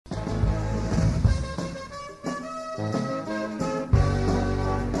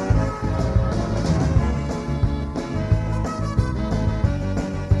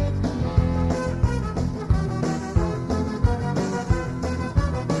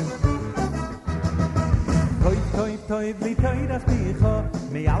toiv toiv li toiras bicha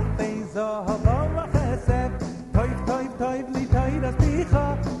mi alfei zahava chesed toiv toiv toiv li toiras bicha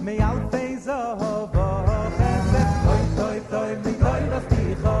mi alfei zahava chesed toiv toiv toiv li toiras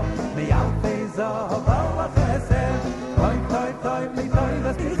bicha mi alfei zahava chesed toiv toiv toiv li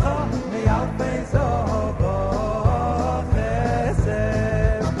toiras bicha mi alfei zahava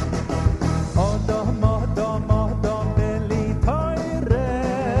chesed Odom odom odom beli toire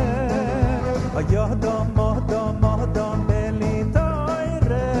Ayodom odom odom beli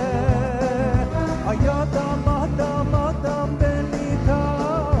toire Ayodom odom odom beli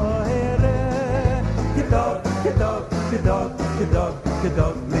toire Kidog kidog kidog kidog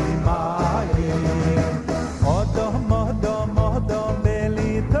kidog li mayim Odom odom odom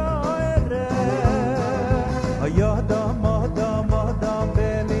beli toire Ayodom odom odom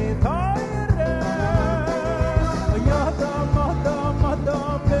beli toire Ayodom odom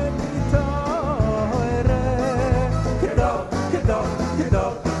odom beli toire Kidog kidog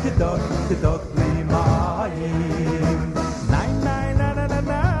kidog kidog kidog li mayim Nay nay nay nay nay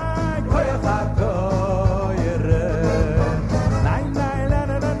nay koyach ha-koyre Nay nay nay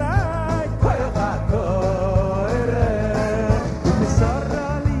nay nay nay koyach ha-koyre U'misara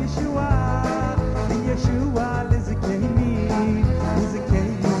li Yeshua li Yeshua li zikeni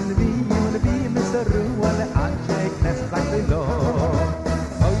Uzikeni u'nevi misaru ale anshei knesset zaylo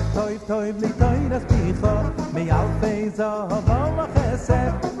Toiv toiv toiv li toiras bicha mi alfei zahava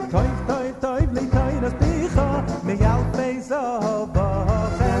chesed Toiv toiv toiv li toiras bicha mi alfei zahava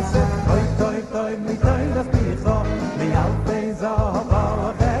chesed Toiv toiv toiv li toiras bicha mi alfei zahava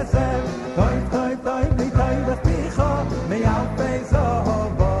chesed Toiv toiv toiv li toiras bicha mi alfei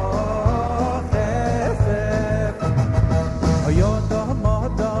zahava chesed Ayodom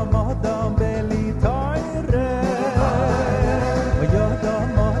odom odom beli toire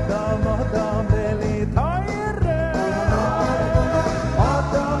Ayodom odom odom beli toire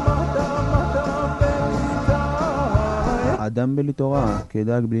Odom odom odom beli toire אדם בלי תורה,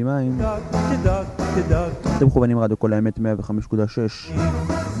 כדג בלי מים. כדג כדג אתם מכוונים רדיו כל האמת 105.6.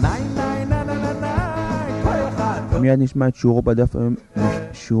 ניי ניי ניי ניי ניי כל אחד מיד נשמע את שיעורו בדף,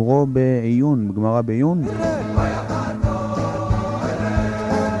 שיעורו בעיון, בגמרא בעיון,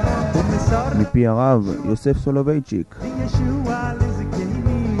 מפי הרב יוסף סולובייצ'יק, ישוע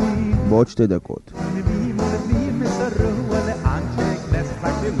לזקני בעוד 2 דקות. נביאים ולווים מסרו לאנשי כנסת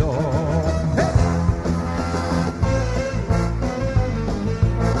זייलो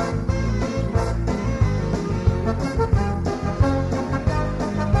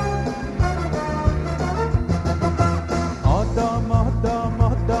Odom odom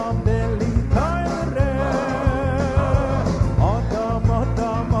odom beli toire Odom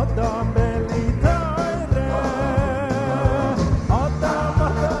odom odom beli toire Odom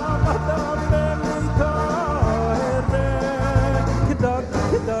odom odom beli toire Kidog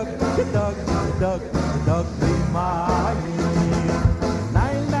kidog kidog kidog kidog li mayim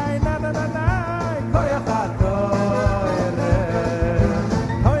Nay nay nay nay nay nay koyach ha-koyre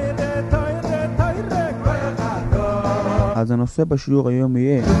Toire toire toire koyach ha-koyre אז הנושא בשיעור היום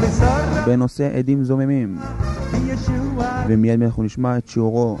יהיה בנושא עדים זוממים, ומיד אנחנו נשמע את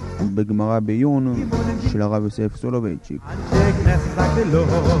שיעורו בגמרא בעיון של הרב יוסף סולובייצ'יק.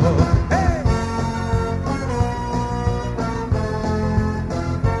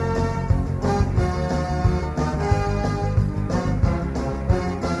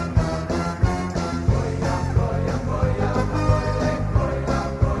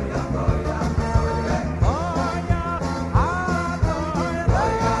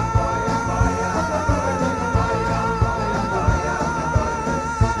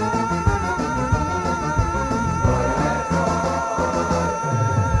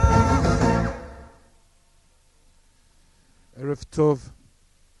 ערב טוב.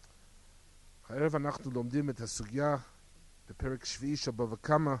 הערב אנחנו לומדים את הסוגיה בפרק שביעי של בבא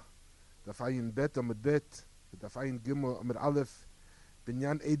קמא, דף עין ב' עמוד ב' ודף עין ג' עמוד א',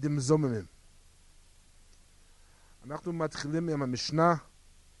 בעניין עדים זוממים. אנחנו מתחילים עם המשנה.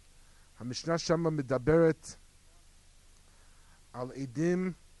 המשנה שם מדברת על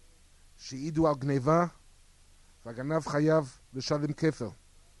עדים שהעידו על גניבה, והגנב חייב לשלם כפל.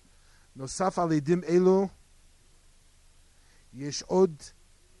 נוסף על עדים אלו יש עוד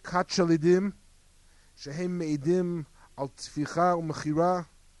כת של עדים שהם מעידים על תפיחה ומחירה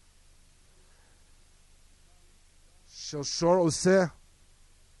של שור עושה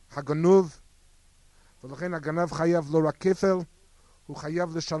הגנוב, ולכן הגנב חייב לא רק כפל, הוא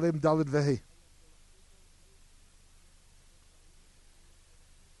חייב לשלם ד' וה'.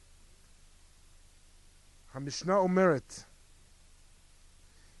 המשנה אומרת,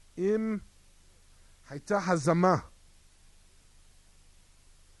 אם הייתה הזמה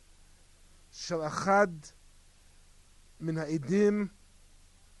של אחד מן העדים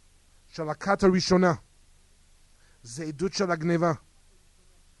של הכת הראשונה. זה עדות של הגניבה.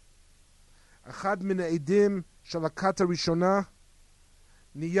 אחד מן העדים של הכת הראשונה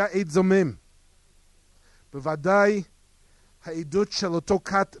נהיה עד זומם. בוודאי העדות של אותו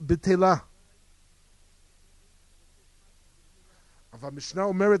כת בטלה. אבל המשנה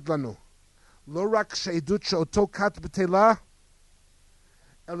אומרת לנו, לא רק שהעדות של אותו כת בטלה,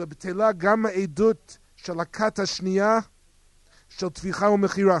 אלא בטלה גם העדות של הכת השנייה של תפיחה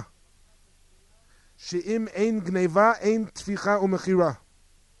ומכירה. שאם אין גניבה, אין תפיחה ומכירה.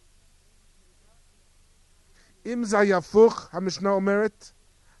 אם זה היה הפוך, המשנה אומרת,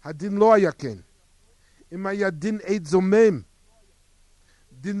 הדין לא היה כן. אם היה דין עד זומם,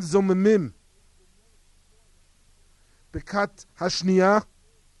 דין זוממים, בכת השנייה,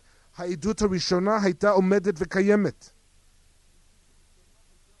 העדות הראשונה הייתה עומדת וקיימת.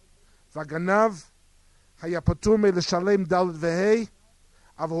 והגנב היה פטור מלשלם ד' וה',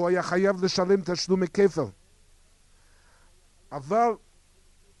 אבל הוא היה חייב לשלם תשלומי כפל. אבל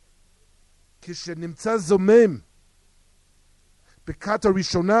כשנמצא זומם בכת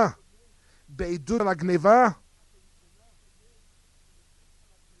הראשונה, בעדות על הגניבה,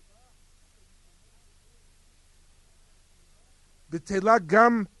 בטלה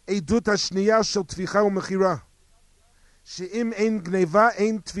גם עדות השנייה של תפיחה ומכירה. שאם אין גניבה,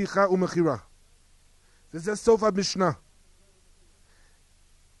 אין תפיחה ומכירה. וזה סוף המשנה.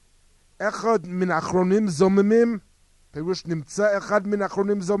 אחד מן האחרונים זוממים, פירוש נמצא אחד מן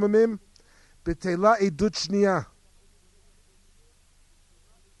האחרונים זוממים, בטלה עדות שנייה.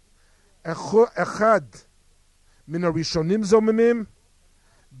 אחד מן הראשונים זוממים,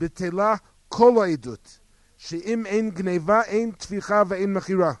 בטלה כל העדות. שאם אין גניבה, אין תפיחה ואין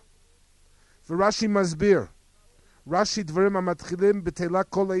מכירה. ורש"י מסביר, רש"י דברים המתחילים בטלה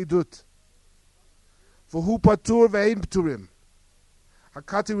כל העדות. והוא פטור ואין פטורים.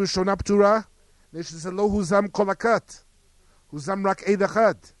 הכת הראשונה פטורה, שזה לא הוזם כל הכת. הוזם רק עד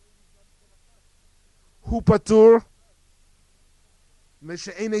אחד. הוא פטור,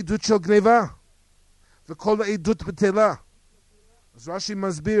 ושאין עדות של גניבה. וכל העדות בטלה. אז רש"י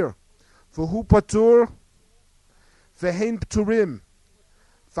מסביר, והוא פטור, והן פטורים,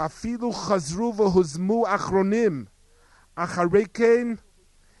 ואפילו חזרו והוזמו אחרונים, אחרי כן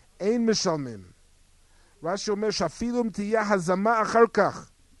אין משלמים. רש"י אומר שאפילו אם תהיה הזמה אחר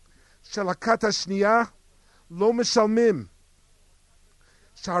כך של הכת השנייה, לא משלמים.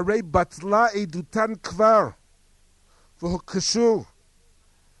 שהרי בטלה עדותן כבר, והוקשו.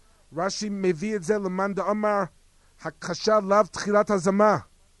 רש"י מביא את זה למאן דאמר, הכחשה לאו תחילת הזמה.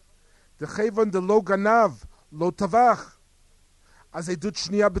 דכיוון דלא גנב, לא טבח. אז עדות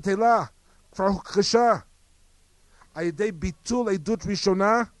שנייה בטלה, כבר הוכחשה. על ידי ביטול עדות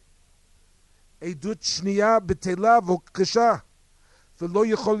ראשונה, עדות שנייה בטלה והוכחשה. ולא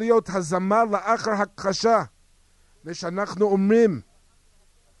יכול להיות הזמה לאחר הכחשה. ושאנחנו אומרים,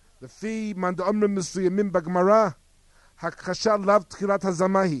 לפי מאן דאמרים מסוימים בגמרא, הכחשה לאו תחילת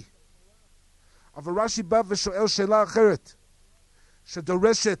הזמה היא. אבל רש"י בא ושואל שאלה אחרת,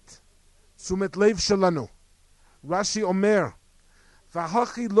 שדורשת תשומת לב שלנו. רש"י אומר,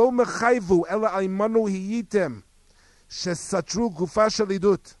 והכי לא מחייבו אלא עימנו הייתם, שסתרו גופה של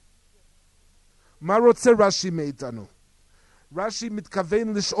עדות. מה רוצה רש"י מאיתנו? רש"י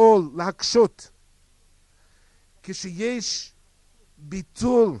מתכוון לשאול, להקשות. כשיש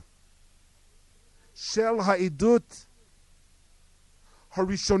ביטול של העדות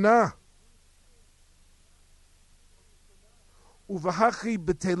הראשונה, ובהכי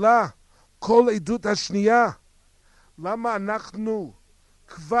בטלה כל עדות השנייה, למה אנחנו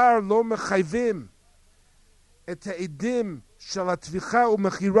כבר לא מחייבים את העדים של התביכה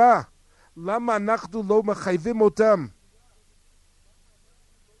ומכירה? למה אנחנו לא מחייבים אותם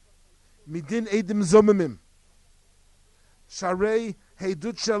מדין עדים זוממים? שהרי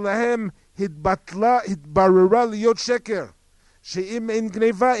העדות שלהם התבררה להיות שקר, שאם אין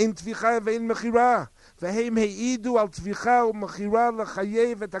גניבה אין תביכה ואין מכירה, והם העידו על תביכה ומכירה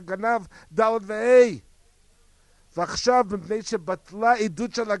לחייב את הגנב ד' וה'. ועכשיו מפני שבטלה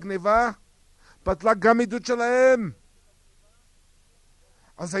עדות של הגניבה, בטלה גם עדות שלהם.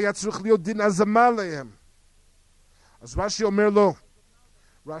 אז היה צריך להיות דין הזמה עליהם. אז רש"י אומר לא.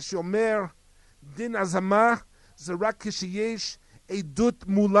 רש"י אומר, דין הזמה זה רק כשיש עדות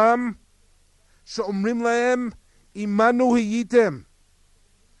מולם, שאומרים להם, עמנו הייתם.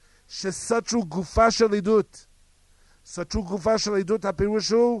 שסתרו גופה של עדות. סתרו גופה של עדות,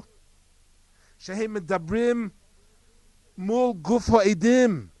 הפירוש הוא שהם מדברים מול גוף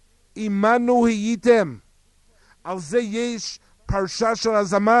העדים, עמנו הייתם. על זה יש פרשה של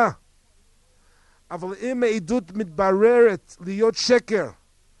הזמה. אבל אם העדות מתבררת להיות שקר,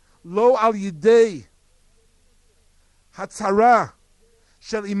 לא על ידי הצהרה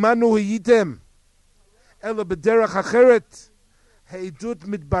של עמנו הייתם, אלא בדרך אחרת, העדות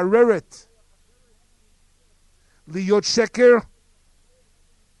מתבררת להיות שקר,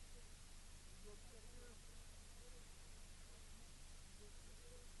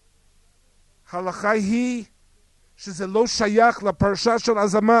 ההלכה היא שזה לא שייך לפרשה של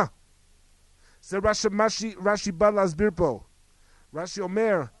הזמה. זה רש"י בא להסביר פה. רש"י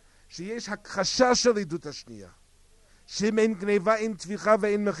אומר שיש הכחשה של עדות השנייה, שאם אין גניבה, אין טביחה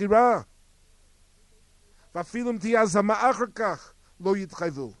ואין מכירה, ואפילו אם תהיה הזמה אחר כך לא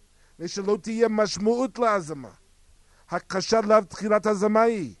יתחייבו, ושלא תהיה משמעות להזמה. הכחשה לאו תחילת הזמה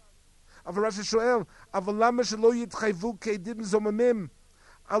היא. אבל רש"י שואל, אבל למה שלא יתחייבו כעדים זוממים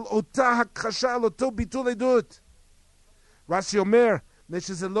על אותה הכחשה, על אותו ביטול עדות? רש"י אומר,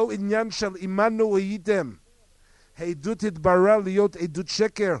 שזה לא עניין של עמנו הייתם. העדות התבררה להיות עדות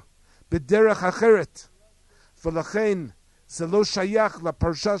שקר בדרך אחרת, ולכן זה לא שייך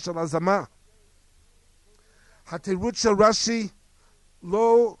לפרשה של הזמה. התירוץ של רש"י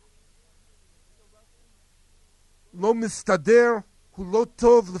לא מסתדר, הוא לא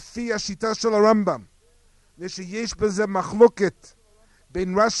טוב לפי השיטה של הרמב"ם, ושיש בזה מחלוקת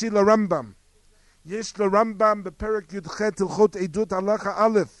בין רש"י לרמב"ם. יש לרמב"ם בפרק י"ח הלכות עדות הלכה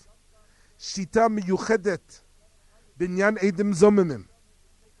א' שיטה מיוחדת בעניין עדים זוממים.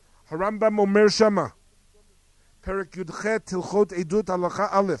 הרמב"ם אומר שמה, פרק י"ח הלכות עדות הלכה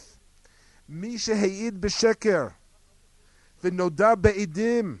א', מי שהעיד בשקר ונודע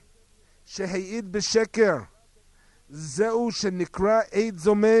בעדים שהעיד בשקר, זהו שנקרא עד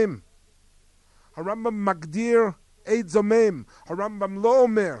זומם. הרמב"ם מגדיר עד זומם. הרמב"ם לא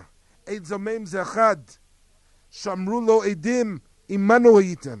אומר עד זומם זה אחד שאמרו לו עדים עמנו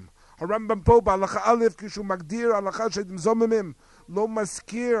הייתם. הרמב"ם פה בהלכה א' כשהוא מגדיר הלכה של עדים זוממים לא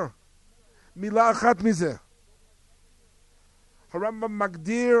מזכיר מילה אחת מזה. הרמב"ם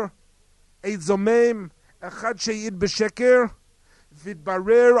מגדיר עד זומם אחד שהעיד בשקר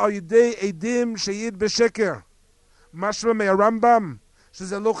והתברר על ידי עדים שהעיד בשקר. משמע מהרמב"ם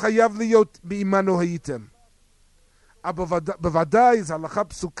שזה לא חייב להיות בעמנו הייתם. אבל בוודאי זו הלכה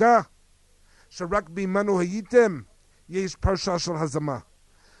פסוקה שרק בעמנו הייתם יש פרשה של הזמה.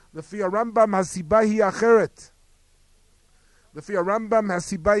 לפי הרמב"ם הסיבה היא אחרת. לפי הרמב"ם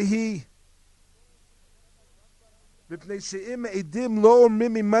הסיבה היא מפני שאם עדים לא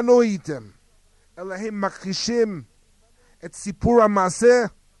אומרים עמנו הייתם, אלא הם מכחישים את סיפור המעשה,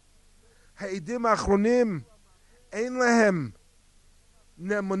 העדים האחרונים אין להם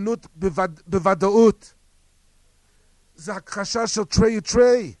נאמנות בוודאות. זה הכחשה של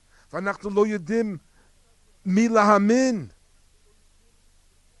תרי, ואנחנו לא יודעים מי להאמין.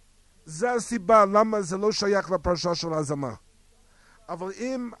 זה הסיבה למה זה לא שייך לפרשה של הזמה. אבל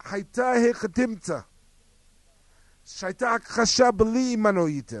אם הייתה החתימצה, שהייתה הכחשה בלי עמנו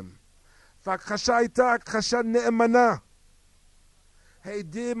הייתם, וההכחשה הייתה הכחשה נאמנה,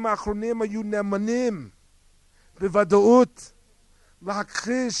 העדים האחרונים היו נאמנים בוודאות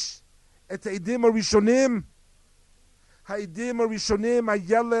להכחיש את העדים הראשונים, העדים הראשונים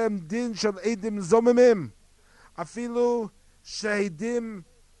היה להם דין של עדים זוממים, אפילו שהעדים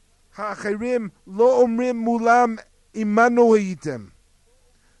האחרים לא אומרים מולם עמנו הייתם.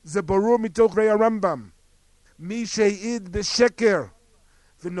 זה ברור מתוך ראי הרמב"ם. מי שהעיד בשקר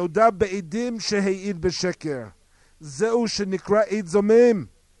ונודע בעדים שהעיד בשקר, זהו שנקרא עד זומם.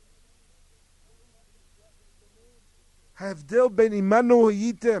 ההבדל בין עמנו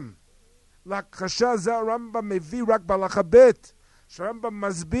הייתם להכחשה, זה הרמב"ם מביא רק בהלכה ב', שהרמב"ם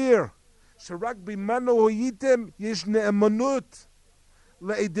מסביר שרק בעמנו הייתם יש נאמנות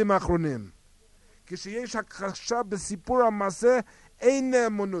לעדים האחרונים. כשיש הכחשה בסיפור המעשה אין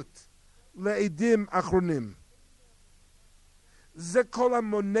נאמנות לעדים אחרונים. זה כל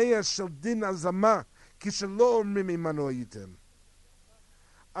המונע של דין הזמה כשלא אומרים עמנו הייתם.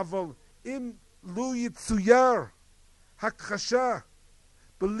 אבל אם לא יצויר הכחשה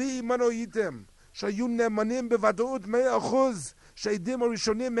בלי עמנו הייתם, שהיו נאמנים בוודאות 100% שהעדים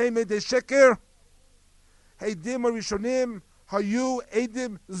הראשונים הם עדי שקר, העדים הראשונים היו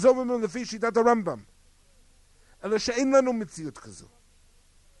עדים זוממים לפי שיטת הרמב"ם, אלא שאין לנו מציאות כזו.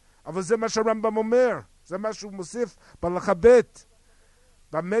 אבל זה מה שהרמב"ם אומר, זה מה שהוא מוסיף בהלכה ב',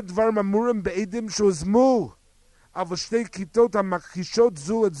 במה דברים אמורים בעדים שהוזמו, אבל שתי כיתות המכחישות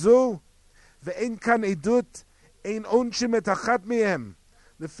זו את זו, ואין כאן עדות, אין עונשים את אחת מהם,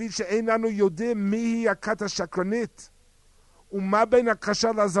 לפי שאין לנו יודעים מי היא הכת השקרנית, ומה בין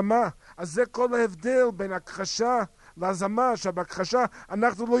הכחשה להזמה? אז זה כל ההבדל בין הכחשה להזמה, שבהכחשה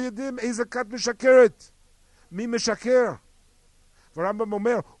אנחנו לא יודעים איזה כת משקרת, מי משקר. והרמב"ם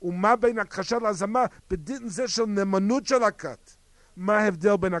אומר, ומה בין הכחשה להזמה? בדין זה של נאמנות של הכת. מה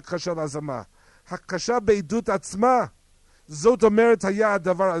ההבדל בין הכחשה להזמה? הכחשה בעדות עצמה, זאת אומרת היה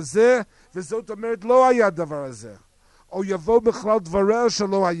הדבר הזה, וזאת אומרת לא היה הדבר הזה. או יבוא בכלל דבריה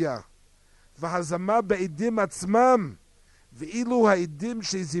שלא היה. והזמה בעדים עצמם, ואילו העדים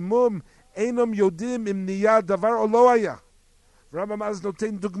שזימום אינם יודעים אם נהיה הדבר או לא היה. הרמב"ם אז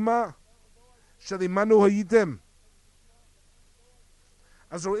נותן דוגמה של עמנו הייתם.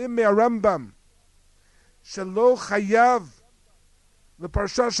 אז רואים מהרמב"ם שלא חייב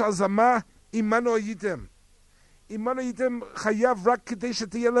לפרשה של הזמה עמנו הייתם. עמנו הייתם חייב רק כדי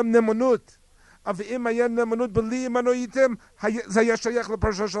שתהיה להם נאמנות. אבל אם היה נאמנות בלי עמנו הייתם, זה היה שייך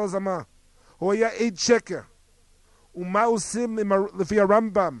לפרשה של הזמה. הוא היה עד שקר. ומה עושים לפי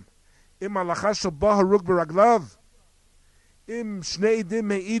הרמב"ם? אם הלכה של בא הרוג ברגליו, אם שני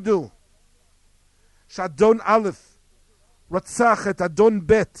עדים העידו שאדון א' רצח את אדון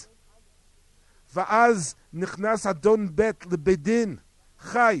ב', ואז נכנס אדון ב' לבית דין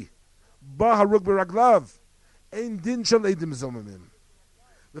חי, בא הרוג ברגליו, אין דין של עדים זוממים.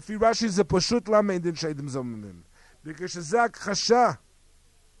 לפי רש"י זה פשוט למה אין דין של עדים זוממים, בגלל שזה הכחשה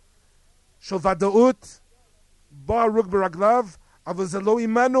של ודאות, בא הרוג ברגליו, אבל זה לא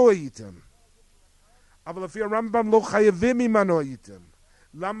עמנו הייתם. אבל לפי הרמב"ם לא חייבים עמנו הייתם.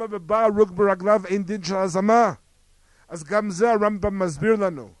 למה בבא הרוג ברגליו אין דין של הזמה? אז גם זה הרמב"ם מסביר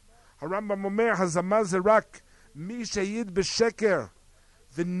לנו. הרמב"ם אומר, הזמה זה רק מי שהעיד בשקר,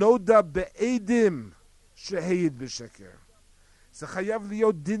 ונודע בעדים שהעיד בשקר. זה חייב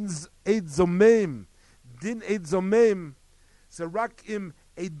להיות דין עד זומם. דין עד זומם זה רק אם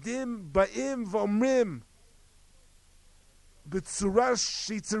עדים באים ואומרים בצורה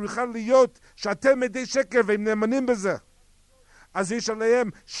שהיא צריכה להיות שאתם עדי שקר והם נאמנים בזה, אז יש עליהם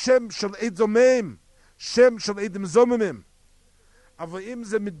שם של עד זומם, שם של עדים זוממים. אבל אם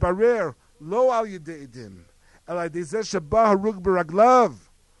זה מתברר לא על ידי עדים, אלא על ידי זה שבא הרוג ברגליו,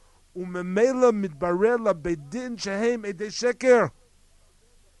 וממילא מתברר לבית דין שהם עדי שקר,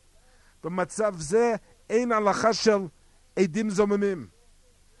 במצב זה אין הלכה של עדים זוממים.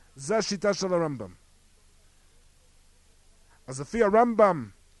 זו השיטה של הרמב"ם. אז לפי הרמב"ם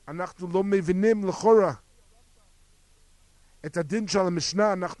אנחנו לא מבינים לכאורה את הדין של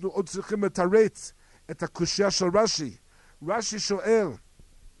המשנה. אנחנו עוד צריכים לתרץ את הקושיה של רש"י. רש"י שואל,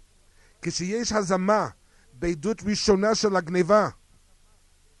 כשיש הזמה בעדות ראשונה של הגניבה,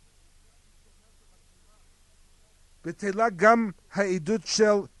 בטלה גם העדות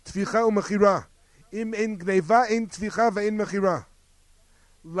של תפיחה ומכירה. אם אין גניבה, אין תפיחה ואין מכירה.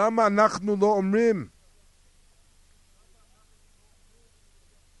 למה אנחנו לא אומרים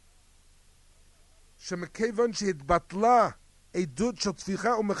שמכיוון שהתבטלה עדות של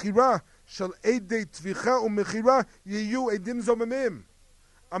תפיחה ומכירה, של עדי תפיחה ומכירה יהיו עדים זוממים?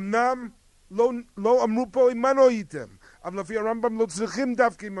 אמנם לא אמרו פה עמנו הייתם, אבל לפי הרמב"ם לא צריכים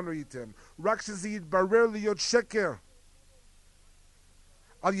דווקא עמנו הייתם, רק שזה יתברר להיות שקר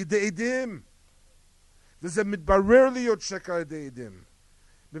על ידי עדים, וזה מתברר להיות שקר על ידי עדים,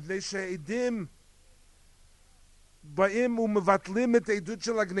 מפני שהעדים באים ומבטלים את העדות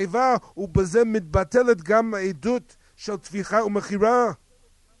של הגניבה, ובזה מתבטלת גם העדות של תפיחה ומכירה.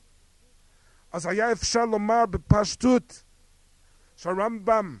 אז היה אפשר לומר בפשטות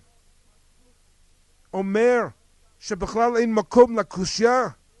שהרמב"ם אומר שבכלל אין מקום לקושיה.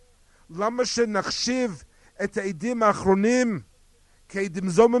 למה שנחשיב את העדים האחרונים כעדים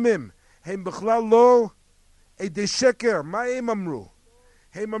זוממים? הם בכלל לא עדי שקר. מה הם אמרו?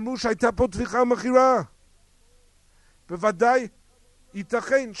 הם אמרו שהייתה פה תפיחה ומכירה. בוודאי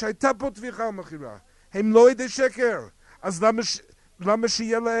ייתכן שהייתה פה תפיחה ומכירה. הם לא עדי שקר. אז למה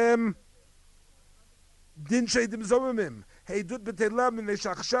שיהיה להם דין של עדים זוממים? העדות בטלה, מפני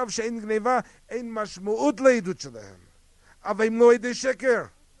שעכשיו שאין גניבה אין משמעות לעדות שלהם, אבל הם לא עדי שקר.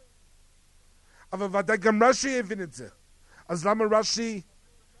 אבל ודאי גם רש"י הבין את זה. אז למה רש"י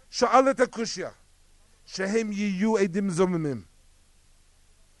שאל את הקושיה שהם יהיו עדים זוממים?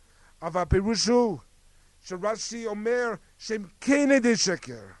 אבל הפירוש הוא שרש"י אומר שהם כן עדי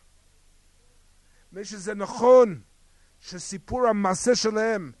שקר, מפני שזה נכון שסיפור המעשה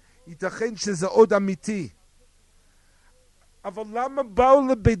שלהם ייתכן שזה עוד אמיתי, אבל למה באו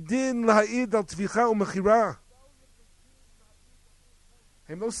לבית דין להעיד על תפיחה ומכירה?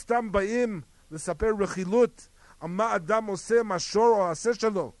 הם לא סתם באים לספר רכילות על מה אדם עושה, מה שור או העשה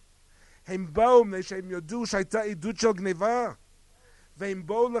שלו. הם באו מפני שהם ידעו שהייתה עדות של גניבה, והם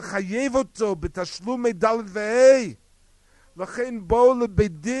באו לחייב אותו בתשלום ד' וה' לכן באו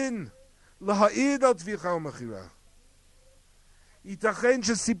לבית דין להעיד על טביחה ומכירה. ייתכן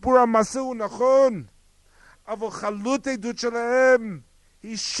שסיפור המעשה הוא נכון, אבל חלות העדות שלהם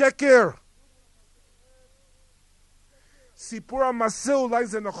היא שקר. סיפור המעשה אולי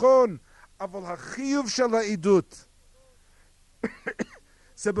זה נכון, אבל החיוב של העדות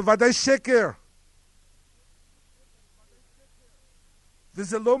זה בוודאי שקר.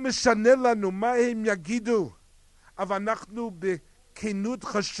 וזה לא משנה לנו מה הם יגידו, אבל אנחנו בכנות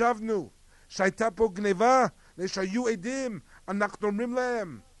חשבנו שהייתה פה גניבה, שהיו עדים, אנחנו אומרים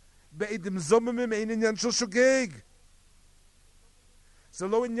להם, בעדים זוממים אין עניין של שוגג. זה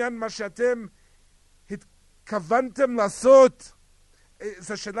לא עניין מה שאתם התכוונתם לעשות.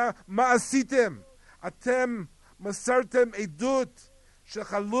 זו שאלה, מה עשיתם? אתם מסרתם עדות,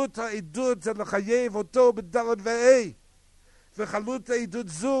 שחלות העדות זה לחייב אותו בדלת וה', וחלות העדות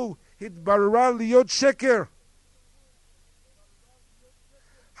זו התבררה להיות שקר.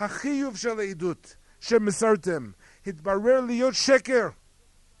 החיוב של העדות שמסרתם התברר להיות שקר.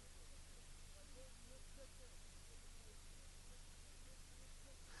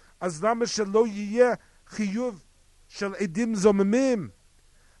 אז למה שלא יהיה חיוב של עדים זוממים?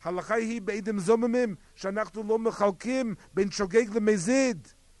 ההלכה היא בעדים זוממים שאנחנו לא מחלקים בין שוגג למזיד,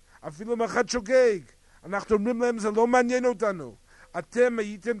 אפילו אם אחד שוגג. אנחנו אומרים להם זה לא מעניין אותנו, אתם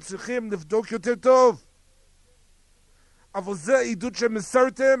הייתם צריכים לבדוק יותר טוב. אבל זה עדות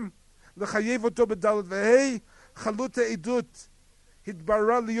שמסרתם לחייב אותו בדלת וה', חלות העדות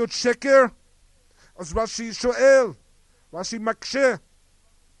התבררה להיות שקר. אז רש"י שואל, רש"י מקשה,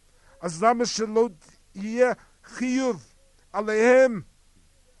 אז למה שלא יהיה חיוב עליהם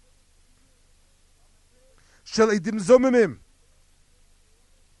של עדים זוממים?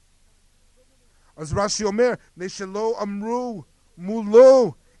 אז רש"י אומר, שלא אמרו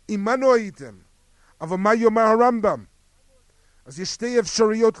מולו עמנו הייתם. אבל מה יאמר הרמב"ם? אז יש שתי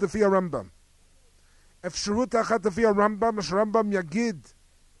אפשרויות לפי הרמב"ם. אפשרות אחת לפי הרמב"ם, שהרמב"ם יגיד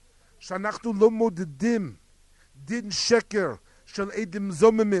שאנחנו לא מודדים דין שקר של עדים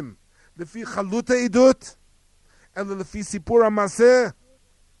זוממים לפי חלות העדות, אלא לפי סיפור המעשה.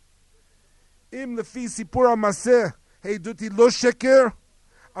 אם לפי סיפור המעשה העדות היא לא שקר,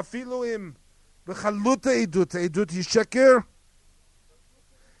 אפילו אם בחלות העדות היא שקר,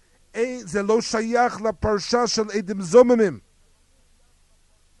 זה לא שייך לפרשה של עדים זוממים.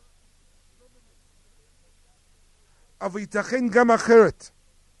 אבל ייתכן גם אחרת,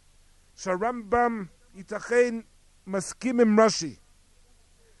 שהרמב"ם ייתכן מסכים עם רש"י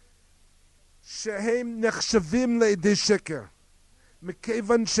שהם נחשבים לעדי שקר,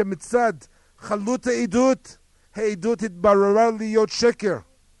 מכיוון שמצד חלות העדות, העדות התבררה להיות שקר.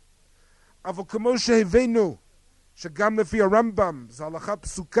 אבל כמו שהבאנו, שגם לפי הרמב"ם זו הלכה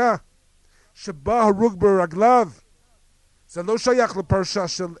פסוקה, שבא הרוג ברגליו, זה לא שייך לפרשה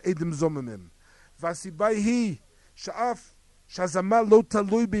של עדים זוממים. והסיבה היא שאף שהזמה לא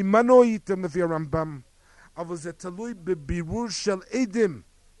תלוי בעמנו הייתם לפי הרמב"ם, אבל זה תלוי בבירור של עדים,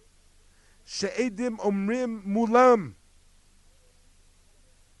 שעדים אומרים מולם,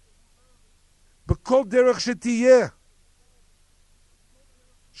 בכל דרך שתהיה,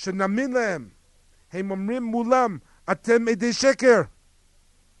 שנאמין להם, הם אומרים מולם, אתם עדי שקר.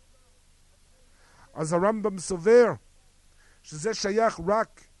 אז הרמב"ם סובר שזה שייך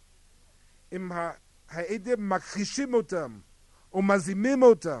רק אם העדים מכחישים אותם או מזימים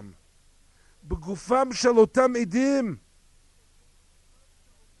אותם בגופם של אותם עדים,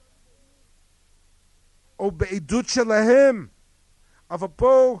 או בעדות שלהם. אבל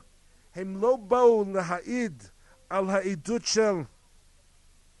פה הם לא באו להעיד על העדות של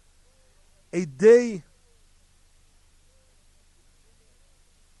עדי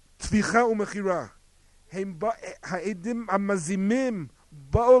טביחה ומכירה. העדים המזימים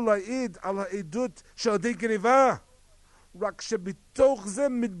באו להעיד על העדות של עדי גניבה, רק שבתוך זה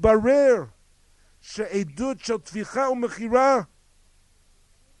מתברר שעדות של טביחה ומכירה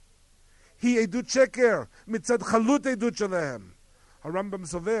היא עדות שקר מצד חלות עדות שלהם. הרמב"ם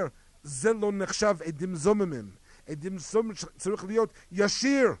סובר, זה לא נחשב עדים זוממים. עדים זוממים צריך להיות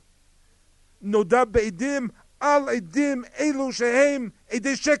ישיר, נודע בעדים על עדים אלו שהם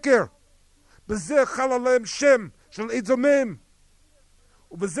עדי שקר, בזה חל עליהם שם של עד זומם,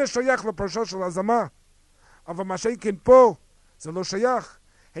 ובזה שייך לפרשה של הזמה. אבל מה שכן פה זה לא שייך.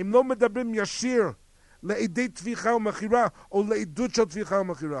 הם לא מדברים ישיר לעדי טביחה ומכירה או לעדות של טביחה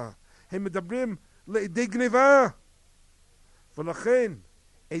ומכירה, הם מדברים לעדי גניבה. ולכן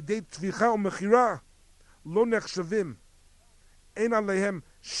עדי טביחה ומכירה לא נחשבים, אין עליהם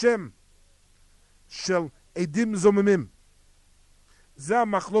שם של עדים זוממים. זה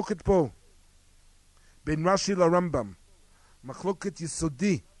המחלוקת פה בין רש"י לרמב"ם. מחלוקת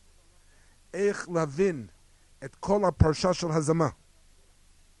יסודי, איך להבין את כל הפרשה של הזמה.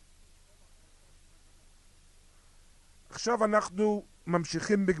 עכשיו אנחנו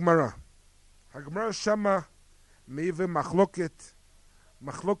ממשיכים בגמרא. הגמרא שמה מעבר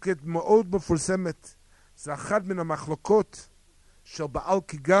מחלוקת מאוד מפורסמת. זה אחת מן המחלוקות של בעל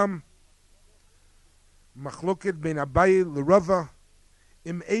קיגם, מחלוקת בין אביי לרבא,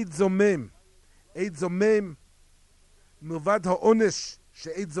 עם עד זומם. עד זומם, מלבד העונש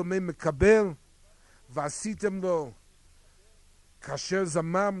שעד זומם מקבל, ועשיתם לו כאשר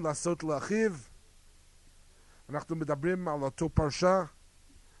זמם לעשות לאחיו. אנחנו מדברים על אותו פרשה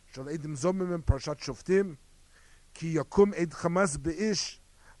של עדים זויממim, פרשת שופטים. כי יקום עד חמאס באיש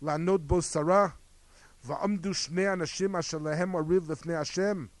לענות בו שרה, ועמדו שני אנשים אשר להם הריב לפני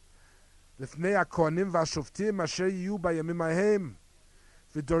השם, לפני הכהנים והשופטים אשר יהיו בימים ההם,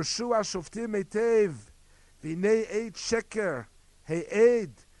 ודרשו השופטים היטב, והנה עד שקר,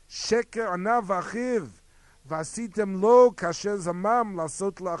 העד שקר ענה ואחיו, ועשיתם לו כאשר זמם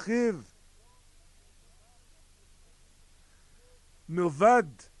לעשות לאחיו. מלבד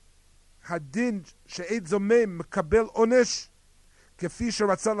הדין שעד זומם מקבל עונש כפי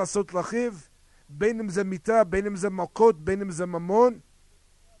שרצה לעשות לאחיו, בין אם זה מיתה, בין אם זה מלכות, בין אם זה ממון,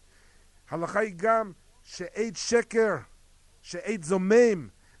 הלכה היא גם שעד שקר, שעד זומם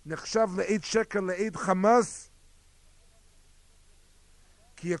נחשב לעד שקר, לעד חמאס,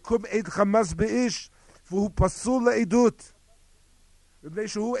 כי יקום עד חמאס באיש והוא פסול לעדות מפני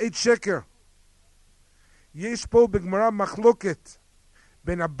שהוא עד שקר. יש פה בגמרא מחלוקת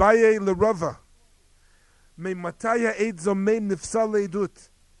בין אביי לרבא, ממתי העד זומם נפסל לעדות.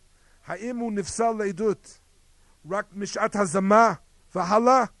 האם הוא נפסל לעדות רק משעת הזמה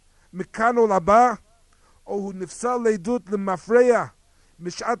והלאה, מכאן ולהבא, או הוא נפסל לעדות למפרע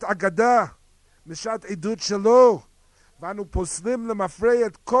משעת אגדה, משעת עדות שלו, ואנו פוסלים למפרע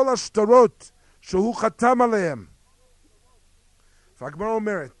את כל השטרות שהוא חתם עליהם. והגמרא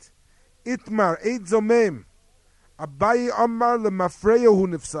אומרת, איתמר עד זומם, אביי אמר למפרע הוא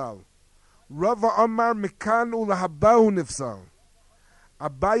נפסל, רבא אמר מכאן ולהבא הוא נפסל.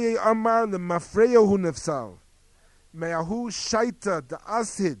 אביי אמר למפרע הוא נפסל, מההוא שייטה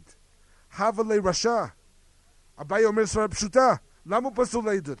דאסיד הווה לרשע. אביי אומר סברה פשוטה, למה הוא פסול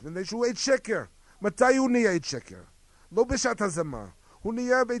לעדות? מפני שהוא עד שקר. מתי הוא נהיה עד שקר? לא בשעת הזמה, הוא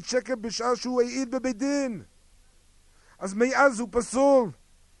נהיה עד שקר בשעה שהוא העיד בבית דין, אז מאז הוא פסול.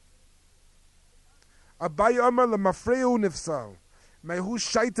 אביי אמר למפרע הוא נפסל, מההוא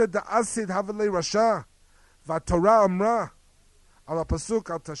שייטה דאסיד הווה לרשע. והתורה אמרה על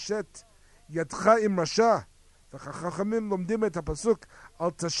הפסוק, אל תשט ידך עם רשע, וחכמים לומדים את הפסוק, אל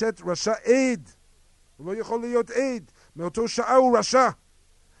תשט רשע עד. הוא לא יכול להיות עד, מאותו שעה הוא רשע.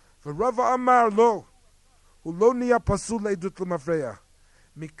 ורבא אמר לא, הוא לא נהיה פסול לעדות למפרע,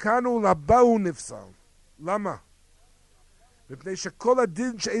 מכאן ולהבא הוא נפסל. למה? מפני שכל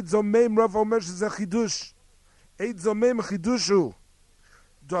הדין שעד זומם, רבא אומר שזה חידוש. עד זומם חידוש הוא,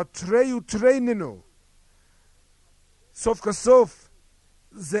 דתרי ותריננו, סוף כסוף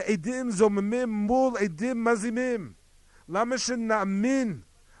זה עדים זוממים מול עדים מזימים. למה שנאמין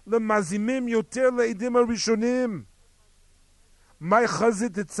למזימים יותר לעדים הראשונים? מה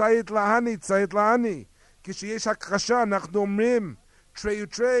יחזית ציית להני, ציית להני? כשיש הכחשה אנחנו אומרים תרי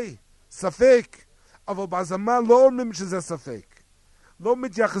ותרי, ספק, אבל בהזמה לא אומרים שזה ספק, לא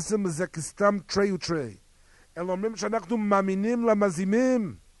מתייחסים לזה כסתם תרי ותרי, אלא אומרים שאנחנו מאמינים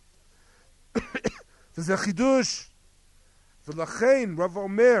למזימים. וזה חידוש. ולכן רב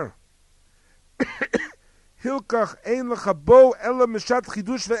אומר, הלקח אין לך בו אלא משעת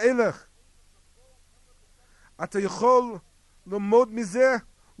חידוש ואילך. אתה יכול ללמוד מזה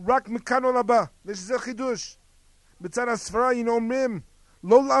רק מכאן ולהבא, ושזה חידוש. בצד הספרה היינו אומרים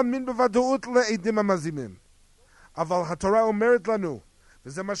לא להאמין בוודאות לעדים המזימים, אבל התורה אומרת לנו,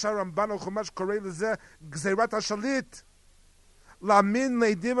 וזה מה שהרמב"ן על חומש קורא לזה גזירת השליט, להאמין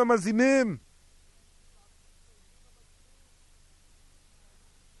לעדים המזימים.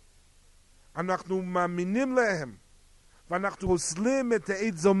 אנחנו מאמינים להם, ואנחנו פוסלים את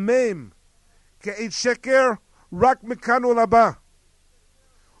העד זומם כעד שקר רק מכאן ולהבא.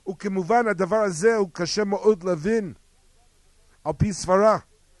 וכמובן הדבר הזה הוא קשה מאוד להבין על פי סברה,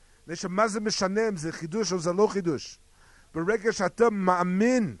 מה זה משנה אם זה חידוש או זה לא חידוש. ברגע שאתה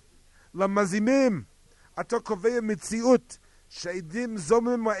מאמין למזימים, אתה קובע מציאות שהעדים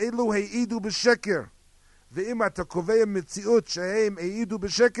זוממים האלו העידו בשקר, ואם אתה קובע מציאות שהם העידו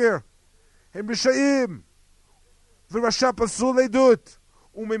בשקר, הם רשעים, ורשע פסול לעדות.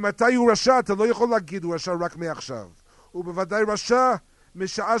 וממתי הוא רשע? אתה לא יכול להגיד הוא רשע רק מעכשיו. הוא בוודאי רשע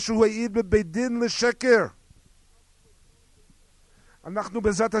משעה שהוא העיד בבית דין לשקר. אנחנו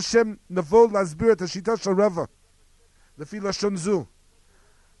בעזרת השם נבוא להסביר את השיטה של רבא, לפי לשון זו.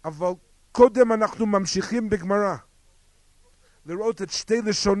 אבל קודם אנחנו ממשיכים בגמרא, לראות את שתי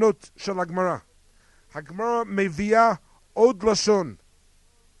לשונות של הגמרא. הגמרא מביאה עוד לשון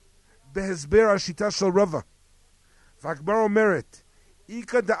בהסבר השיטה של רבא. והגמרא אומרת,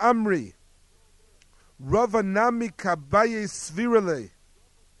 איכא דאמרי, רבא נמי כביי סבירה לי,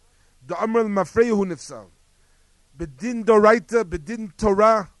 דאמר למפרע הוא נפסל. בדין דורייתא, בדין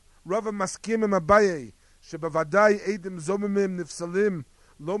תורה, רבא מסכים עם אביי, שבוודאי עדים זוממים נפסלים,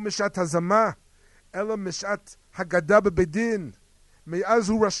 לא משעת הזמה, אלא משעת הגדה בבית דין. מאז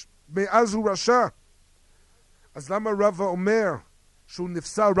הוא רשע. אז למה רבא אומר שהוא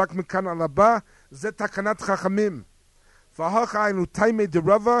נפסל רק מכאן ולהבא? זה תקנת חכמים. והכה היינו תימי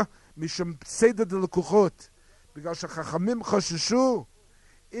דרבא משום פסיידא דלקוחות. בגלל שחכמים חששו,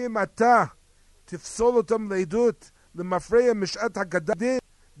 אם אתה תפסול אותם לעדות למפרע משעת הגדה דין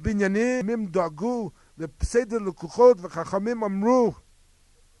בעניינים, הם דאגו לפסיידא דלקוחות, וחכמים אמרו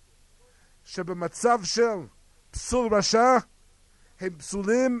שבמצב של פסול רשע הם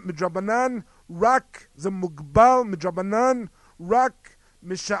פסולים מדרבנן, רק זה מוגבל מדרבנן רק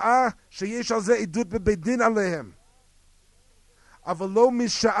משעה שיש על זה עדות בבית דין עליהם, אבל לא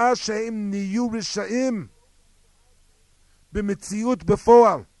משעה שהם נהיו רשעים במציאות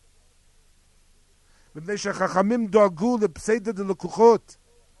בפועל, מפני שהחכמים דואגו לפסיידא דלקוחות.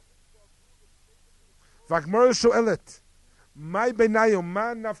 והגמרא שואלת, מהי ביניהם,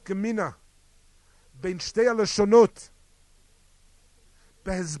 מה נפקא מינה בין שתי הלשונות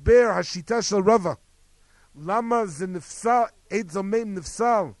בהסבר השיטה של רבא? למה זה נפסל, עד זומם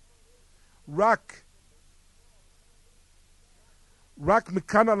נפסל רק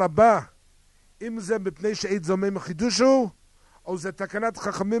מכאן ולהבא, אם זה מפני שעד זומם חידוש הוא, או זה תקנת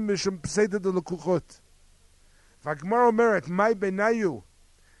חכמים משום פסיידא דלקוחות. והגמרא אומרת, מהי ביניהם?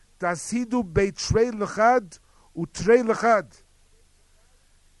 תעשידו בית תרי לחד ותרי לחד,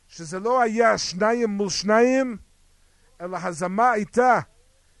 שזה לא היה שניים מול שניים, אלא הזמה הייתה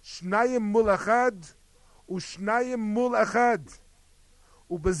שניים מול אחד ושניים מול אחד,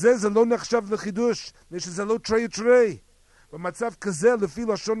 ובזה זה לא נחשב לחידוש, שזה לא תרי תרי. במצב כזה, לפי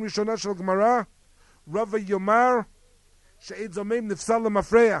לשון ראשונה של גמרא, רבא יאמר שעד זומם נפסל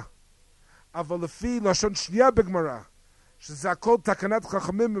למפרע, אבל לפי לשון שנייה בגמרא, שזה הכל תקנת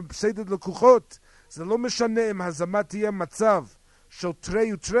חכמים בפסיידא דלקוחות, זה לא משנה אם הזמה תהיה מצב של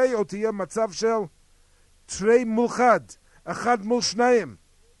תרי ותרי, או תהיה מצב של תרי מול חד, אחד מול שניים.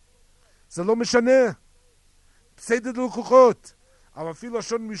 זה לא משנה. פסיידא דלקוחות. אבל אפילו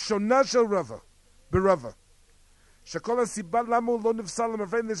לשון ראשונה של רבא, ברבא, שכל הסיבה למה הוא לא נפסל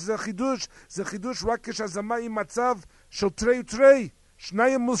למפרע, זה חידוש, זה חידוש רק כשהזמה היא מצב של תרי ותרי,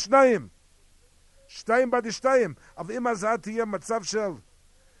 שניים מול שניים, שתיים בעד שתיים. אבל אם הזעה תהיה מצב של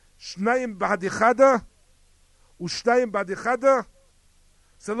שניים בעד אחד ושתיים בעד אחד,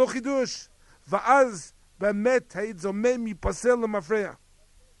 זה לא חידוש, ואז באמת העד זומם ייפסל למפרע.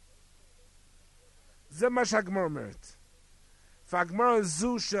 זה מה שהגמרא אומרת. והגמרא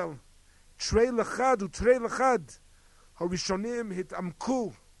הזו של תרי לחד ותרי לחד, הראשונים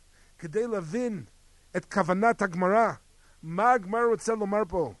התעמקו כדי להבין את כוונת הגמרא, מה הגמרא רוצה לומר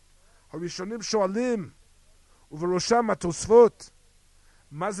פה. הראשונים שואלים, ובראשם התוספות,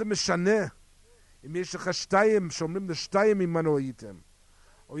 מה זה משנה אם יש לך שתיים שאומרים לשתיים עמנו הייתם,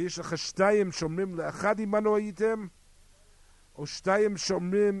 או יש לך שתיים שאומרים לאחד עמנו הייתם, או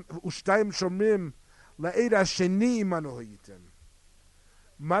שתיים שאומרים לעד השני עמנו הייתם.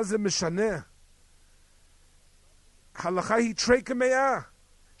 מה זה משנה? הלכה היא תרי כמאה,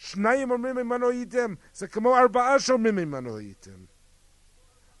 שניים אומרים עמנו הייתם, זה כמו ארבעה שאומרים עמנו הייתם.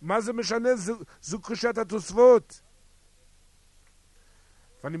 מה זה משנה? זו קושת התוספות.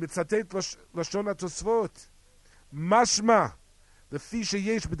 ואני מצטט לשון התוספות, משמע לפי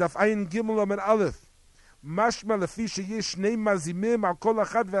שיש בדף עין ג' עמוד א', משמע לפי שיש שני מזימים על כל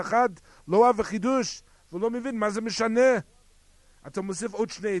אחד ואחד, לא אוהב חידוש, ולא מבין מה זה משנה. אתה מוסיף עוד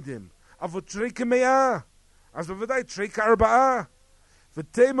שני עדים, אבל תרי כמאה, אז בוודאי תרי כארבעה,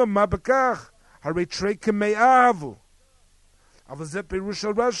 ותימה מה בכך? הרי תרי כמאה אהבו. אבל זה פירוש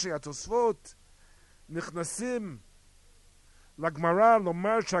של רש"י. התוספות נכנסים לגמרא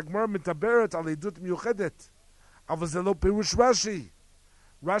לומר שהגמרא מדברת על עדות מיוחדת, אבל זה לא פירוש רש"י.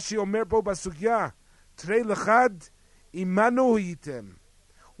 רש"י אומר פה בסוגיה, תרי לחד עמנו הייתם,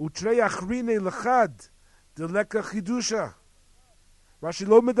 ותרי אחריני לחד דלקה חידושה. רש"י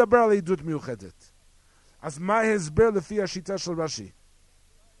לא מדבר על עדות מיוחדת. אז מה ההסבר לפי השיטה של רש"י?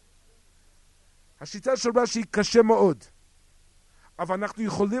 השיטה של רש"י קשה מאוד, אבל אנחנו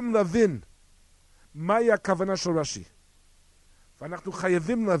יכולים להבין מהי הכוונה של רש"י. ואנחנו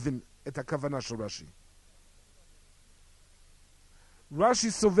חייבים להבין את הכוונה של רש"י.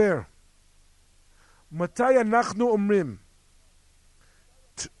 רש"י סובר, מתי אנחנו אומרים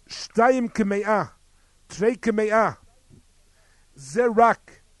 2 כמאה, 3 כמאה, זה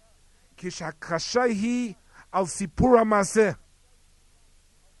רק כשהקשה היא על סיפור המעשה.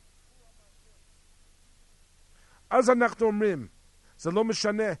 אז אנחנו אומרים, זה לא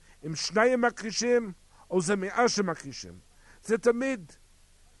משנה אם 2 מקרישים או זה 100 שמקרישים. זה תמיד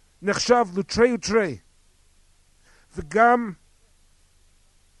נחשב לתרי ותרי. וגם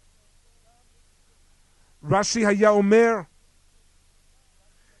רש"י היה אומר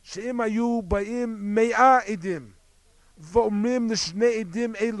שאם היו באים 100 עדים ואומרים לשני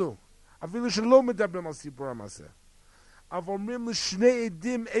עדים אלו, אפילו שלא מדברים על סיפור המעשה, אבל אומרים לשני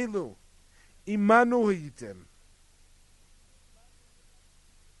עדים אלו, עמנו הייתם.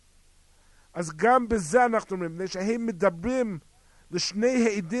 אז גם בזה אנחנו אומרים, שהם מדברים לשני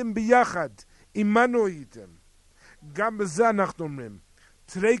העדים ביחד, עמנו הייתם. גם בזה אנחנו אומרים,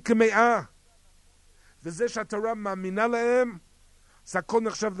 3 כמאה, וזה שהתורה מאמינה להם, זה הכל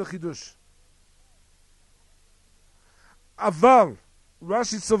נחשב לחידוש. אבל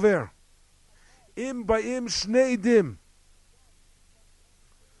רש"י סובר, אם באים 2 עדים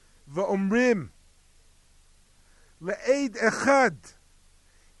ואומרים לעד אחד,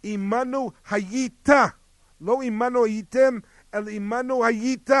 עמנו היית, לא עמנו הייתם, אלא עמנו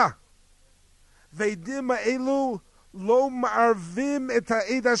היית, והעדים האלו לא מערבים את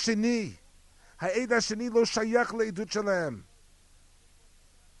העד השני. העד השני לא שייך לעדות שלהם.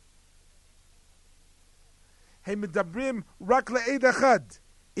 הם מדברים רק לעד אחד,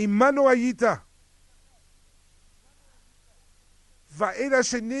 עמנו היית. והעד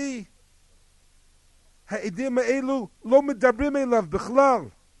השני, העדים האלו לא מדברים אליו בכלל.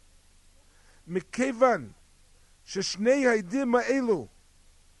 מכיוון ששני העדים האלו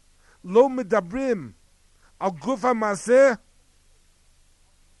לא מדברים על גוף המעשה,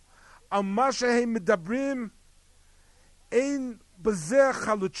 על מה שהם מדברים, אין בזה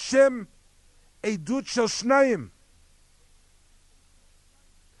חלות שם עדות של 2,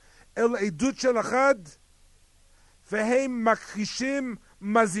 אלא עדות של 1, והם מכחישים,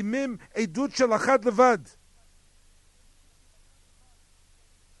 מזימים עדות של 1 לבד.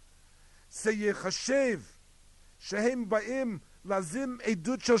 זה יחשב שהם באים להזים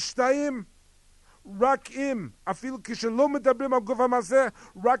עדות של 2, רק אם, אפילו כשלא מדברים על גוף המעשה,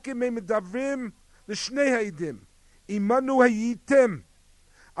 רק אם הם מדברים לשני העדים, עמנו הייתם.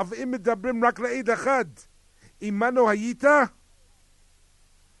 אבל אם מדברים רק לעד אחד, עמנו היית,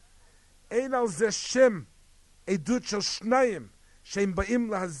 אין על זה שם עדות של 2 שהם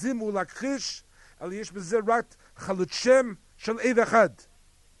באים להזים ולהכחיש, אלא יש בזה רק חלות שם של עד אחד.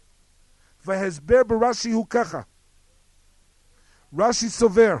 וההסבר ברש"י הוא ככה, רש"י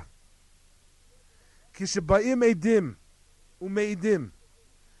סובר, כשבאים עדים ומעידים,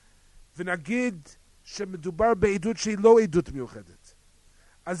 ונגיד שמדובר בעדות שהיא לא עדות מיוחדת,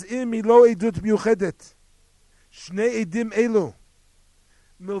 אז אם היא לא עדות מיוחדת, 2 עדים אלו,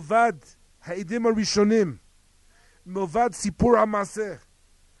 מלבד העדים הראשונים, מלבד סיפור המעשה,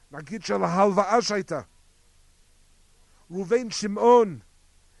 נגיד של ההלוואה שהייתה, ראובן שמעון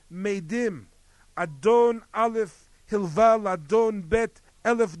מעידים, אדון א' הלווה לאדון ב'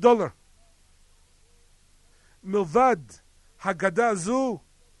 $1,000. מלבד הגדה הזו,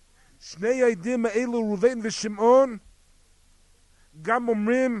 2 העדים האלו, ראובן ושמעון, גם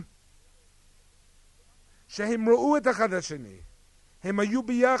אומרים שהם ראו את אחד השני, הם היו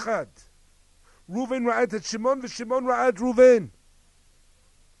ביחד. ראובן ראה את שמעון ושמעון ראה את ראובן.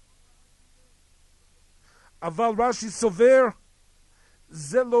 אבל רש"י סובר,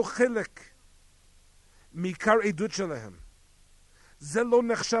 זה לא חלק מעיקר עדות שלהם. זה לא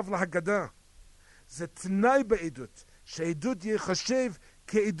נחשב להגדה. זה תנאי בעדות, שעדות יחשב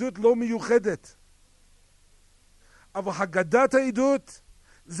כעדות לא מיוחדת. אבל הגדת העדות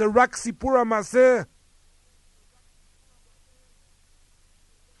זה רק סיפור המעשה.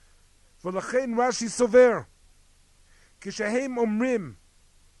 ולכן רש"י סובר, כשהם אומרים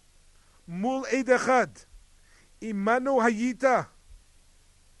מול עד אחד, עמנו היית,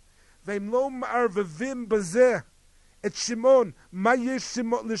 והם לא מערבבים בזה את שמעון, מה יש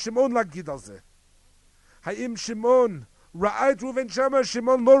לשמעון להגיד על זה? האם שמעון ראה את ראובן שמה,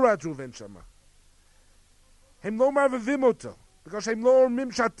 שמעון לא ראה את ראובן שמה? הם לא מערבבים אותו, בגלל שהם לא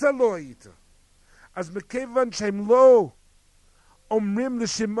אומרים שאתה לא היית. אז מכיוון שהם לא אומרים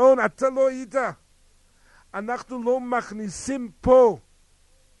לשמעון, אתה לא היית, אנחנו לא מכניסים פה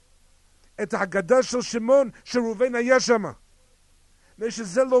את ההגדה של שמעון שראובן היה שמה.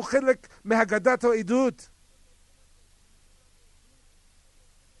 שזה לא חלק מהגדת העדות.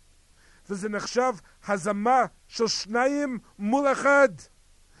 וזה נחשב הזמה של שניים מול אחד,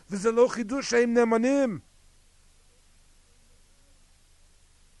 וזה לא חידוש שהם נאמנים.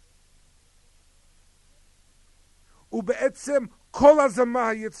 ובעצם כל הזמה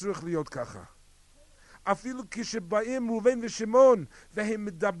היה צריך להיות ככה. אפילו כשבאים ראובן ושמעון והם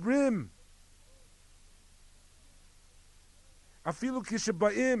מדברים, אפילו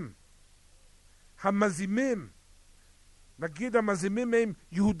כשבאים המזימים, נגיד המזימים הם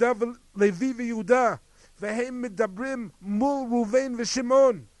יהודה ולוי ויהודה, והם מדברים מול ראובן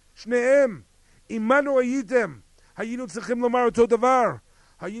ושמעון, שניהם, עמנו הייתם, היינו צריכים לומר אותו דבר.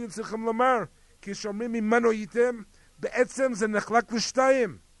 היינו צריכים לומר, כשאומרים עמנו הייתם, בעצם זה נחלק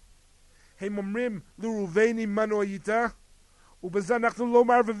לשתיים. הם אומרים לראובן עמנו היית, ובזה אנחנו לא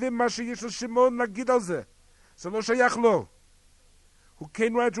מערבבים מה שיש לשמעון להגיד על זה. זה לא שייך לו. הוא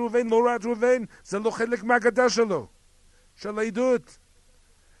כן ראה את ראובן, לא ראה את ראובן, זה לא חלק מהגדה שלו, של העדות.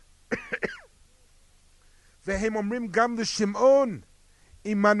 והם אומרים גם לשמעון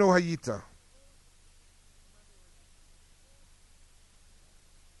עמנו היית.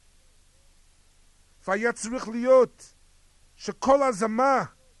 והיה צריך להיות שכל הזמה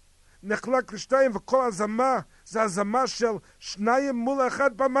נחלק לשתיים, וכל הזמה זה הזמה של שניים מול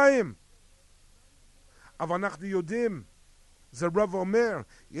אחד במים. אבל אנחנו יודעים, זה רב אומר,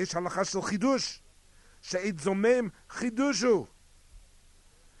 יש הלכה של חידוש, שעיד זומם חידוש הוא.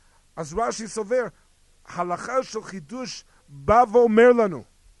 אז רש"י סובר, הלכה של חידוש בא ואומר לנו,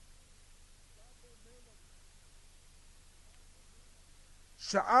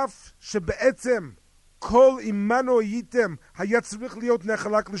 שאף שבעצם כל עמנו הייתם היה צריך להיות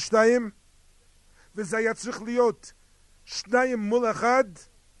נחלק לשתיים, וזה היה צריך להיות שניים מול אחד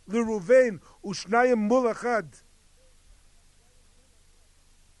לראובן ושניים מול אחד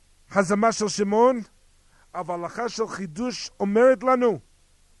הזמה של שמעון. אבל ההלכה של חידוש אומרת לנו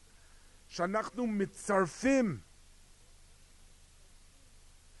שאנחנו מצרפים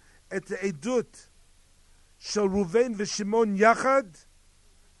את העדות של ראובן ושמעון יחד,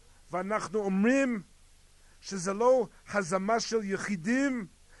 ואנחנו אומרים שזה לא הזמה של יחידים,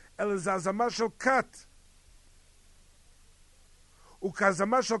 אלא זה הזמה של כת.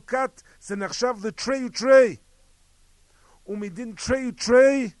 וכהזמה של כת זה נחשב לתרי ותרי. ומדין תרי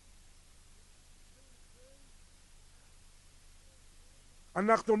ותרי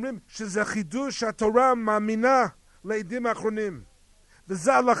אנחנו אומרים שזה חידוש שהתורה מאמינה לעדים האחרונים.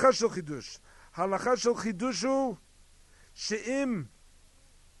 וזה ההלכה של חידוש. ההלכה של חידוש הוא שאם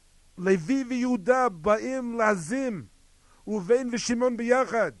לוי ויהודה באים להזים ראובן ושמעון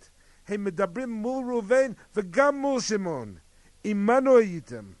ביחד, הם מדברים מול ראובן וגם מול שמעון, עמנו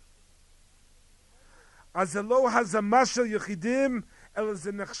הייתם. אז זה לא הזמה של יחידים, אלא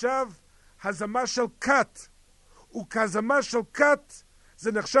זה נחשב הזמה של כת. וכהזמה של כת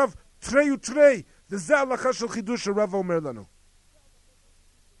זה נחשב תרי ותרי, וזה ההלכה של חידוש שרב אומר לנו.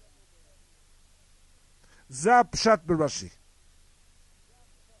 זה הפשט ברש"י.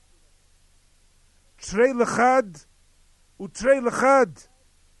 תרי לחד ותרי לחד.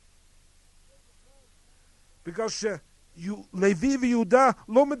 בגלל שלוי ויהודה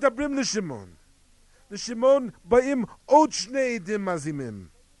לא מדברים לשמעון. לשמעון באים עוד שני עדים מזימים.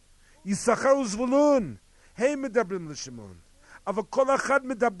 יששכר וזבולון, הם מדברים לשמעון. אבל כל אחד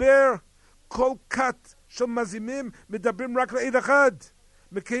מדבר, כל כת של מזימים מדברים רק לעד אחד.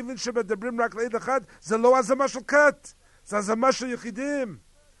 מכיוון שמדברים רק לעד אחד, זה לא הזמה של כת, זה הזמה של יחידים.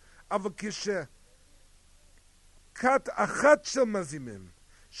 אבל כת אחת של מזימים,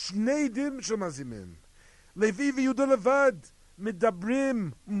 שני עדים של מזימים, לוי ויהודה לבד,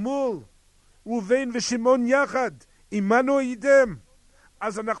 מדברים מול ראובן ושמעון יחד, עמנו הייתם.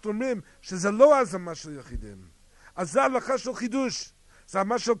 אז אנחנו אומרים שזה לא הזמה של יחידים. אז זה ההלכה של חידוש. זה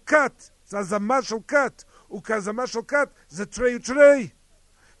הזמה של כת, זה הזמה של כת, וכהזמה של כת זה תרי ותרי.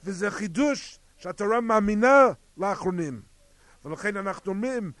 וזה חידוש שהתורה מאמינה לאחרונים. ולכן אנחנו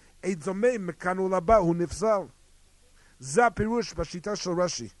אומרים, עיד זומם מכאן ולהבא הוא נפסל. זה הפירוש בשיטה של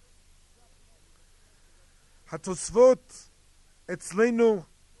רש"י. התוספות אצלנו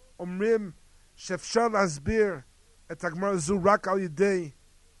אומרים שאפשר להסביר את הגמרא הזו רק על ידי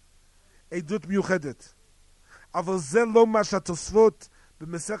עדות מיוחדת. אבל זה לא מה שהתוספות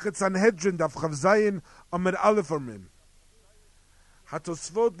במסכת סנהדרין דף כ"ז עמוד א' אומרים.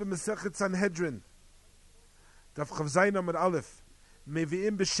 התוספות במסכת סנהדרין דף כ"ז עמוד א'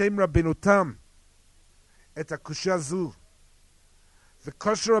 מביאים בשם רבנותם את הקושיה הזו.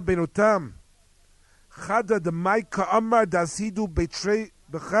 וקושר רבנותם חדא דמאי כאמר דעשידו בתרי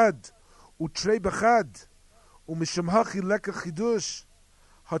בחד ותרי בחד ומשמחה חילק החידוש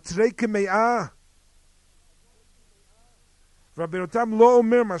התרי כמאה ורבנו תם לא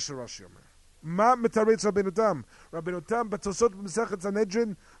אומר מה שרש"י אומר. מה מתרץ רבנו תם? רבנו תם בתוספות במסכת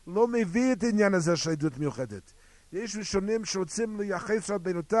סנהדרין לא מביא את העניין הזה של עדות מיוחדת. יש ראשונים שרוצים לייחס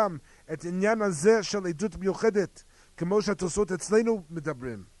רבנו תם את העניין הזה של עדות מיוחדת, כמו שהתוספות אצלנו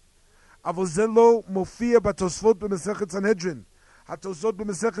מדברים. אבל זה לא מופיע בתוספות במסכת סנהדרין. התוספות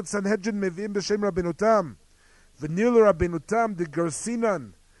במסכת סנהדרין מביאים בשם רבנו תם. ונראה לרבנו תם דגרסינן,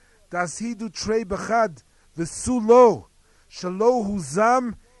 תעשידו תרי בחד וסולו, שלא הוזם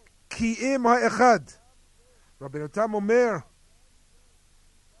כי אם האחד. רבנו תם אומר,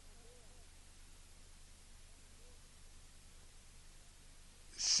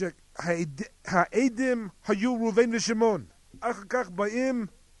 שהעדים היו ראובן ושמעון. אחר כך באים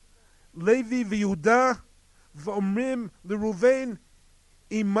לוי ויהודה ואומרים לראובן,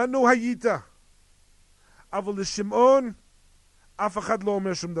 עמנו היית. אבל לשמעון אף אחד לא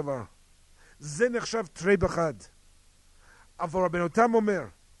אומר שום דבר. זה נחשב תרי בחד. אבל רבנו תם אומר,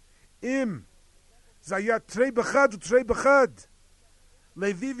 אם זה היה תרי בחד ותרי בחד,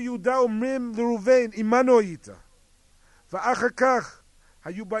 לוי ויהודה אומרים לראובן, עמנו היית. ואחר כך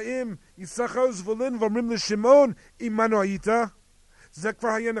היו באים יששכר וזבולון ואומרים לשמעון, עמנו היית. זה כבר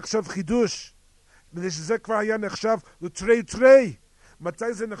היה נחשב חידוש. זה כבר היה נחשב לתרי תרי.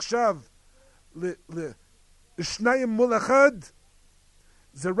 מתי זה נחשב לשניים מול אחד?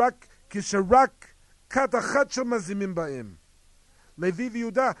 זה רק כשרק כת אחת של מזימים בהם. לוי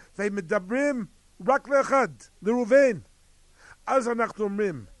ויהודה, והם מדברים רק לאחד, לראובן. אז אנחנו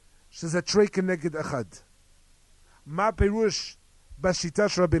אומרים שזה תרי כנגד אחד. מה הפירוש בשיטה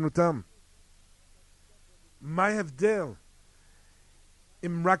של רבנו תם? מה ההבדל?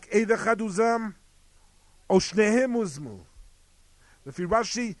 אם רק עד אחד הוזם, או שניהם הוזמו? לפי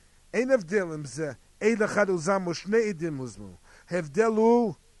רש"י אין הבדל אם זה עד אחד הוזם או שני עדים הוזמו. ההבדל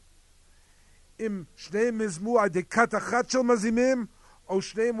הוא אם שניהם הוזמו על ידי כת אחת של מזימים, או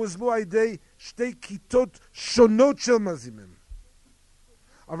שניהם הוזמו על ידי שתי כיתות שונות של מזימים.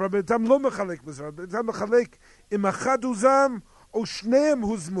 אבל רבנו תם לא מחלק בזה. רבנו תם מחלק אם אחד הוזם או שניהם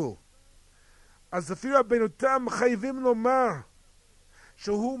הוזמו. אז אפילו רבנו תם חייבים לומר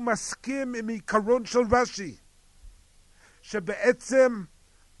שהוא מסכים עם עיקרון של רש"י, שבעצם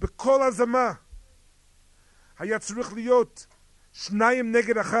בכל הזמה היה צריך להיות שניים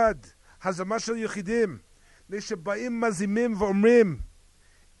נגד אחד, הזמה של יחידים, שבאים מזימים ואומרים,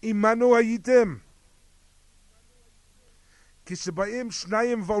 עמנו הייתם. כשבאים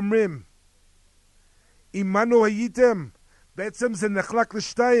שניים ואומרים, עמנו הייתם, בעצם זה נחלק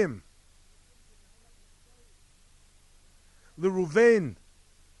לשתיים. לראובן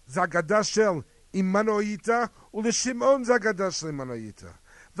זה אגדה של עמנו היית, ולשמעון זה אגדה של עמנו היית.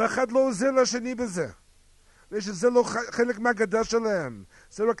 ואחד לא עוזר לשני בזה. שזה לא חלק מהאגדה שלהם.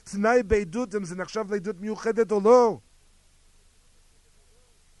 זה רק תנאי בעדות, אם זה נחשב לעדות מיוחדת או לא.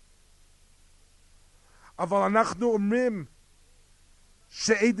 אבל אנחנו אומרים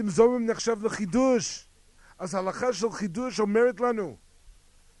שאידים זויממim נחשב לחידוש. אז ההלכה של חידוש אומרת לנו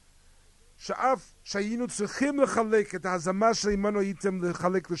שאף שהיינו צריכים לחלק את ההזמה שעמנו הייתם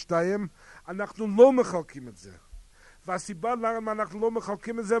לחלק לשתיים, אנחנו לא מחלקים את זה. והסיבה למה אנחנו לא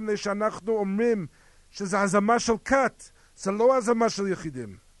מחלקים את זה, מפני שאנחנו אומרים שזה הזמה של כת, זה לא הזמה של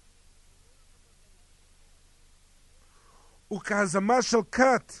יחידים. וכהזמה של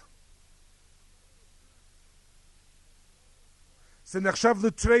כת, זה נחשב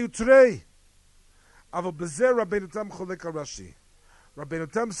לתרי ותרי. אבל בזה רבנו תם חולק על רש"י. רבנו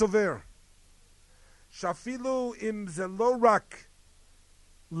תם סובר שאפילו אם זה לא רק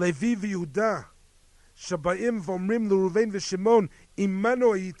לוי ויהודה שבאים ואומרים לראובן ושמעון,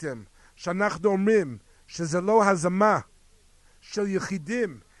 עמנו הייתם, שאנחנו אומרים שזה לא הזמה של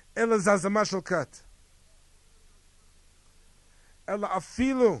יחידים, אלא זה הזמה של כת. אלא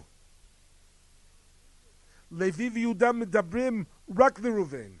אפילו לוי ויהודה מדברים רק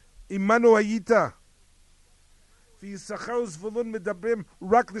לראובן, עמנו היית. ויששכר וזבולון מדברים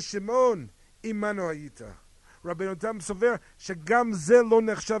רק לשמעון, עמנו היית. רבנו תם סובר שגם זה לא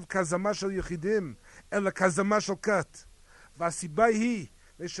נחשב כהזמה של יחידים, אלא כהזמה של כת. והסיבה היא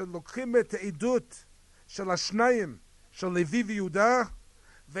שלוקחים את העדות של השניים, של לוי ויהודה,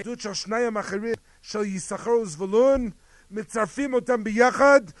 והעדות של שניים אחרים, של יששכר וזבולון, מצרפים אותם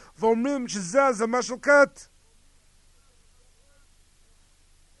ביחד, ואומרים שזה הזמה של כת.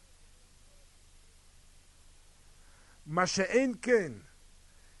 מה שאין כן,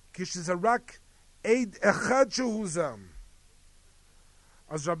 כשזה רק עד אחד שהוזם,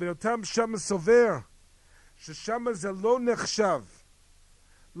 אז רבנו תם שם סובר ששם זה לא נחשב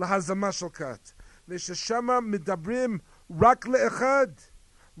להזמה של כת, וששם מדברים רק לאחד,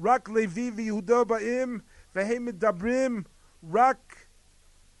 רק לוי ויהודה באים, והם מדברים רק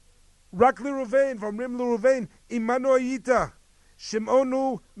לראובן, ואומרים לראובן, עמנו היית. שמעון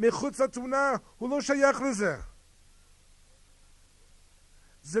הוא מחוץ לתמונה, הוא לא שייך לזה.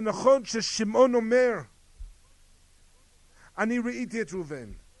 זה נכון ששמעון אומר, אני ראיתי את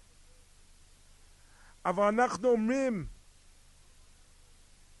ראובן. אבל אנחנו אומרים,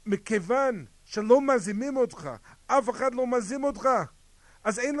 מכיוון שלא מזימים אותך, אף אחד לא מזים אותך,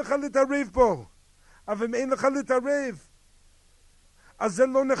 אז אין לך להתערב פה. אבל אם אין לך להתערב, אז זה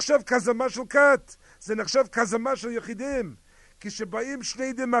לא נחשב כזמה של כת, זה נחשב כזמה של יחידים. כשבאים שני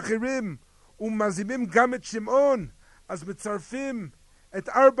עדים אחרים ומזימים גם את שמעון, אז מצרפים את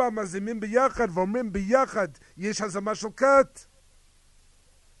 4 המזימים ביחד ואומרים ביחד יש הזמה של כת.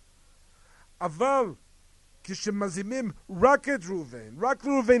 אבל כשמזימים רק את ראובן, רק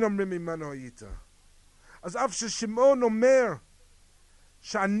לראובן אומרים עמנו היית. אז אף ששמעון אומר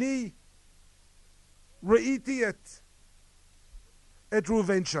שאני ראיתי את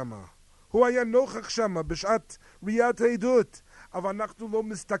ראובן שמה, הוא היה נוכח שמה בשעת ראיית העדות, אבל אנחנו לא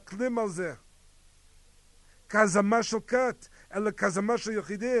מסתכלים על זה כזמה של כת, אלא כזמה של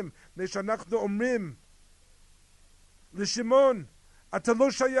יחידים, מפני שאנחנו אומרים לשמעון, אתה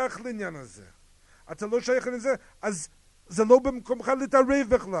לא שייך לעניין הזה. אתה לא שייך לזה, אז זה לא במקומך להתערב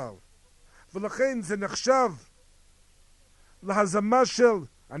בכלל. ולכן זה נחשב להזמה של,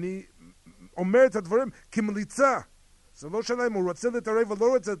 אני אומר את הדברים כמליצה. זה לא שאלה אם הוא רוצה להתערב או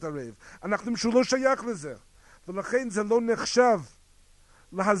לא רוצה להתערב. אנחנו שהוא לא שייך לזה. ולכן זה לא נחשב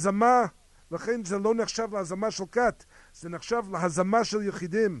להזמה, לכן זה לא נחשב להזמה של כת, זה נחשב להזמה של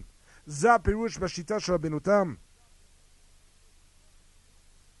יחידים. זה הפירוש בשיטה של רבנו תם.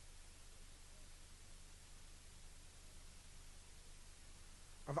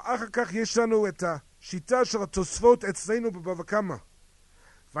 אבל אחר כך יש לנו את השיטה של התוספות אצלנו בבבא קמא,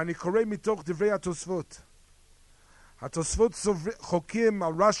 ואני קורא מתוך דברי התוספות. התוספות חוקים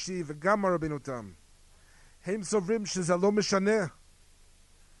על רש"י וגם על רבנו תם. הם סוברים שזה לא משנה.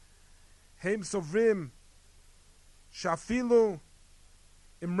 הם סוברים שאפילו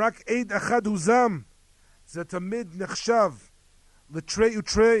אם רק עד אחד הוא זם, זה תמיד נחשב לתרי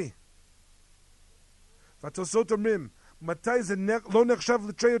ותרי. והתוספות אומרים, מתי זה לא נחשב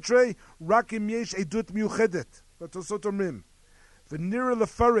לתרי ותרי? רק אם יש עדות מיוחדת. והתוספות אומרים, ונראה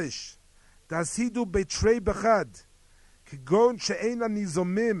לפרש, דהסידו בתרי בחד, כגון שאין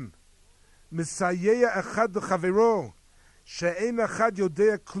הניזומים מסייע אחד לחברו, שאין אחד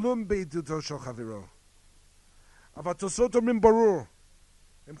יודע כלום בעדותו של חברו. אבל התוספות אומרים ברור,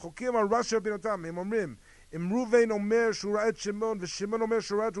 הם חוקים על רש"י רבנו תם, הם אומרים, אם ראובן אומר שהוא ראה את שמעון ושמעון אומר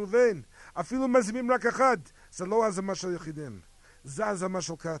שהוא ראה את ראובן, אפילו מזימים רק אחד, זה לא הזמה של יחידים, זה הזמה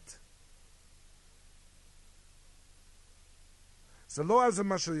של כת. זה לא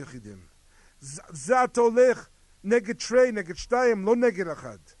הזמה של יחידים. זה אתה הולך נגד תרי, נגד 2, לא נגד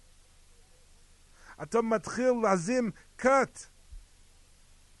 1. אתה מתחיל להזים כת.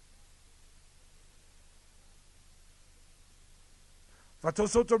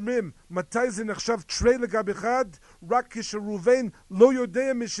 והתוספות אומרים, מתי זה נחשב תרי לגבי 1? רק כשראובן לא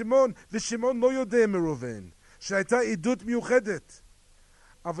יודע משמעון, ושמעון לא יודע מראובן. שהייתה עדות מיוחדת.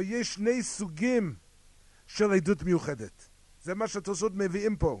 אבל יש 2 סוגים של עדות מיוחדת. זה מה שהתוספות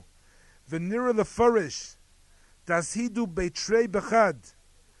מביאים פה. ונראה לפרש, תעשידו בתרי בחד,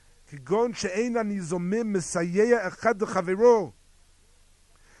 כגון שאין הניזומים מסייע אחד לחברו,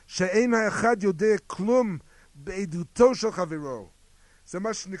 שאין האחד יודע כלום בעדותו של חברו. זה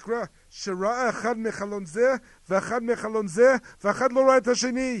מה שנקרא שראה אחד מחלון זה ואחד מחלון זה, ואחד לא ראה את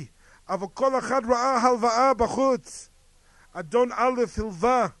השני, אבל כל אחד ראה הלוואה בחוץ. אדון א'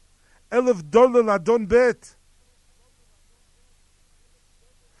 הלווה $1,000 לאדון ב'.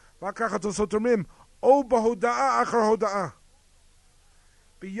 וככה התוספות אומרים, או בהודעה אחר הודעה.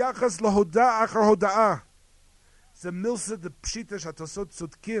 ביחס להודעה אחר הודעה, זה מילסא דפשיטא שהתוספות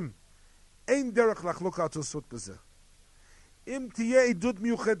צודקים. אין דרך לחלוק על התוספות בזה. אם תהיה עדות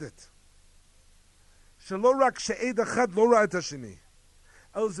מיוחדת, שלא רק שעד אחד לא ראה את השני,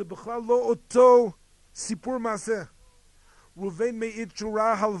 אלא זה בכלל לא אותו סיפור מעשה. ראובן מעיד שהוא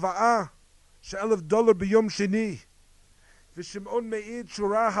ראה הלוואה של $1,000 ביום שני, ושמעון מעיד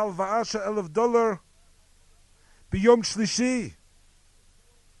שהוא ראה הלוואה של $1,000 ביום שלישי.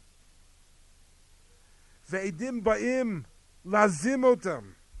 ועדים באים להזים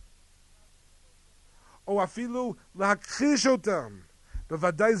אותם, או אפילו להכחיש אותם.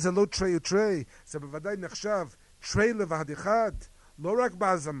 בוודאי זה לא תרי ותרי, זה בוודאי נחשב תרי לבד אחד, לא רק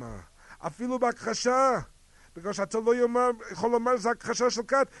בהזמה, אפילו בהכחשה, בגלל שאתה לא יכול לומר שזה הכחשה של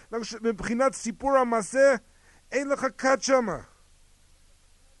כת, מבחינת סיפור המעשה, אין לך כת שמה.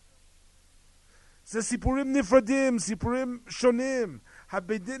 זה סיפורים נפרדים, סיפורים שונים.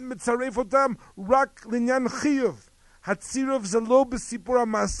 הבית דין מצרף אותם רק לעניין חיוב. הצירוף זה לא בסיפור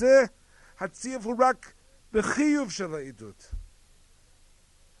המעשה, הצירוף הוא רק בחיוב של העדות.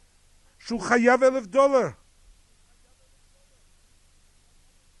 שהוא חייב $1,000.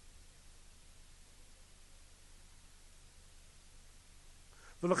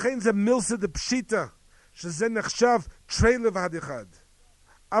 ולכן זה מילסא דפשיטא, שזה נחשב תרי לבד אחד.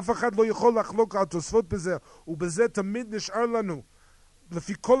 אף אחד לא יכול לחלוק על תוספות בזה, ובזה תמיד נשאר לנו,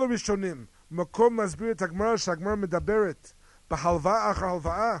 לפי כל הראשונים, מקום להסביר את הגמרא, שהגמרא מדברת בהלוואה אחר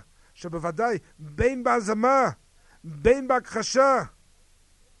הלוואה, שבוודאי בין בהזמה, בין בהכחשה,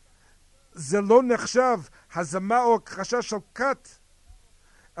 זה לא נחשב הזמה או הכחשה של כת,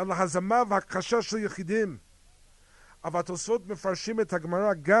 אלא הזמה והכחשה של יחידים. אבל התוספות מפרשים את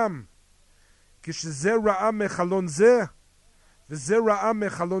הגמרא גם כשזה ראה מחלון זה וזה ראה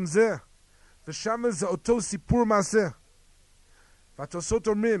מחלון זה, ושם זה אותו סיפור מעשה. והתוספות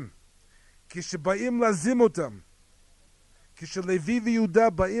אומרים, כשבאים להזים אותם, כשלוי ויהודה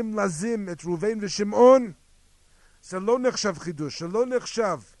באים להזים את ראובן ושמעון, זה לא נחשב חידוש, זה לא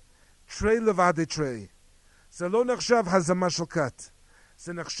נחשב תרי לבד תרי, זה לא נחשב הזמה של כת,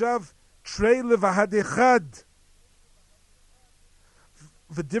 זה נחשב תרי לבד אחד.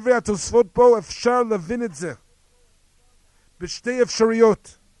 ודברי התוספות פה אפשר להבין את זה בשתי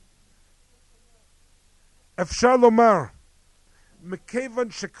אפשרויות. אפשר לומר,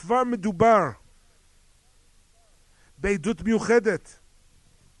 מכיוון שכבר מדובר בעדות מיוחדת,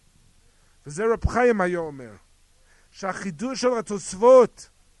 וזה רב חיים היה אומר, שהחידוש של התוספות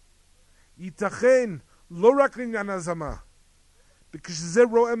ייתכן לא רק לעניין הזמה, כשזה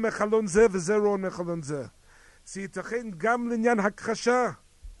רואה מחלון זה וזה רואה מחלון זה, זה ייתכן גם לעניין הכחשה,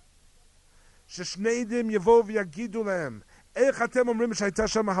 ששני עדים יבואו ויגידו להם, איך אתם אומרים שהייתה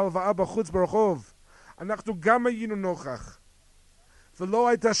שם הלוואה בחוץ ברחוב? אנחנו גם היינו נוכח, ולא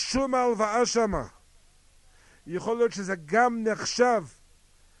הייתה שום הלוואה שם. יכול להיות שזה גם נחשב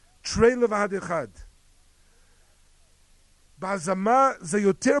תרי לבד אחד. בהזמה זה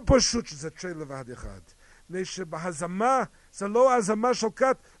יותר פשוט שזה תרי לבד אחד. מפני שבהזמה זה לא הזמה של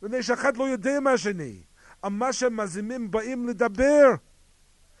כת, מפני שאחד לא יודע מה שני. מה שמזימים באים לדבר.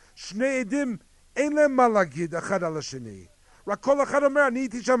 שני עדים אין להם מה להגיד אחד על השני. רק כל אחד אומר, אני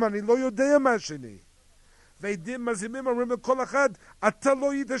הייתי שם, אני לא יודע מה השני. ועדים מזימים אומרים לכל אחד, אתה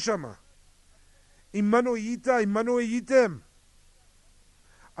לא היית שם. עמנו היית, עמנו הייתם.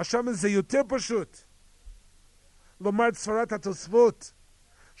 עכשיו זה יותר פשוט לומר את סברת התוספות,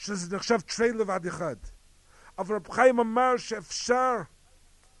 שזה נחשב תרי לבד אחד. אבל רב חיים אמר שאפשר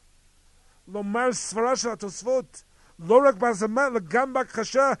לומר סברה של התוספות, לא רק בהזמה, אלא גם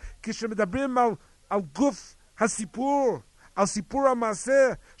בהכחשה, כשמדברים על גוף הסיפור, על סיפור המעשה,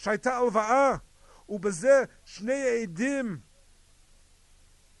 שהייתה הלוואה, ובזה שני העדים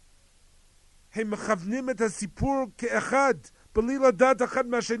הם מכוונים את הסיפור כאחד, בלי לדעת אחד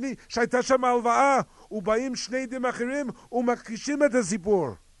מהשני, שהייתה שם הלוואה, ובאים שני עדים אחרים ומכחישים את הסיפור.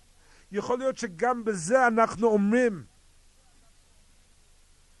 יכול להיות שגם בזה אנחנו אומרים,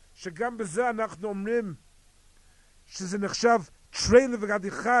 שזה נחשב תרי לבד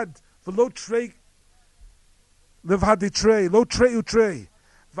אחד, ולא תרי לבד תרי, לא תרי ותרי.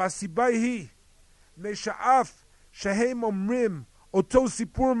 והסיבה היא, משאף שהם אומרים אותו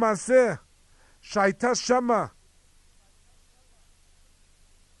סיפור מעשה, שהייתה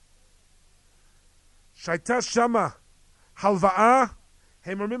שמה הלוואה,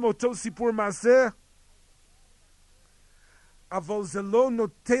 הם אומרים אותו סיפור מעשה, אבל זה לא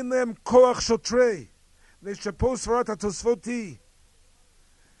נותן להם כוח של תרי. שפה סברת התוספות היא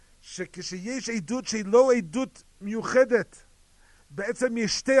שכשיש עדות שהיא לא עדות מיוחדת, בעצם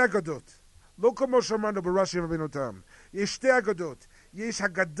יש שתי אגדות, לא כמו שאמרנו ברש"י ובנותם. יש שתי אגדות, יש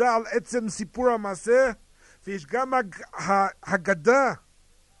הגדה על עצם סיפור המעשה, ויש גם הגדה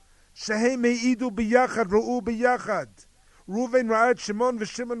שהם העידו ביחד, ראו ביחד. ראובן ראה את שמעון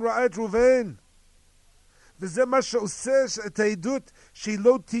ושמעון ראה את ראובן, וזה מה שעושה את העדות שהיא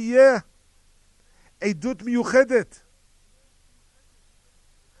לא תהיה עדות מיוחדת.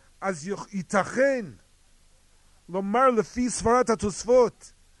 אז ייתכן לומר לפי סברת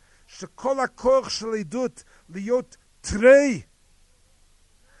התוספות שכל הכוח של עדות להיות תרי,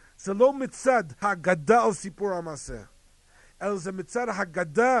 זה לא מצד ההגדה על סיפור המעשה, אלא זה מצד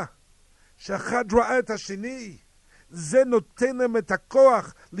ההגדה שאחד ראה את השני. זה נותן להם את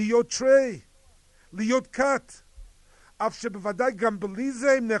הכוח להיות תרי, להיות כת, אף שבוודאי גם בלי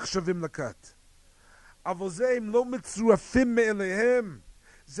זה הם נחשבים לכת. אבל זה הם לא מצורפים מאליהם,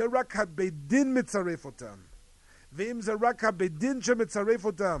 זה רק הבית דין מצרף אותם. ואם זה רק הבית דין שמצרף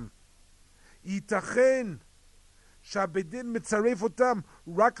אותם, ייתכן שהבית דין מצרף אותם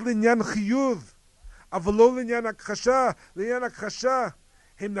רק לעניין חיוב, אבל לא לעניין הכחשה. לעניין הכחשה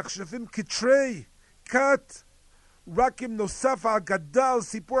הם נחשבים כתרי, כת. רק אם נוסף האגדה על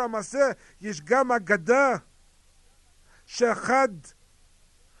סיפור המעשה, יש גם אגדה שאחד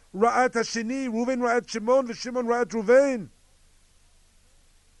ראה את השני, ראובן ראה את שמעון ושמעון ראה את ראובן.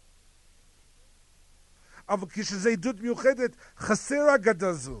 אבל כשזה עדות מיוחדת, חסר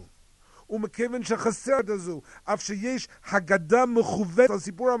אגדה זו. ומכיוון שחסר אגדה זו, אף שיש הגדה מכוונת על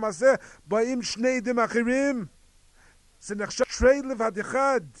סיפור המעשה, באים שני עדים אחרים, זה נחשב תרי לבד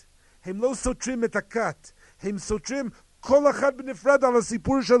אחד. הם לא סותרים את הכת, הם סותרים כל אחד בנפרד על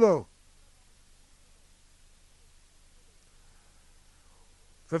הסיפור שלו.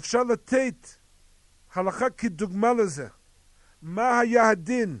 ואפשר לתת הלכה כדוגמה לזה. מה היה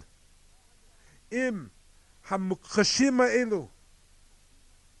הדין אם המוכחשים האלו,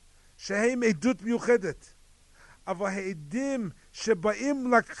 שהם עדות מיוחדת, אבל העדים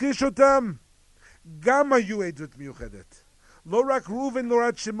שבאים להכחיש אותם גם היו עדות מיוחדת. לא רק ראובן לא ראה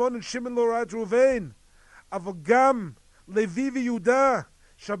את שמעון ושמעון לא ראה את ראובן, אבל גם לוי ויהודה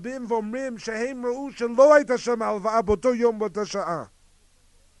שבאים ואומרים שהם ראו שלא הייתה שם הלוואה באותו יום באותה שעה.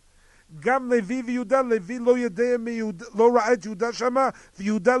 גם לוי ויהודה, לוי לא יודע מיהודה, לא ראה את יהודה שמה,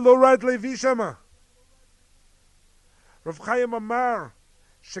 ויהודה לא ראה את לוי שמה. רב חיים אמר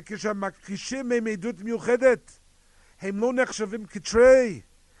שכשהמכחישים הם עדות מיוחדת, הם לא נחשבים כתרי,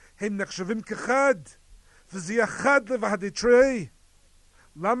 הם נחשבים כחד, וזה אחד לבד תרי.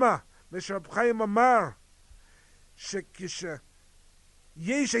 למה? רב חיים אמר שכשיש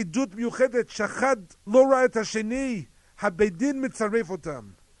עדות מיוחדת שאחד לא ראה את השני, הבית דין מצרף אותם.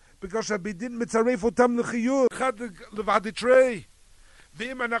 בגלל שהבית דין מצרף אותם לחיוב, אחד לבד תרי.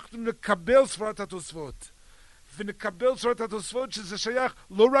 ואם אנחנו נקבל סברת התוספות, ונקבל סברת התוספות שזה שייך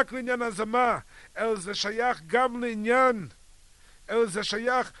לא רק לעניין הזמה, אלא זה שייך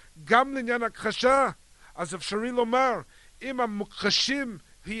גם לעניין הכחשה, אז אפשרי לומר, אם המוכחשים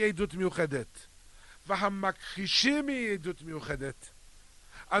היא עדות מיוחדת, והמכחישים היא עדות מיוחדת,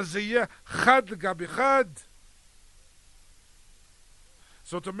 אז זה יהיה חד לגבי חד.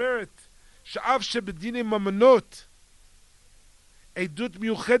 זאת אומרת, שאף שבדיני ממונות עדות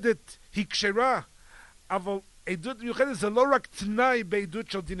מיוחדת היא כשרה, אבל עדות מיוחדת זה לא רק תנאי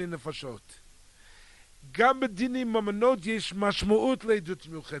בעדות של דיני נפשות. גם בדיני ממונות יש משמעות לעדות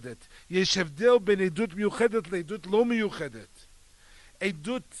מיוחדת. יש הבדל בין עדות מיוחדת לעדות לא מיוחדת.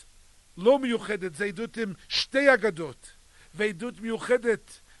 עדות לא מיוחדת זה עדות עם שתי אגדות, ועדות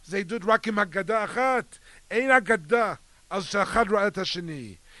מיוחדת זה עדות רק עם אגדה אחת. אין אגדה על שאחד ראה את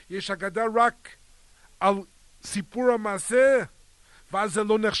השני. יש אגדה רק על סיפור המעשה, ואז זה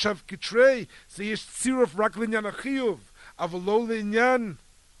לא נחשב כתרי, זה יש צירוף רק לעניין החיוב, אבל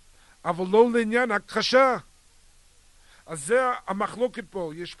לא לעניין הכחשה. אז זה המחלוקת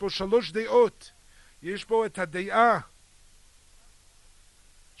פה. יש פה שלוש דעות. יש פה את הדעה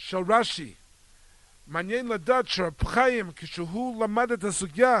של רש"י. מעניין לדעת שרב חיים, כשהוא למד את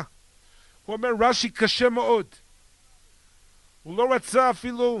הסוגיה, הוא אומר רש"י קשה מאוד. הוא לא רצה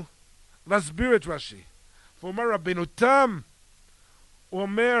אפילו להסביר את רש"י. והוא אומר רבנו תם, הוא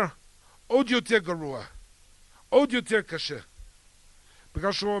אומר עוד יותר גרוע, עוד יותר קשה.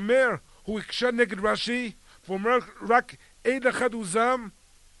 בגלל שהוא אומר, הוא הקשה נגד רש"י, והוא אומר רק עד אחד הוא זם,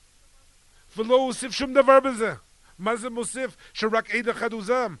 ולא הוסיף שום דבר בזה. מה זה מוסיף שרק עד אחד הוא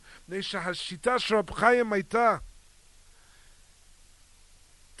זם? שהשיטה של רב חיים הייתה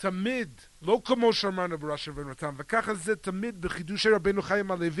תמיד, לא כמו שאמרנו ברש"י רבנו תם, וככה זה תמיד בחידושי רבנו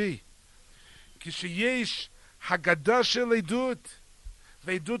חיים הלוי. כשיש הגדה של עדות,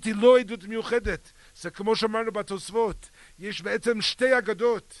 ועדות היא לא עדות מיוחדת, זה כמו שאמרנו בתוספות, יש בעצם שתי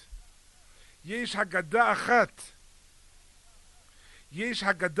אגדות. יש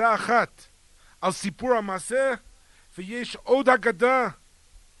הגדה אחת על סיפור המעשה, ויש עוד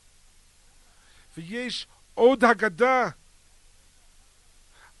הגדה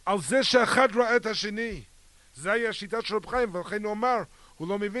על זה שאחד ראה את השני. זה היה השיטה של רב חיים, ולכן הוא אמר, הוא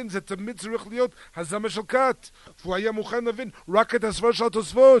לא מבין, זה תמיד צריך להיות הזמה של כת, והוא היה מוכן להבין רק את הסבר של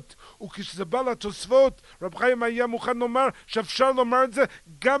התוספות. וכשזה בא לתוספות, רב חיים היה מוכן לומר שאפשר לומר את זה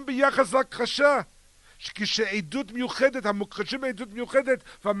גם ביחס להכחשה, כשעדות מיוחדת, המוכחשים עדות מיוחדת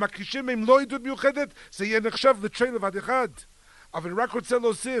והמכחישים הם לא עדות מיוחדת, זה יהיה נחשב לתרי לבד אחד. אבל אני רק רוצה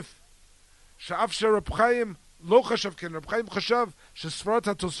להוסיף שאף שרב חיים לא חשב כן, רב חיים חשב שסברת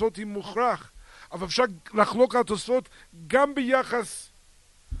התוספות היא מוכרח, אבל אפשר לחלוק על התוספות גם ביחס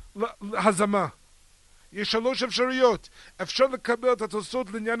להזמה. יש שלוש אפשרויות. אפשר לקבל את התוספות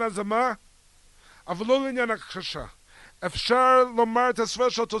לעניין ההזמה, אבל לא לעניין הכחשה. אפשר לומר את הסבר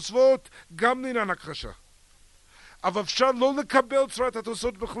של התוספות גם לעניין הכחשה. אבל אפשר לא לקבל צורת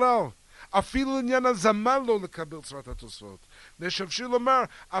התוספות בכלל. אפילו עניין הזמן לא לקבל צורת התוספות. אפשר לומר,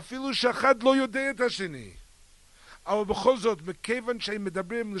 אפילו שאחד לא יודע את השני. אבל בכל זאת, מכיוון שהם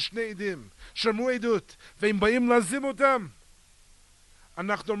מדברים לשני עדים, שמעו עדות, והם באים להזים אותם,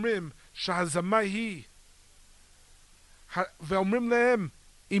 אנחנו אומרים שהזמה היא, ואומרים להם,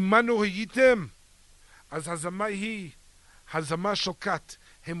 עמנו הייתם, אז הזמה היא הזמה של כת.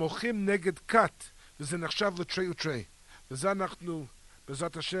 הם הולכים נגד כת, וזה נחשב לתרי ותרי. וזה אנחנו,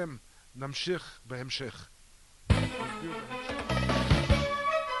 בעזרת השם, נמשיך בהמשך.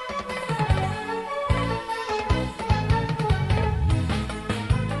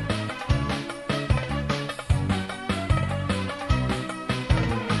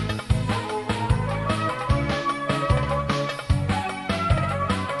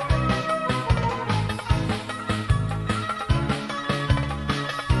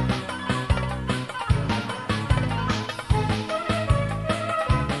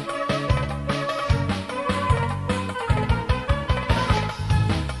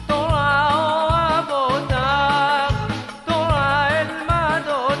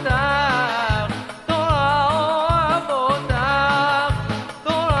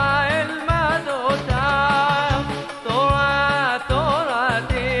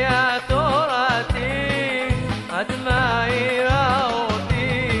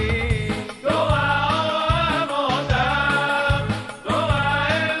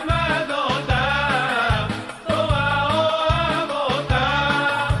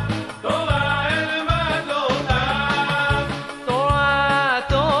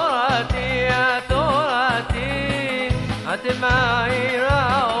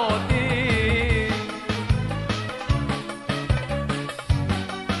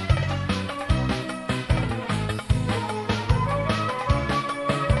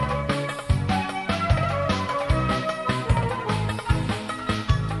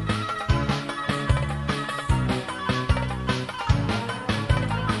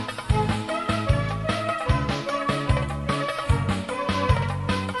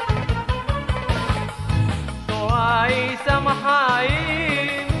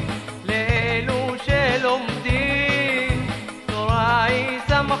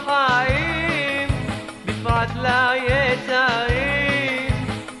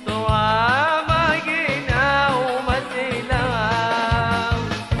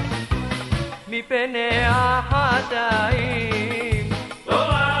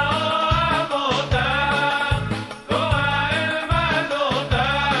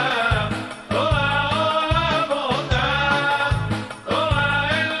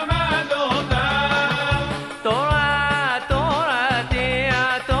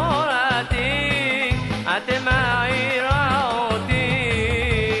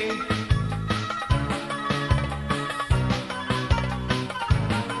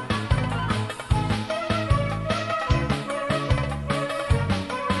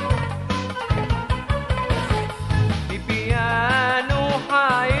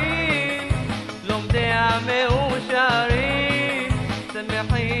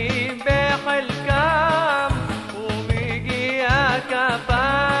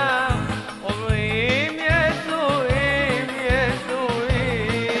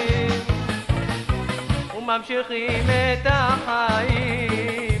 ממשיכים את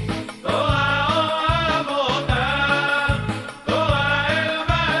החיים. תורה אוהב אותך, תורה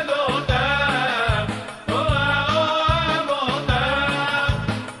אלמד אותך, תורה אוהב אותך,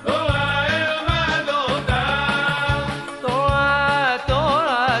 תורה אלמד אותך. תורה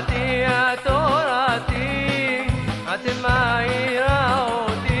תורתי, תורתי, את מאירה אותי.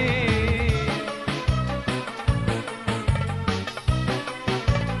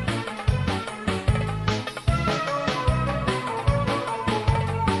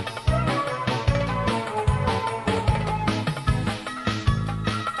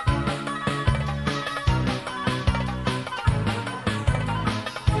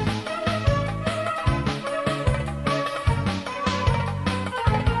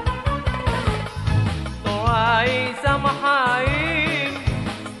 חיים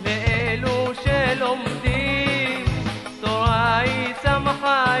לאלו שלומדים, תורה היא סם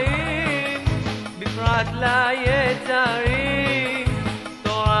חיים בפרט ליצרים,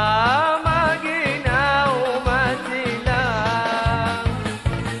 תורה מגינה ומצילה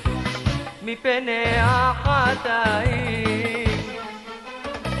מפני החטאים.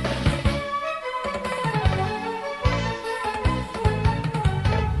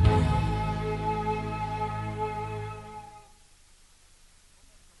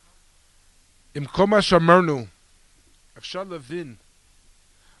 עם כל מה שאמרנו, אפשר להבין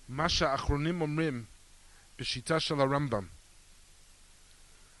מה שהאחרונים אומרים בשיטה של הרמב"ם.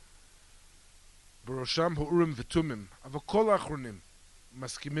 בראשם האורים ותומים, אבל כל האחרונים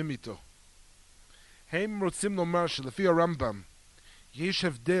מסכימים איתו. הם רוצים לומר שלפי הרמב"ם יש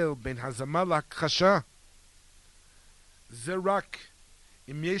הבדל בין הזמה להכחשה. זה רק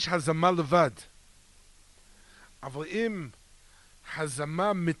אם יש הזמה לבד. אבל אם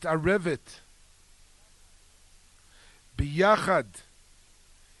הזמה מתערבת ביחד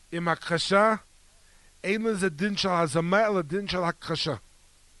עם הכחשה, אין לזה דין של הזמה אלא דין של הכחשה.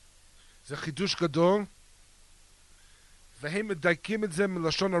 זה חידוש גדול, והם מדייקים את זה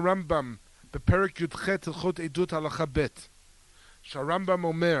מלשון הרמב"ם בפרק י"ח הלכות עדות הלכה ב', שהרמב"ם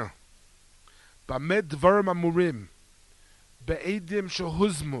אומר, במה דברים אמורים בעדים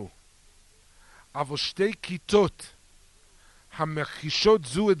שהוזמו, אבל שתי כיתות המכחישות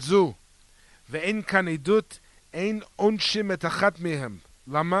זו את זו, ואין כאן עדות, אין עונשים את אחת מהם.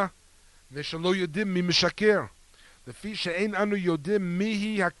 למה? ושלא יודעים מי משקר, לפי שאין אנו יודעים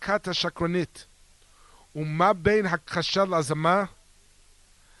מיהי הכת השקרנית. ומה בין הכחשה להזמה?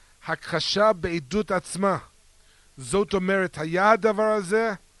 הכחשה בעדות עצמה. זאת אומרת היה הדבר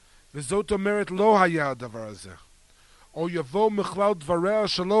הזה, וזאת אומרת לא היה הדבר הזה. או יבוא מכלל דבריה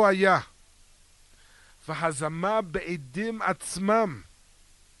שלא היה. והזמה בעדים עצמם.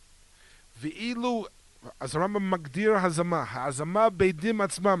 ואילו, אז הרמב"ם מגדיר הזמה. ההזמה בעדים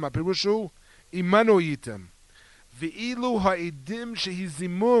עצמם, הפירוש הוא, עמנו הייתם. ואילו העדים שהיא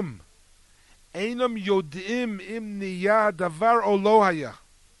זימום, אינם יודעים אם נהיה הדבר או לא היה.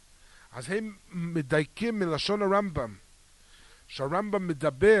 אז הם מדייקים מלשון הרמב"ם, שהרמב"ם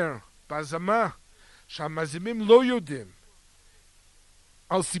מדבר בהזמה, שהמזימים לא יודעים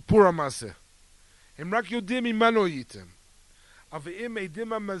על סיפור המעשה. הם רק יודעים עמנו הייתם. אבל אם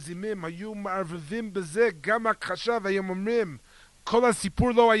עדים המזימים היו מערבבים בזה גם הכחשה, והם אומרים, כל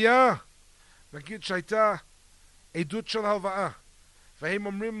הסיפור לא היה, נגיד שהייתה עדות של הלוואה, והם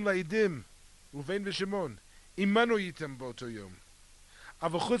אומרים לעדים, ראובן ושמעון, עמנו הייתם באותו יום.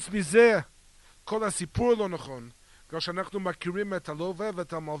 אבל חוץ מזה, כל הסיפור לא נכון, בגלל שאנחנו מכירים את הלווה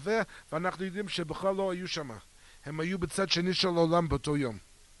ואת המלווה, ואנחנו יודעים שבכלל לא היו שם. הם היו בצד שני של העולם באותו יום.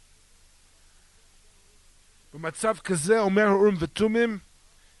 במצב כזה אומר האורים ותומים,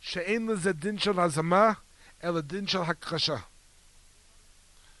 שאין לזה דין של הזמה, אלא דין של הכחשה.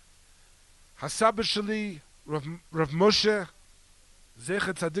 הסבא שלי, רב משה,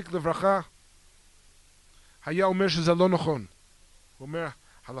 זכר צדיק לברכה, היה אומר שזה לא נכון. הוא אומר,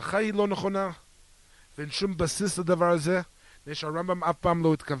 ההלכה היא לא נכונה, ואין שום בסיס לדבר הזה, שהרמב"ם אף פעם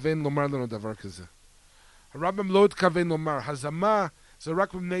לא התכוון לומר לנו דבר כזה. הרמב"ם לא התכוון לומר, הזמה זה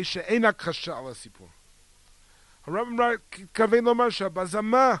רק מפני שאין הכחשה על הסיפור. הרמב"ם רק התכוון לומר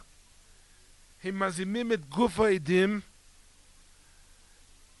שבזמה הם מזימים את גוף העדים,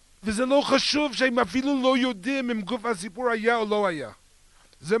 וזה לא חשוב שהם אפילו לא יודעים אם גוף הסיפור היה או לא היה.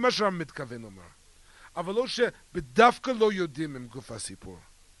 זה מה שהרמב"ם מתכוון לומר. אבל לא שבדווקא לא יודעים אם גוף הסיפור.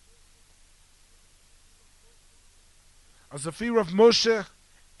 אז לפי רב משה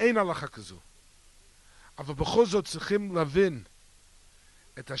אין הלכה כזו. אבל בכל זאת צריכים להבין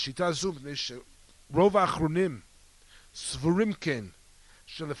את השיטה הזו, מפני שרוב האחרונים סבורים כן,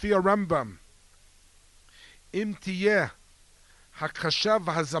 שלפי הרמב"ם, אם תהיה הכחשה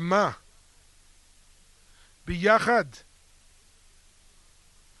והזמה ביחד,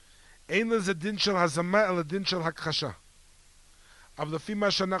 אין לזה דין של הזמה אלא דין של הכחשה. אבל לפי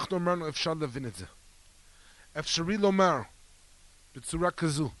מה שאנחנו אמרנו אפשר להבין את זה. אפשרי לומר בצורה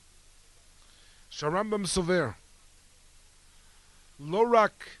כזו שהרמב"ם סובר לא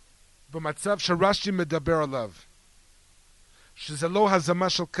רק במצב שרש"י מדבר עליו, שזה לא הזמה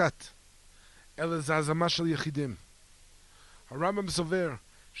של כת אלא זה הזמה של יחידים. הרמב"ם סובר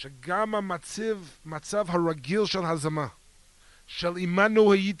שגם המצב הרגיל של הזמה, של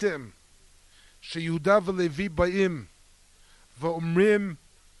עמנו הייתם, שיהודה ולוי באים ואומרים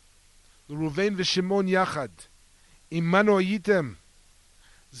לראובן ושמעון יחד, עמנו הייתם,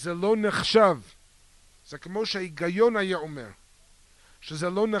 זה לא נחשב. זה כמו שההיגיון היה אומר, שזה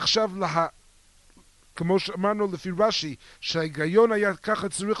לא נחשב כמו שאמרנו לפי רש"י, שההיגיון היה ככה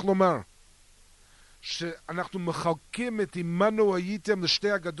צריך לומר, שאנחנו מחלקים את עמנו הייתם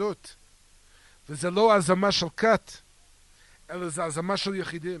לשתי אגדות, וזה לא הזמה של כת, אלא זה הזמה של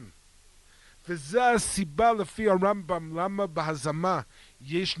יחידים. וזה הסיבה לפי הרמב"ם למה בהזמה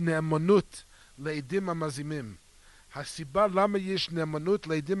יש נאמנות לעדים המזימים. הסיבה למה יש נאמנות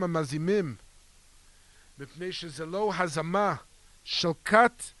לעדים המזימים, מפני שזה לא הזמה של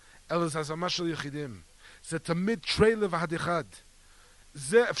כת, אלא זה הזמה של יחידים. זה תמיד טרייler ועד אחד.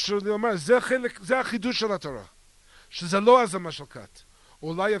 זה אפשר לומר, זה החידוש של התורה. שזה לא הזמה של כת.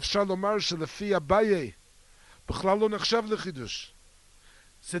 אולי אפשר לומר שלפי אביי בכלל לא נחשב לחידוש.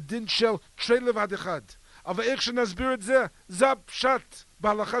 זה דין של תרי לבד אחד. אבל איך שנסביר את זה, זה הפשט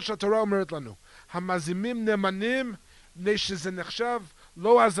בהלכה שהתורה אומרת לנו. המזימים נאמנים, מפני שזה נחשב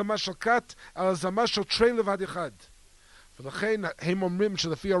לא הזמה של כת, אלא הזמה של תרי לבד אחד. ולכן הם אומרים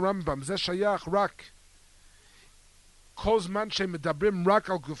שלפי הרמב"ם זה שייך רק כל זמן שהם מדברים רק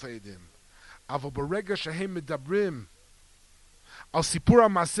על גוף העדים. אבל ברגע שהם מדברים על סיפור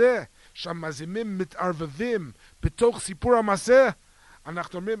המעשה, שהמזימים מתערבבים בתוך סיפור המעשה,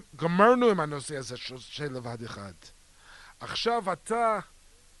 אנחנו אומרים, גמרנו עם הנושא הזה של לבד אחד. עכשיו אתה,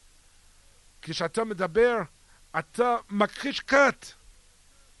 כשאתה מדבר, אתה מכחיש כת.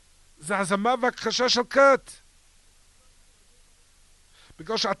 זה הזמה והכחשה של כת.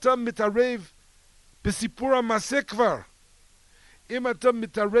 בגלל שאתה מתערב בסיפור המעשה כבר. אם אתה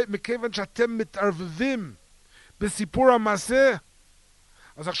מתערב, מכיוון שאתם מתערבבים בסיפור המעשה,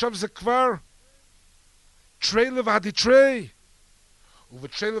 אז עכשיו זה כבר תרי לבד תרי.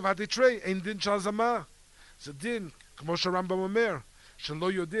 ובתרי לבד תרי אין דין של הזמה. זה דין, כמו שהרמב"ם אומר,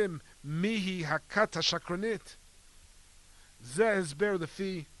 שלא יודעים מיהי הכת השקרנית. זה ההסבר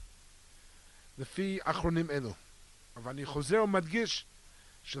לפי אחרונים אלו. אבל אני חוזר ומדגיש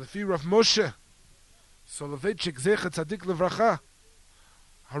שלפי רב משה סולובייצ'יק זכר צדיק לברכה,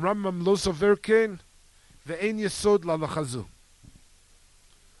 הרמב"ם לא סובר כן ואין יסוד להלכה זו.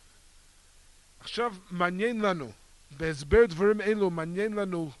 עכשיו מעניין לנו, בהסבר דברים אלו מעניין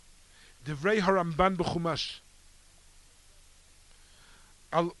לנו דברי הרמב"ן בחומש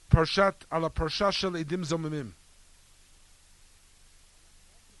על הפרשה של עדים זוממים.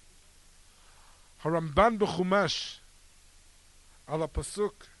 הרמב"ן בחומש על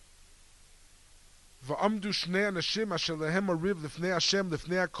הפסוק ועמדו שני אנשים אשר להם הריב לפני השם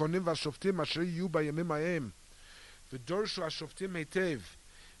לפני הכהנים והשופטים אשר יהיו בימים ההם ודורשו השופטים היטב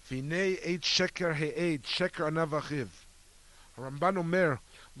והנה עד שקר העד שקר ענה ואחיו. הרמב"ן אומר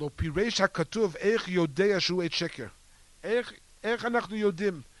לא פירש הכתוב איך יודע שהוא עד שקר. איך אנחנו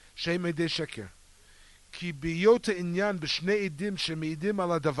יודעים שהם עדי שקר? כי בהיות העניין בשני עדים שמעידים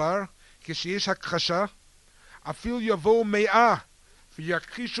על הדבר כשיש הכחשה, אפילו יבואו 100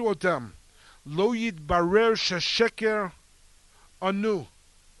 ויכחישו אותם, לא יתברר ששקר ענו.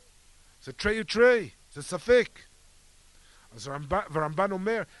 זה תרי, זה ספק. אז הרמב"ן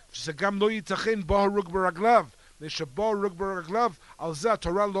אומר שזה גם לא ייתכן בו הרוג ברגליו, שבו הרוג ברגליו, על זה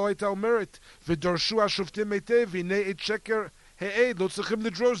התורה לא הייתה אומרת ודרשו השופטים היטב והנה עד שקר העד, לא צריכים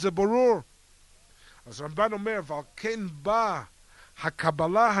לדרוש, זה ברור. אז הרמב"ן אומר, ועל כן באה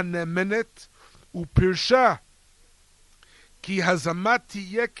הקבלה הנאמנת ופרשה כי הזמה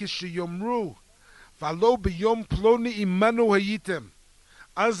תהיה כשיאמרו ולא ביום פלוני עמנו הייתם,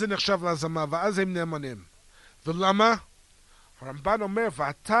 אז זה נחשב להזמה ואז הם נאמנים. ולמה? הרמב"ן אומר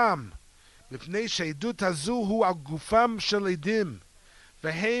והטעם מפני שהעדות הזו הוא על גופם של עדים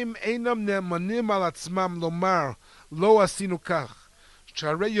והם אינם נאמנים על עצמם לומר לא עשינו כך,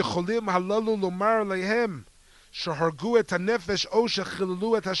 שהרי יכולים הללו לומר עליהם שהרגו את הנפש או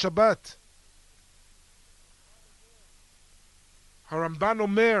שחיללו את השבת. הרמב"ן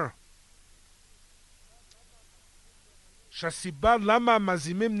אומר שהסיבה למה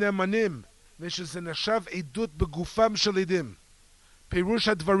המזימים נאמנים ושזה נחשב עדות בגופם של עדים. פירוש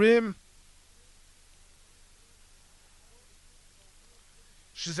הדברים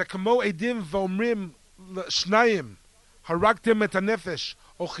שזה כמו עדים ואומרים שניים הרגתם את הנפש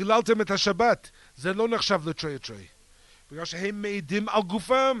או חיללתם את השבת, זה לא נחשב לתרי. בגלל שהם מעידים על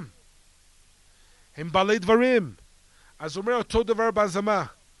גופם, הם בעלי דברים. אז הוא אומר אותו דבר בהזמה.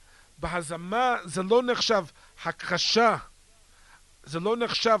 בהזמה זה לא נחשב הכחשה, זה לא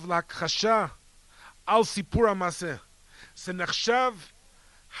נחשב להכחשה על סיפור המעשה. זה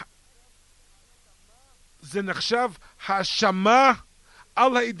נחשב האשמה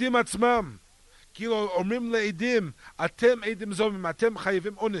על העדים עצמם. כאילו אומרים לעדים, אתם עדים זוממים, אתם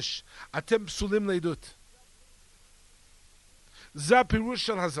חייבים עונש, אתם פסולים לעדות. זה הפירוש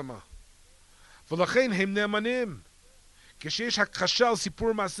של הזמה. ולכן הם נאמנים. כשיש הכחשה על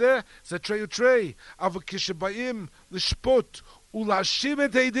סיפור מעשה, זה תרי, אבל כשבאים לשפוט ולהאשים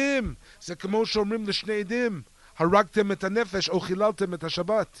את העדים, זה כמו שאומרים לשני עדים, הרגתם את הנפש או חיללתם את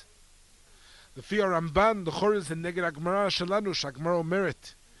השבת. לפי הרמב"ן, לכאורה זה נגד הגמרא שלנו, שהגמרא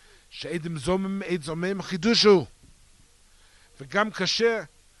אומרת, שעדים זומם, עד זומם חידוש הוא. וגם קשה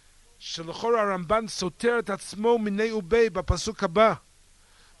שלכאורה הרמב"ן סותר את עצמו מיני ובי בפסוק הבא.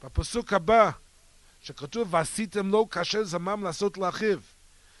 בפסוק הבא, שכתוב ועשיתם לו כאשר זמם לעשות לאחיו.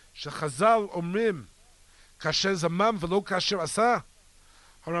 שחז"ל אומרים כאשר זמם ולא כאשר עשה.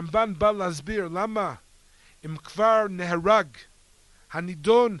 הרמב"ן בא להסביר למה אם כבר נהרג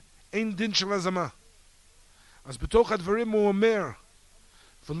הנידון, אין דין של הזמה. אז בתוך הדברים הוא אומר,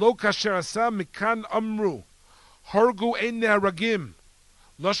 ולא כאשר עשה מכאן אמרו, הרגו אין נהרגים,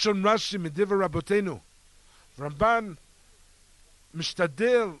 לשון רש"י מדבר רבותינו. רמב"ן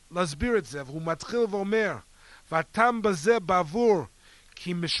משתדל להסביר את זה, והוא מתחיל ואומר, והטעם בזה בעבור,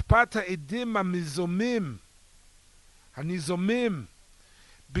 כי משפט העדים הניזומים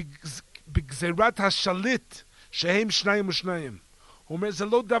בגזירת השליט, שהם 2 ושניים. הוא אומר, זה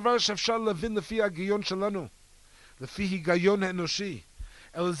לא דבר שאפשר להבין לפי ההיגיון שלנו, לפי היגיון האנושי,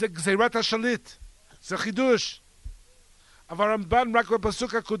 אלא זה גזירת השליט, זה חידוש. אבל רמב"ן רק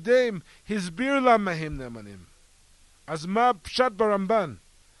בפסוק הקודם הסביר למה הם נאמנים. אז מה הפשט ברמב"ן?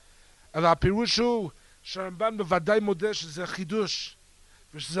 אלא הפירוש הוא שהרמב"ן בוודאי מודה שזה חידוש,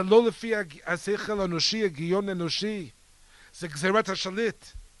 ושזה לא לפי השכל האנושי, הגיון אנושי, זה גזירת השליט.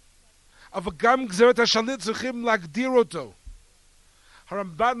 אבל גם גזירת השליט צריכים להגדיר אותו.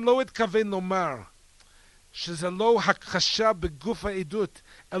 הרמב"ן לא התכוון לומר שזה לא הכחשה בגוף העדות,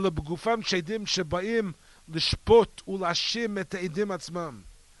 אלא בגופם של עדים שבאים לשפוט ולהאשים את העדים עצמם.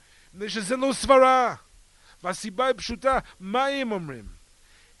 שזה לא סברה. והסיבה היא פשוטה, מה הם אומרים?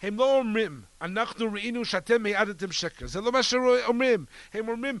 הם לא אומרים, אנחנו ראינו שאתם העדתם שקר. זה לא מה שאומרים. הם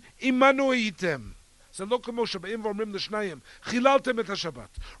אומרים, עמנו הייתם. זה לא כמו שבאים ואומרים לשניים, חיללתם את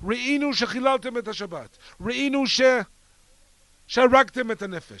השבת. ראינו שחיללתם את השבת. ראינו שהרגתם את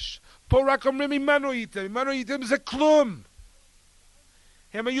הנפש. פה רק אומרים, עמנו הייתם. עמנו הייתם זה כלום.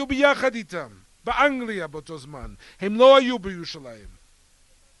 הם היו ביחד איתם, באנגליה באותו זמן. הם לא היו בירושלים.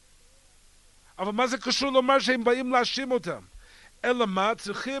 אבל מה זה קשור לומר שהם באים להאשים אותם? אלא מה?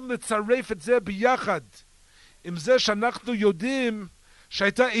 צריכים לצרף את זה ביחד עם זה שאנחנו יודעים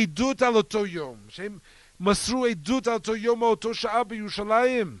שהייתה עדות על אותו יום, שהם מסרו עדות על אותו יום או אותו שעה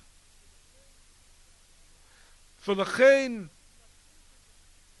בירושלים. ולכן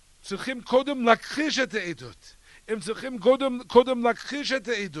צריכים קודם להכחיש את העדות. הם צריכים קודם להכחיש את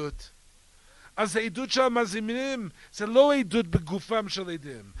העדות. אז העדות של המזימים זה לא עדות בגופם של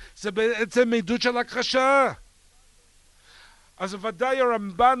עדים, זה בעצם עדות של הכחשה. אז בוודאי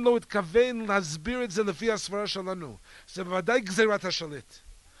הרמב"ן לא התכוון להסביר את זה לפי הסברה שלנו. זה בוודאי גזירת השליט.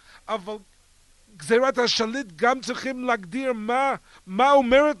 אבל גזירת השליט גם צריכים להגדיר מה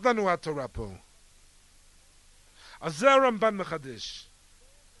אומרת לנו התורה פה. אז זה הרמב"ן מחדש.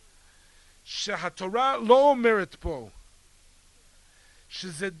 שהתורה לא אומרת פה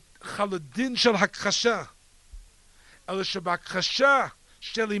שזה חלדין של הכחשה, אלא שבהכחשה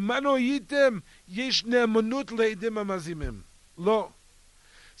של עמנו הייתם יש נאמנות לעדים המזימים. לא.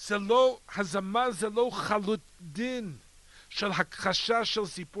 זה לא, הזמה זה לא חלודין של הכחשה של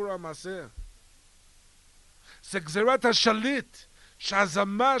סיפור המעשה. זה גזירת השליט,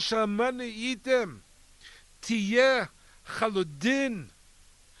 שהזמה של עמנו הייתם תהיה חלודין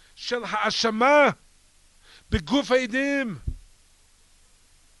של האשמה בגוף העדים.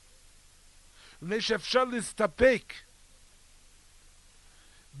 לפני שאפשר להסתפק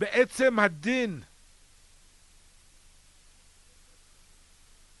בעצם הדין,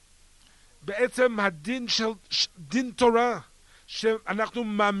 בעצם הדין של דין תורה, שאנחנו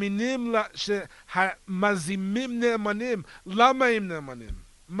מאמינים שהמזימים נאמנים. למה הם נאמנים?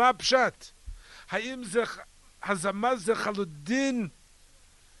 מה הפשט? האם זה הזמה זה חלודין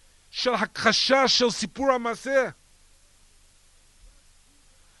של הכחשה של סיפור המעשה?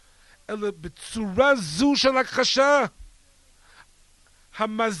 אלא בצורה זו של הכחשה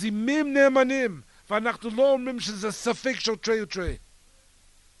המזימים נאמנים, ואנחנו לא אומרים שזה ספק של תרי ותרי,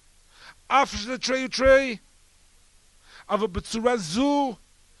 אף שזה תרי ותרי, אבל בצורה זו,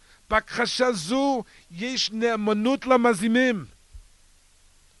 בהכחשה זו, יש נאמנות למזימים.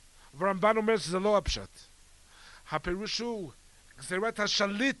 ורמב"ן אומר שזה לא הפשט. הפירוש הוא גזירת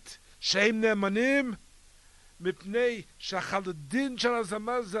השליט שהם נאמנים, מפני שהחלדין של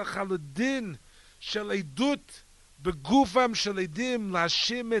הזמה זה החלדין של עדות בגופם של עדים,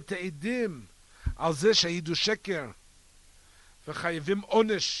 להאשים את העדים על זה שהעידו שקר וחייבים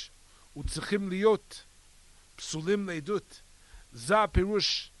עונש וצריכים להיות פסולים לעדות. זה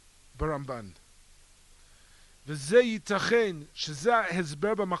הפירוש ברמב"ן, וזה ייתכן שזה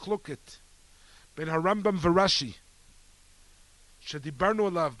ההסבר במחלוקת בין הרמב"ם ורש"י שדיברנו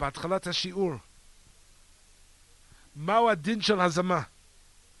עליו בהתחלת השיעור. מהו הדין של הזמה?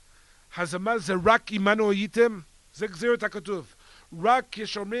 הזמה זה רק עמנו הייתם, זה גזירת הכתוב. רק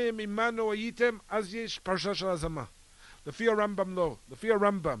כשאומרים עמנו הייתם, אז יש פרשה של הזמה. לפי הרמב"ם לא. לפי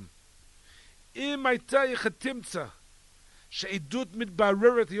הרמב"ם, אם הייתה תמצא שעדות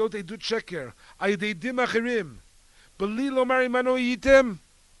מתבררת להיות עדות שקר על ידי עדים אחרים, בלי לומר עמנו הייתם,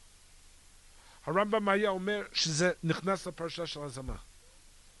 הרמב"ם היה אומר שזה נכנס לפרשה של הזמה.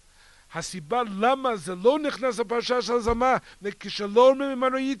 הסיבה למה זה לא נכנס לפרשה של הזמה, וכשלא אומרים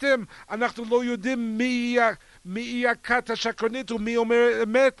ממנו הייתם, אנחנו לא יודעים מי היא הכת השקרנית ומי אומר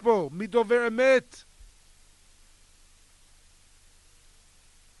אמת פה, מי דובר אמת.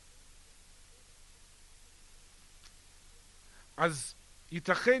 אז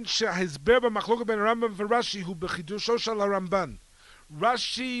ייתכן שההסבר במחלוקת בין הרמב"ם ורש"י הוא בחידושו של הרמב"ן.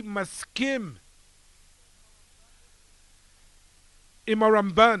 רש"י מסכים עם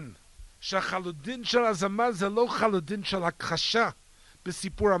הרמב"ן שהחלודין של הזמה זה לא חלודין של הכחשה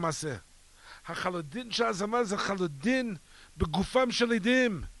בסיפור המעשה. החלודין של הזמה זה חלודין בגופם של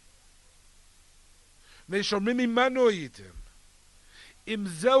עדים. ושאומרים ממנו הייתם. אם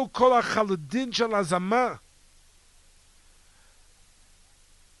זהו כל החלודין של הזמה,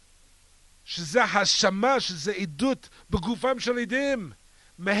 שזה השמה, שזה עדות בגופם של עדים,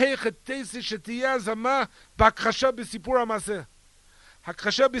 מהיכת תעשי שתהיה הזמה בהכחשה בסיפור המעשה.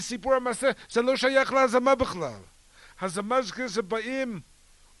 הכחשה בסיפור המעשה זה לא שייך להזמה בכלל. הזמה זה באים,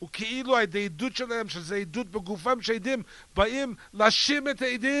 וכאילו הידי עדות שלהם, שזה עדות בגופם של עדים, באים להאשים את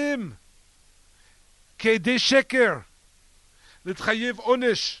העדים כעדי שקר, להתחייב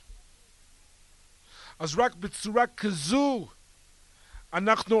עונש. אז רק בצורה כזו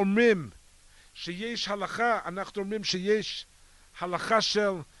אנחנו אומרים שיש הלכה, אנחנו אומרים שיש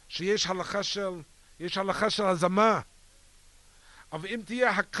הלכה של הזמה. אבל אם תהיה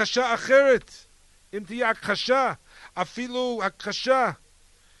הכחשה אחרת, אם תהיה הכחשה, אפילו הכחשה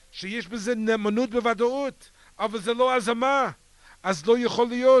שיש בזה נאמנות בוודאות, אבל זה לא הזמה, אז לא יכול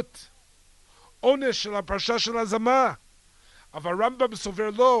להיות עונש של הפרשה של הזמה. אבל הרמב"ם סובר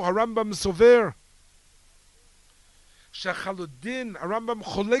לא, הרמב"ם סובר שהחלודין, הרמב"ם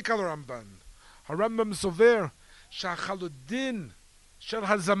חולק על הרמב"ן, הרמב"ם סובר שהחלודין של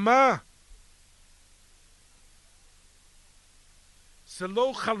הזמה זה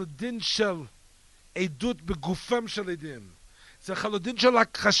לא חלודין של עדות בגופם של עדים, זה חלודין של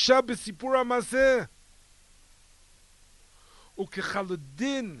הכחשה בסיפור המעשה.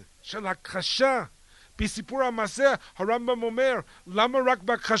 וכחלודין של הכחשה בסיפור המעשה, הרמב"ם אומר, למה רק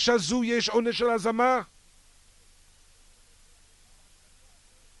בהכחשה זו יש עונש של הזמה?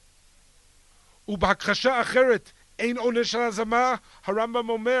 ובהכחשה אחרת אין עונש של הזמה? הרמב"ם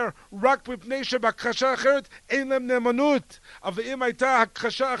אומר, רק מפני שבהכחשה אחרת אין להם נאמנות. אבל אם הייתה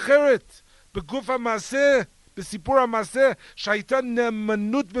הכחשה אחרת בגוף המעשה, בסיפור המעשה, שהייתה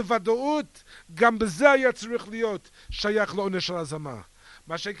נאמנות בוודאות, גם בזה היה צריך להיות שייך לעונש של הזמה.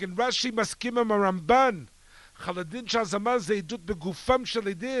 מה שכן רש"י מסכים עם הרמב"ן, חלודין של הזמה זה עדות בגופם של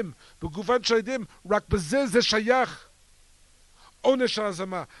עדים, בגופם של עדים, רק בזה זה שייך עונש של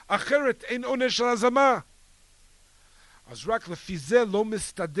הזמה, אחרת אין עונש של הזמה. אז רק לפי זה לא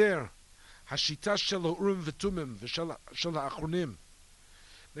מסתדר השיטה של האורים ותומים ושל האחרונים.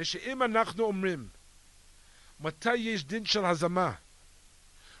 ושאם אנחנו אומרים מתי יש דין של הזמה,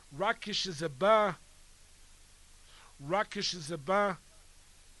 רק כשזה בא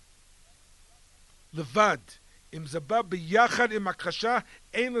לבד, אם זה בא ביחד עם הכחשה,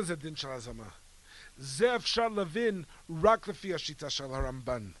 אין לזה דין של הזמה. זה אפשר להבין רק לפי השיטה של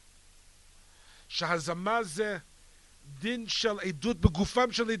הרמב"ן, שהזמה זה דין של עדות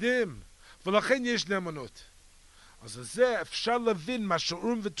בגופם של עדים, ולכן יש נאמנות. אז זה אפשר להבין מה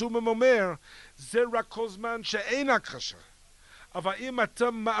שאורים ותומים אומר, זה רק כל זמן שאין הכחשה. אבל אם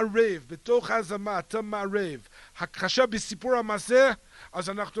אתה מערב בתוך הזמה, אתה מערב הכחשה בסיפור המעשה, אז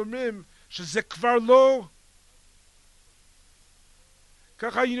אנחנו אומרים שזה כבר לא.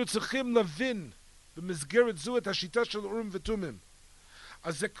 ככה היינו צריכים להבין במסגרת זו את השיטה של אורים ותומים.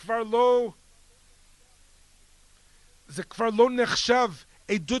 אז זה כבר לא נחשב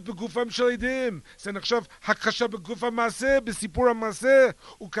עדות בגופם של עדים, זה נחשב הכחשה בגוף המעשה, בסיפור המעשה,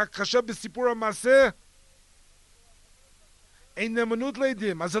 וכהכחשה בסיפור המעשה אין נאמנות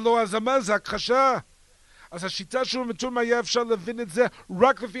לעדים, אז זה לא הזמה, זה הכחשה. אז השיטה של מתום היה אפשר להבין את זה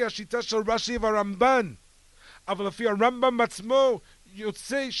רק לפי השיטה של רש"י והרמב"ן, אבל לפי הרמב"ם עצמו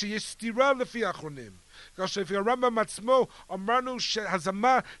יוצא שיש סתירה לפי האחרונים. כאשר לפי הרמב"ם עצמו אמרנו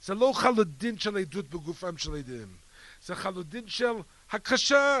שהזמה זה לא חלודין של עדות בגופם של עדים, זה חלודין של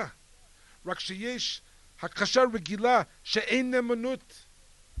הכחשה, רק שיש הכחשה רגילה שאין נאמנות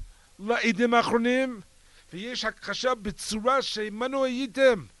לעדים האחרונים, ויש הכחשה בצורה שעמנו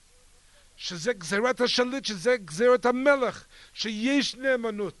הייתם, שזה גזירת השליט, שזה גזירת המלך, שיש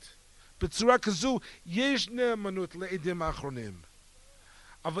נאמנות. בצורה כזו יש נאמנות לעדים האחרונים.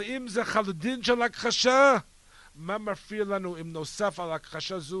 אבל אם זה חלודין של הכחשה, מה מפריע לנו אם נוסף על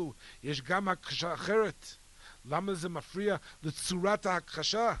הכחשה זו יש גם הכחשה אחרת? למה זה מפריע לצורת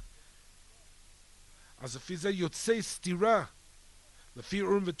ההכחשה? אז לפי זה יוצא סתירה, לפי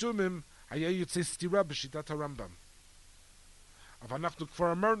אורים ותומים, היה יוצא סתירה בשיטת הרמב"ם. אבל אנחנו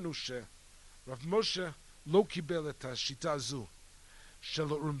כבר אמרנו שרב משה לא קיבל את השיטה הזו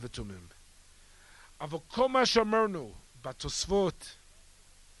של אורים ותומים. אבל כל מה שאמרנו בתוספות,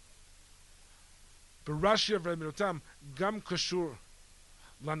 ברש"י ורבנותם, גם קשור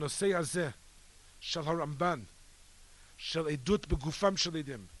לנושא הזה של הרמב"ן, של עדות בגופם של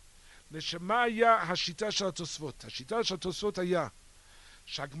עדים. מה היה השיטה של התוספות? השיטה של התוספות היה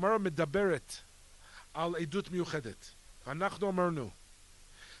שהגמרא מדברת על עדות מיוחדת. ואנחנו אמרנו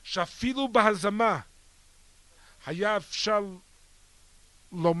שאפילו בהזמה היה אפשר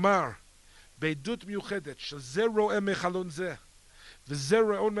לומר בעדות מיוחדת שזה רואה מחלון זה וזה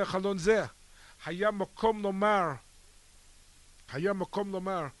רואה מחלון זה, היה מקום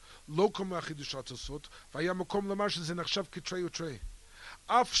לומר לא כמו החידוש של התוספות, והיה מקום לומר שזה נחשב כתרי ותרי.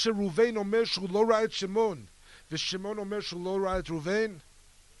 אף שראובן אומר שהוא לא ראה את שמעון, ושמעון אומר שהוא לא ראה את ראובן,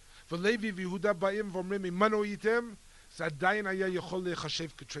 ולוי ויהודה באים ואומרים ממנו הייתם, זה עדיין היה יכול להיחשב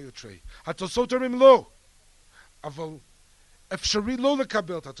כתרי ותרי. התוספות אומרים לא, אבל אפשרי לא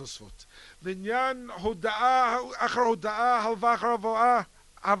לקבל את התוספות. לעניין הודעה אחר הודעה, הלוואה אחר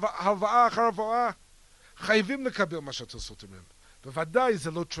הלוואה אחר הלוואה, חייבים לקבל מה שהתוספות אומרים. בוודאי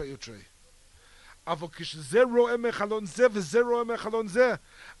זה לא תרי ותרי. אבל כשזה רואה מחלון זה וזה רואה מחלון זה,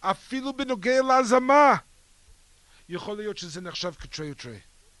 אפילו בנוגע להזמה, יכול להיות שזה נחשב כתרי ותרי.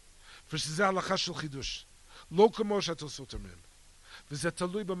 ושזה הלכה של חידוש. לא כמו שהתוספות אומרים. וזה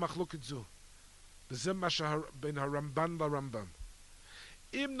תלוי במחלוקת זו. וזה מה בין הרמב"ן לרמב"ם.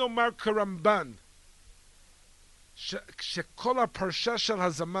 אם נאמר כרמב"ן, שכל הפרשה של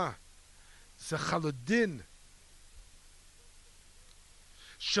הזמה זה חלודין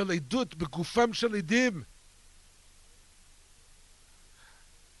של עדות בגופם של עדים,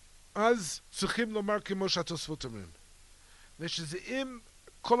 אז צריכים לומר כמו שהתוספות אומרים. ושזה אם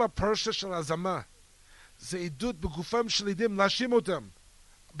כל הפרשה של הזמה זה עדות בגופם של עדים, להאשים אותם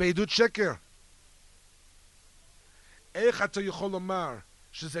בעדות שקר, איך אתה יכול לומר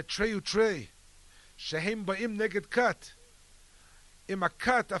שזה תרי ותרי, שהם באים נגד כת, אם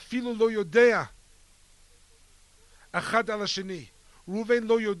הכת אפילו לא יודע אחד על השני? ראובן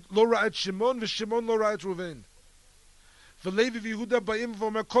לא ראה את שמעון ושמעון לא ראה את ראובן, ולוי ויהודה באים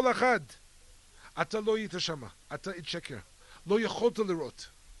ואומר כל אחד, אתה לא היית שמה, אתה היית שקר, לא יכולת לראות.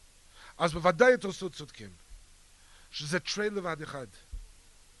 אז בוודאי התוספות צודקים שזה תרי לבד אחד.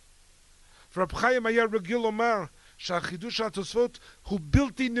 ורב חיים היה רגיל לומר שהחידוש של התוספות הוא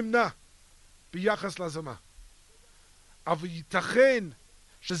בלתי נמנע ביחס להזמה, אבל ייתכן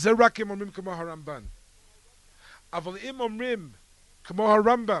שזה רק אם אומרים כמו הרמב"ן. אבל אם אומרים כמו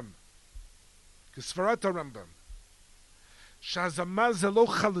הרמב"ם, כסברת הרמב"ם, שהזמה זה לא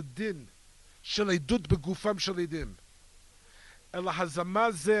חלודין של עדות בגופם של עדים, אלא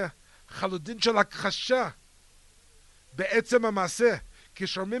הזמה זה חלודין של הכחשה בעצם המעשה.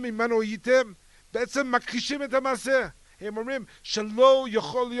 כשאומרים ממנו הייתם, בעצם מכחישים את המעשה. הם אומרים שלא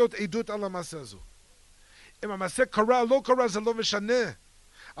יכול להיות עדות על המעשה הזו. אם המעשה קרה או לא קרה זה לא משנה,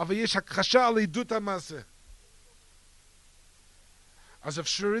 אבל יש הכחשה על עדות המעשה. אז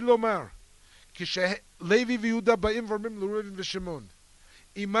אפשרי לומר, כשלוי ויהודה באים ואומרים לראובן ושמעון,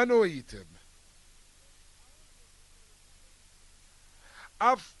 עמנו הייתם,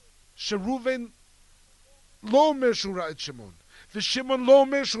 אף שראובן לא אומר שהוא ראה את שמעון, ושמעון לא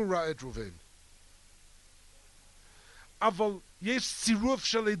אומר שהוא ראה את ראובן, אבל יש צירוף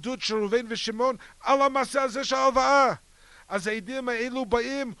של עדות של ראובן ושמעון על המעשה הזה של ההלוואה. אז העדים האלו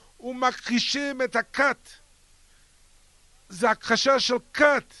באים ומכחישים את הכת. זה הכחשה של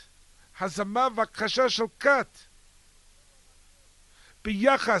כת, הזמה והכחשה של כת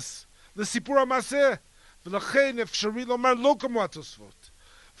ביחס לסיפור המעשה, ולכן אפשרי לומר לא כמו התוספות,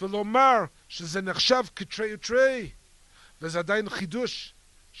 ולומר שזה נחשב כתרי ותרי, וזה עדיין חידוש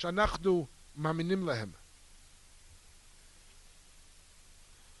שאנחנו מאמינים להם.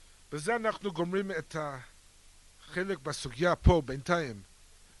 בזה אנחנו גומרים את החלק בסוגיה פה בינתיים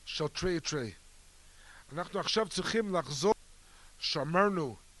של תרי ותרי. אנחנו עכשיו צריכים לחזור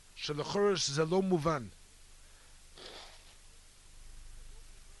שאמרנו שלכאורה זה לא מובן.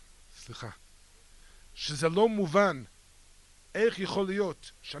 שזה לא מובן איך יכול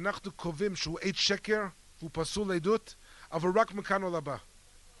להיות שאנחנו קובעים שהוא עד שקר והוא פסול לעדות, אבל רק מכאן ולהבא.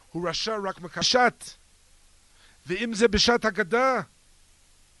 הוא רשע רק מכאן. שעת. ואם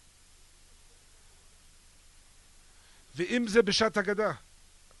זה בשעת הגדה,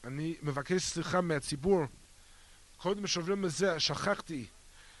 אני מבקש סליחה מהציבור. קודם שעוברים לזה, שכחתי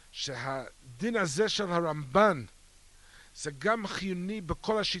שהדין הזה של הרמב"ן זה גם חיוני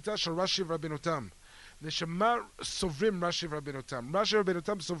בכל השיטה של רש"י ורבנותם. לשמה סוברים רש"י ורבנותם. רש"י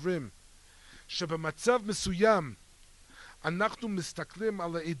ורבנותם סוברים שבמצב מסוים אנחנו מסתכלים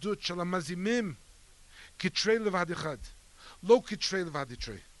על העדות של המזימים כתרי לבד אחד, לא כתרי לבד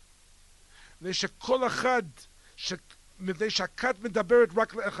תרי. שכל אחד, מפני שהכת מדברת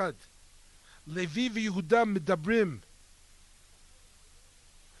רק לאחד. לוי ויהודה מדברים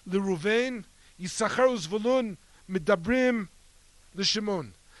לראובן, יששכר וזבולון מדברים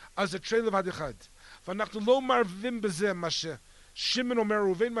לשמעון. אז זה תרי לבד אחד. ואנחנו לא מערבים בזה מה ששמעון אומר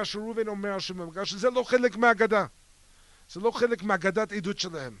ראובן, מה שראובן אומר על שמעון, בגלל שזה לא חלק מהאגדה. זה לא חלק מהאגדת עדות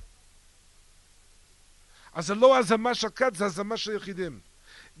שלהם. אז זה לא הזמה של כת, זה הזמה של יחידים.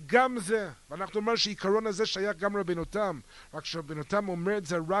 גם זה, ואנחנו אומר שעיקרון הזה שייך גם רבנותם, רק שרבנותם אומר את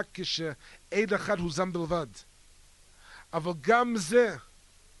זה רק כשעד אחד הוא זם בלבד. אבל גם זה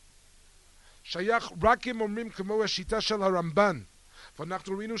שייך רק אם אומרים כמו השיטה של הרמב"ן,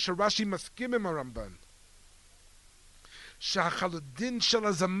 ואנחנו ראינו שרש"י מסכים עם הרמב"ן, שהחלודין של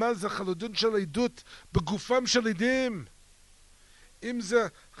הזמה זה חלודין של עדות בגופם של עדים. אם זה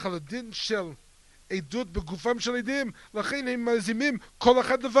חלודין של עדות בגופם של עדים, לכן הם מזימים כל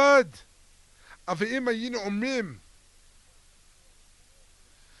אחד לבד. אבל אם היינו אומרים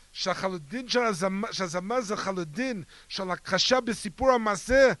שהחלודין של הזמה זה חלודין של הכחשה בסיפור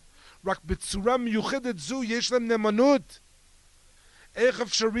המעשה, רק בצורה מיוחדת זו יש להם נאמנות, איך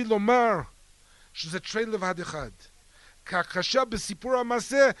אפשרי לומר שזה תרי לבד אחד? כי הכחשה בסיפור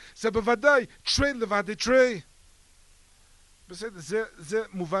המעשה זה בוודאי תרי לבד תרי. בסדר, זה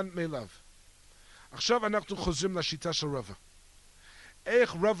מובן מאליו. עכשיו אנחנו חוזרים לשיטה של רבא.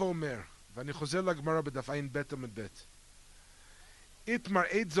 איך רבא אומר, ואני חוזר לגמרא בדף עין ב' עמוד ב', איתמר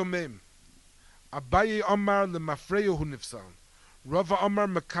עד זומם, אביי אמר למפרע הוא נפסל, רבא אמר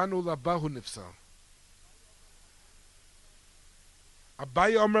מכאן ולהבא הוא נפסל.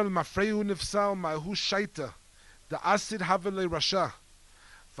 אביי אומר למפרע הוא נפסל, מהו שייטה, דאסיד הווה לרשע,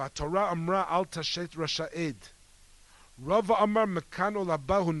 והתורה אמרה אל תשת רשע עד. רבא אמר מכאן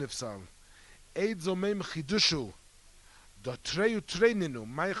ולהבא הוא נפסל, עד זומם חידושו, דתרי ותרי נינו,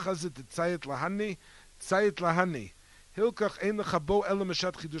 מי חזת ציית להני, ציית להני, הלקח אין לך בו אלא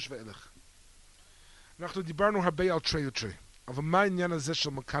משת חידוש ואלך. אנחנו דיברנו הרבה על תרי ותרי, אבל מה העניין הזה של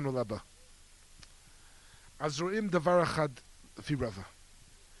מכאן ולהבא? אז רואים דבר אחד לפי רבא,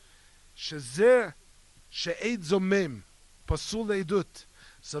 שזה שעד זומם פסול לעדות,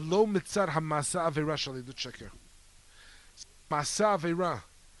 זה לא מצד המעשה עבירה של עדות שקר. מעשה עבירה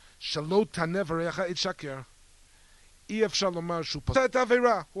שלא תענה ורעך עד שקר, אי אפשר לומר שהוא פסול את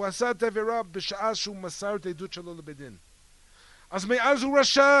העבירה. הוא עשה את העבירה בשעה שהוא מסר את העדות שלו לבית דין, אז מאז הוא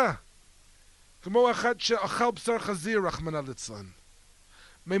רשע, כמו אחד שאכל בשר חזיר רחמנא ליצלן.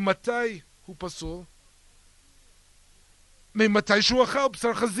 ממתי הוא פסול? ממתי שהוא אכל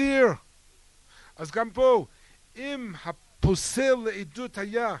בשר חזיר. אז גם פה, אם הפוסל לעדות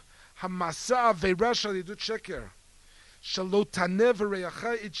היה המעשה העבירה של עדות שקר, שלא תענה ורעך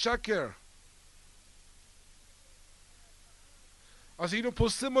עד שקר, אז היינו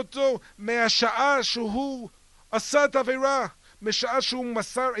פוסלים אותו מהשעה שהוא עשה את העבירה, משעה שהוא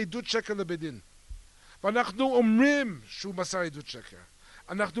מסר עדות שקר לבית דין. ואנחנו אומרים שהוא מסר עדות שקר,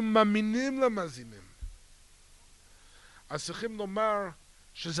 אנחנו מאמינים למזימים, אז צריכים לומר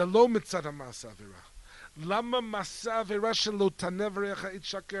שזה לא מצד המעשה העבירה. למה מעשה העבירה שלא תענה ורעך עד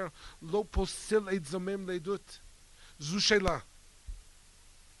שקר לא פוסל עד זומם לעדות? זו שאלה.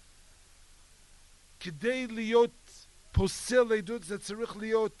 כדי להיות פוסל לעדות זה צריך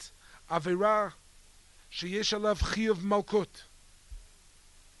להיות עבירה שיש עליו חיוב מלכות,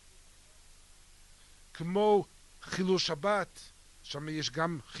 כמו חילול שבת, שם יש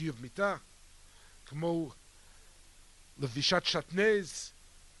גם חיוב מיתה, כמו לבישת שעטנז,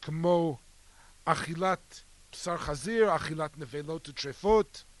 כמו אכילת בשר חזיר, אכילת נבלות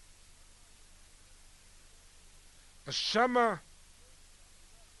וטרפות. אז שמה,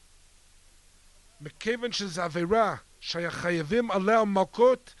 מכיוון שזה עבירה שחייבים עליה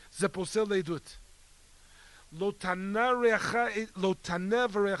מלכות, זה פוסל לעדות. לא תענה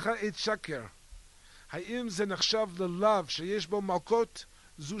ורעך עד שקר, האם זה נחשב ללאו שיש בו מלכות?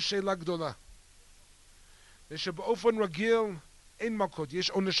 זו שאלה גדולה. ושבאופן רגיל אין מלכות, יש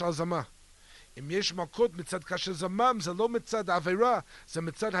עונש על זמה. אם יש מלכות מצד כאשר זמם, זה לא מצד העבירה, זה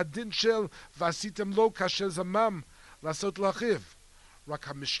מצד הדין של ועשיתם לו כאשר זמם לעשות לאחיו. רק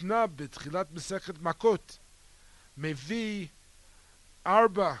המשנה בתחילת מסכת מכות מביא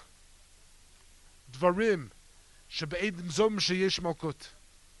 4 דברים שבעדים זומם שיש מלכות,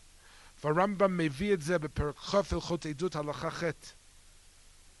 והרמב"ם מביא את זה בפרק כ' הלכות עדות הלכה ח'.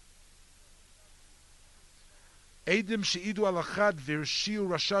 עדים שהעידו על אחד והרשיעו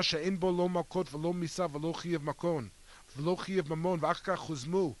רשע שאין בו לא מכות ולא מיסה ולא חייב מקון ולא חייב ממון, ואחר כך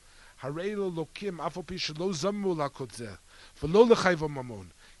חוזמו, הרי אלו לוקים אף על פי שלא זמו להכות זה ולא לחייבו ממון.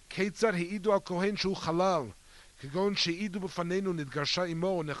 כיצד העידו על כהן שהוא חלל, כגון שהעידו בפנינו נתגרשה עמו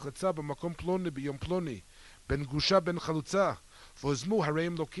או נחלצה במקום פלוני ביום פלוני, בין גרושה בין חלוצה, והוזמו, הרי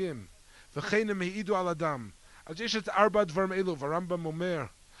הם לוקים. וכן הם העידו על אדם. אז יש את 4 דברים אלו, והרמב"ם אומר,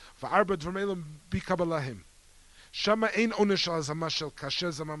 ו4 דברים אלו בקבלה הם. שם אין עונש על הזמה של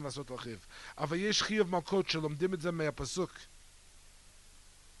כאשר זמם לעשות לחיב, אבל יש חייב מלכות שלומדים את זה מהפסוק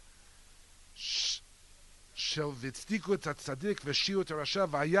של והצדיקו את הצדיק והשיעו את הרשע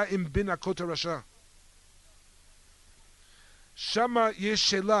והיה עם בין הכות הרשע. שם יש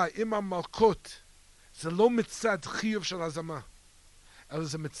שאלה אם המלכות זה לא מצד חייב של הזמה, אלא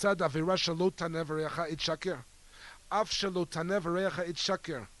זה מצד עבירה שלא תנה ורעך עת שקר. אף שלא תנה ורעך עת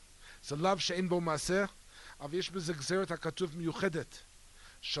שקר זה לאו שאין בו מעשה, אבל יש בזה גזרת הכתוב מיוחדת,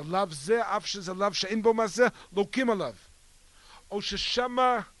 שלאו זה אף שזה לאו שאין בו מעשה לוקים עליו, או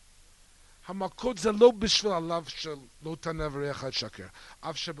ששמה המלכות זה לא בשביל הלאו של לא תנה ורעך עת שקר,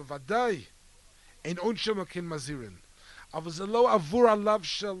 אף שבוודאי אין עונשו מכן מזהירין, אבל זה לא עבור הלאו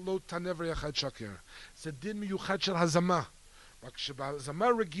של לא תנה ורעך עת שקר, זה דין מיוחד של הזמה. רק שבזמה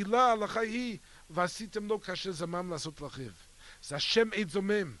רגילה ההלכה היא ועשיתם לו כאשר זמם לעשות לחיב, זה השם עד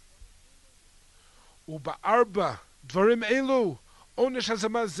זומם. וב4 דברים אלו עונש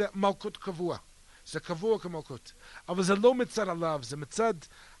הזמה זה מלכות קבוע, זה קבוע כמלכות, אבל זה לא מצד עליו, זה מצד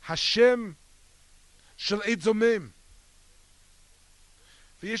השם של עד זומם,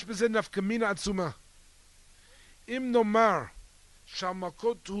 ויש בזה נפקא מינה עצומה. אם נאמר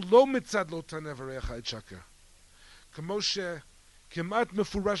שהמלכות הוא לא מצד לא תנה ורעך עת שקר, כמו שכמעט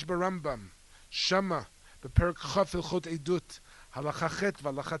מפורש ברמב"ם שמה בפרק כ' הלכות עדות הלכה ח'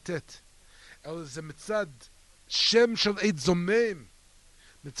 והלכה ט', אלא זה מצד שם של עד זומם,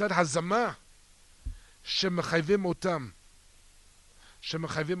 מצד הזמה שמחייבים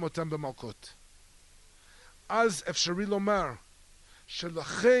אותם במלכות. אז אפשרי לומר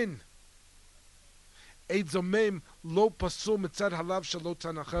שלכן עד זומם לא פסול מצד הלאו של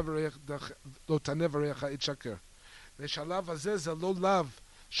לא תנה ורעך עת שקר, ושהלאו הזה זה לא לאו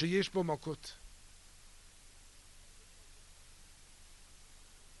שיש בו מלכות.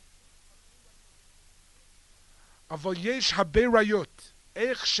 אבל יש הרבה ראיות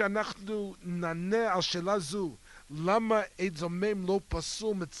איך שאנחנו נענה על שאלה זו, למה עד זומם לא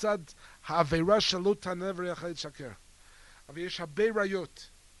פסול מצד העבירה של לא תנה ורעך עת שקר. אבל יש הרבה ראיות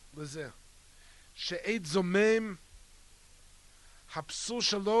לזה שעד זומם הפסול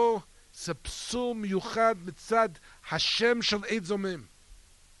שלו זה פסול מיוחד מצד השם של עד זומם,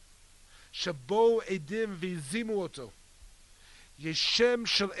 שבו עדים והזימו אותו, יש שם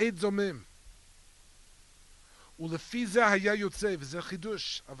של עד זומם, ולפי זה היה יוצא, וזה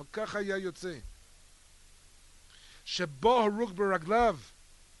חידוש, אבל ככה היה יוצא, שבו הרוג ברגליו,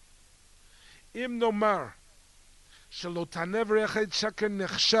 אם נאמר שלא תנה ורעך עת שקר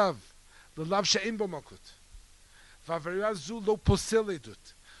נחשב ללאו שאין בו מלכות, והעבירה זו לא פוסל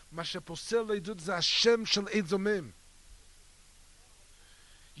עדות, מה שפוסל עדות זה השם של עד זומם.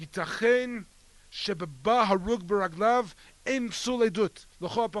 ייתכן שבבא הרוג ברגליו אין פסול עדות,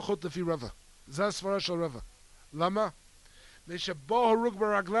 לכל הפחות לפי רבא, זה הסברה של רבא. למה? ושבא הרוג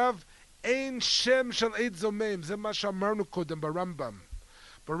ברגליו אין שם של עד זומם, זה מה שאמרנו קודם ברמב"ם.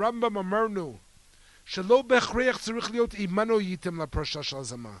 ברמב"ם אמרנו שלא בהכרח צריך להיות אימנו הייתם לפרשה של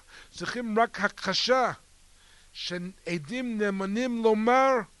הזמה, צריכים רק הכחשה שעדים נאמנים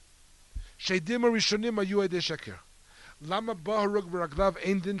לומר שהעדים הראשונים היו עדי שקר. למה בא הרוג ברגליו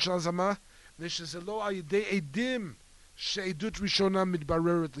אין דין של הזמה? ושזה לא על ידי עדים שעדות ראשונה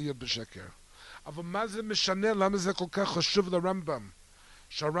מתבררת להיות בשקר. אבל מה זה משנה? למה זה כל כך חשוב לרמב"ם?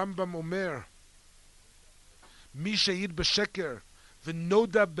 שהרמב"ם אומר מי שהעיד בשקר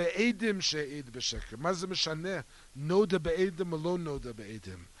ונודע בעדים שהעיד בשקר, מה זה משנה נודע בעדים או לא נודע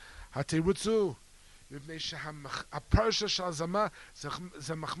בעדים? התירוץ הוא מפני שהפרשה של הזמה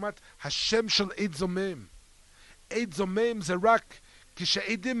זה מחמת השם של עד זומם. עד זומם זה רק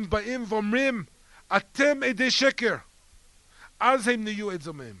כשעדים באים ואומרים אתם עדי שקר, אז הם נהיו עד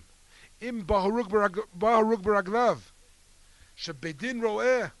זומם. אם בהרוג ברגליו שבית דין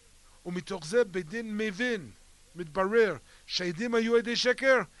רואה ומתוך זה בית דין מבין, מתברר שהעדים היו עדי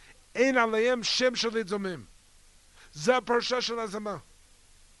שקר, אין עליהם שם של עד זומם. זה הפרשה של הזמה.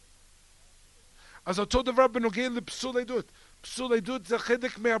 אז אותו דבר בנוגע לפסול עדות. פסול עדות זה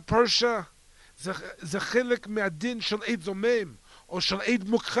חלק מהפרשה, זה חלק מהדין של עד זומם או של עד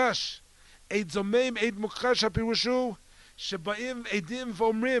מוכחש. עד זומם, עד מוכחש, הפירוש הוא שבאים עדים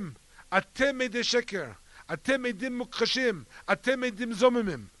ואומרים אתם עדי שקר, אתם עדים מוכחשים, אתם עדים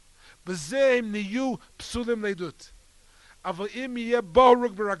זוממים. בזה הם נהיו פסולים לעדות. אבל אם יהיה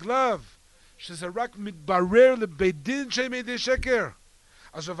בהרוג ברגליו, שזה רק מתברר לבית דין שהם עדי שקר,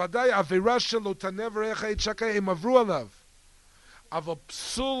 אז בוודאי עבירה שלו תנה וריח עד שקר הם עברו עליו. אבל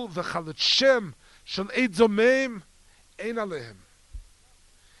פסול וחלת שם של עד זומם אין עליהם.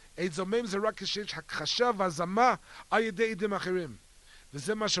 עד זומם זה רק כשיש הכחשה והזמה על ידי עדים אחרים.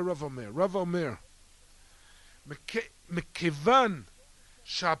 וזה מה שרב אומר. רב אומר, מכיוון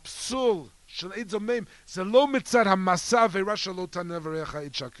שהפסול של עד זומם זה לא מצד המסע עבירה שלו תנה וריח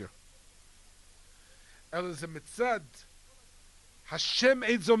עד שקר, אלא זה מצד השם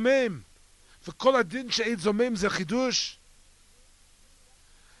עד זומם, וכל הדין שעד זומם זה חידוש.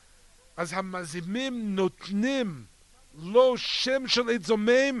 אז המזימים נותנים לו שם של עד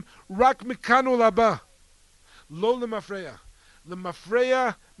זומם רק מכאן ולהבא, לא למפרע. למפרע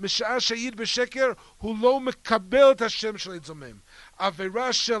משעה שהעיד בשקר הוא לא מקבל את השם של עד זומם.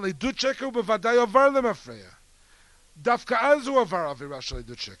 עבירה של עדות שקר הוא בוודאי עבר למפרע, דווקא אז הוא עבר עבירה של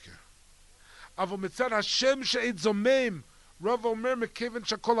עדות שקר. אבל מצד השם של עד זומם, רב אומר מכיוון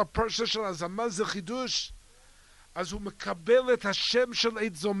שכל הפרשה של הזמה זה חידוש, אז הוא מקבל את השם של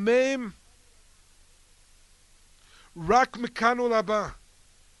עד זומם רק מכאן ולהבא.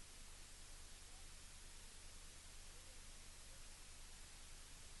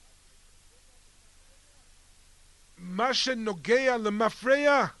 מה שנוגע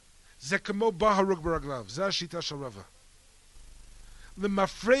למפרע זה כמו בהרוג ברגליו, זה השיטה של רבא.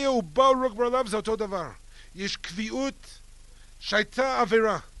 למפרע ובהרוג ברגליו זה אותו דבר. יש קביעות שהייתה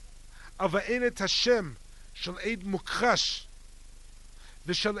עבירה, אבל אין את השם של עד מוכחש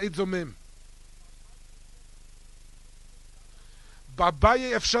ושל עד זומם.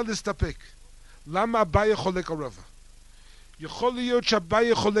 באביי אפשר להסתפק. למה אביי חולק על רבא? יכול להיות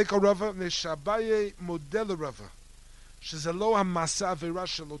שאביי חולק על רבא, ושאביי מודה לרבא שזה לא המעשה העבירה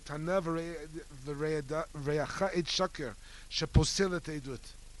שלו תנה וריחה עד שקר שפוסל את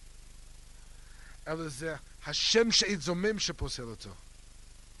העדות, אלא זה השם שעד זומם שפוסל אותו.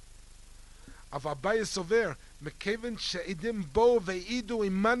 אבל אביי סובר, מכיוון שעדים בו והעידו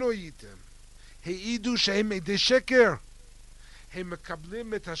עמנו הייתם, העידו שהם עדי שקר, הם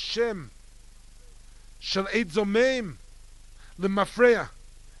מקבלים את השם של עד זומם למפרע.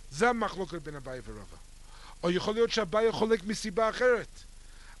 זה המחלוקת בין אביי ורבא. או יכול להיות שאביי חולק מסיבה אחרת.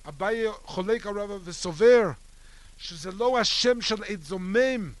 אביי חולק על רבא וסובר שזה לא השם של עד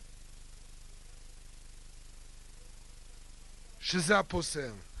זומם שזה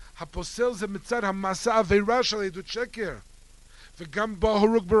הפוסל. הפוסל זה מצד המעשה עבירה של עדות שקר, וגם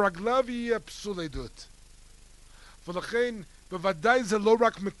בהרוג ברגליו יהיה פסול עדות. ולכן בוודאי זה לא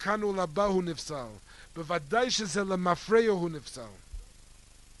רק מכאן ולהבא הוא נפסל, בוודאי שזה למפרע הוא נפסל.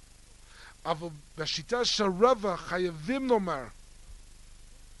 אבל בשיטה של רבא חייבים לומר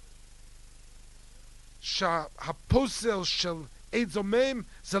שהפוסל של עד זומם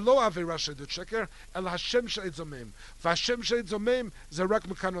זה לא עבירה של עדות שקר, אלא השם של עד זומם, והשם של עד זומם זה רק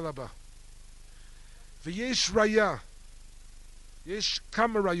מכאן ולהבא. ויש ראיה, יש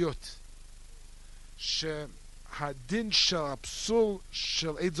כמה ראיות שהדין של הפסול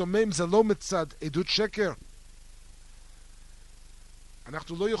של עד זומם זה לא מצד עדות שקר.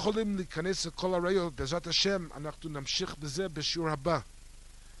 אנחנו לא יכולים להיכנס לכל הראיות, בעזרת השם אנחנו נמשיך בזה בשיעור הבא,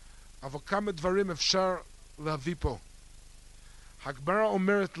 אבל כמה דברים אפשר להביא פה. הגמרא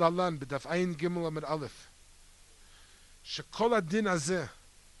אומרת להלן בדף עין ג' עמוד א', שכל הדין הזה,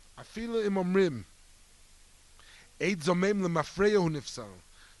 אפילו אם אומרים עד זומם למפרע הוא נפסל,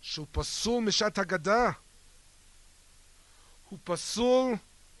 שהוא פסול משעת הגדה, הוא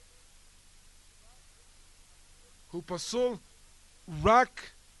פסול רק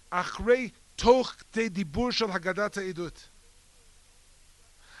אחרי תוך כדי דיבור של הגדת העדות,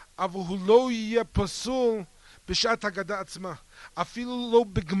 אבל הוא לא יהיה פסול בשעת הגדה עצמה, אפילו לא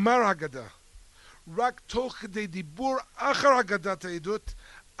בגמר הגדה, רק תוך כדי דיבור אחר הגדת העדות,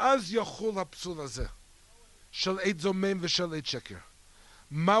 אז יחול הפסול הזה של עד זומם ושל עד שקר.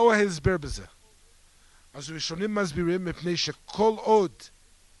 מהו ההסבר בזה? אז ראשונים מסבירים מפני שכל עוד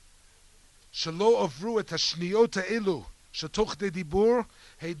שלא עברו את השניות האלו שתוך כדי דיבור,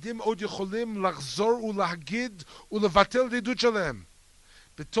 העדים עוד יכולים לחזור ולהגיד ולבטל את העדות שלהם.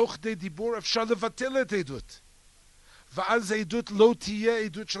 בתוך כדי דיבור אפשר לבטל את העדות, ואז העדות לא תהיה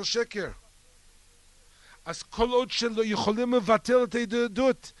עדות של שקר. אז כל עוד שלא יכולים לבטל את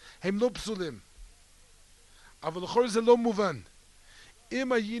העדות, הם לא פסולים. אבל לכל זה לא מובן.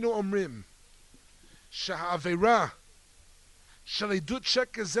 אם היינו אומרים שהעבירה של עדות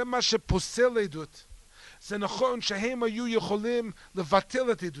שקר זה מה שפוסל עדות, זה נכון שהם היו יכולים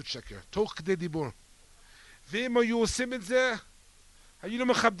לבטל את עדות שקר תוך כדי דיבור. ואם היו עושים את זה, היינו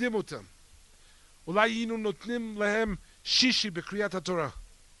מכבדים אותם. אולי היינו נותנים להם שישי בקריאת התורה,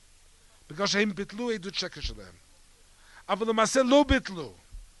 בגלל שהם ביטלו עדות שקר שלהם. אבל למעשה לא ביטלו,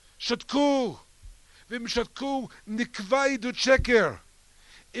 שתקו, ואם שתקו נקבע עדות שקר.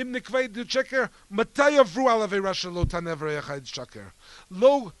 אם נקבע עדות שקר, מתי עברו על עבירה שלא תענה ורעך עד שקר?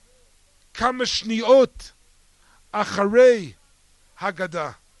 לא כמה שניות אחרי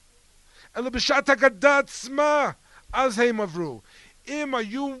הגדה, אלא בשעת הגדה עצמה, אז הם עברו. אם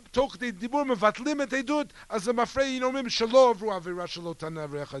היו תוך כדי דיבור מבטלים את העדות, אז למפרע היינו אומרים שלא עברו עבירה שלא תענה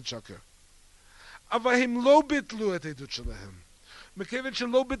ורעך עד שקר. אבל הם לא ביטלו את העדות שלהם. מכיוון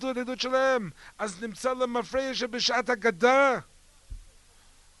שלא ביטלו את העדות שלהם, אז נמצא למפרע שבשעת הגדה,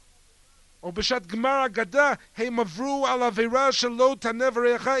 או בשעת גמר הגדה, הם עברו על עבירה שלא תענה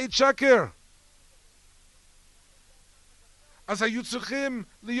ורעך עד שקר. אז היו צריכים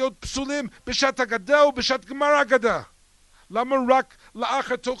להיות פסולים בשעת הגדה או בשעת גמר הגדה. למה רק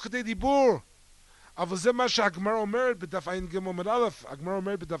לאחר תוך כדי דיבור? אבל זה מה שהגמרא אומרת בדף עין ג' עמוד א'. הגמרא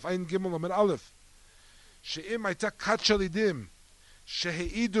אומרת בדף עין ג' עמוד א', שאם הייתה כת של עדים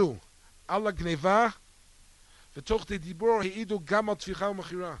שהעידו על הגניבה, ותוך כדי דיבור העידו גם על טפיחה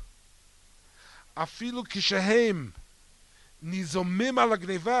ומכירה, אפילו כשהם ניזומים על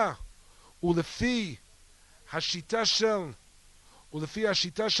הגניבה, ולפי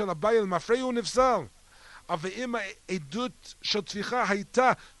השיטה של אביי למפרע הוא נפסל. אבל אם העדות של טפיחה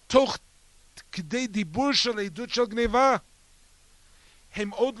הייתה תוך כדי דיבור של עדות של גניבה, הם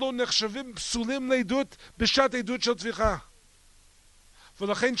עוד לא נחשבים פסולים לעדות בשעת עדות של טפיחה.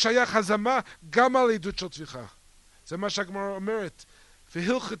 ולכן שייך הזמה גם על עדות של טפיחה. זה מה שהגמרא אומרת.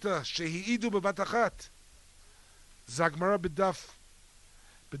 והלכתה שהעידו בבת אחת. זה הגמרא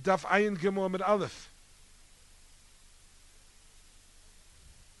בדף עין ג' עמוד א'.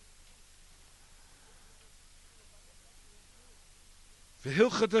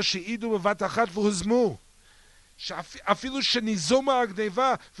 והלכתה שהעידו בבת אחת והוזמו, שאפילו שניזומה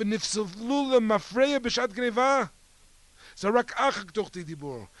הגניבה ונפסלו למפרע בשעת גניבה, זה רק אחר תוך כדי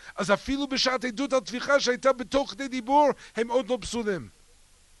דיבור. אז אפילו בשעת עדות על טפיחה שהייתה בתוך כדי דיבור, הם עוד לא פסולים.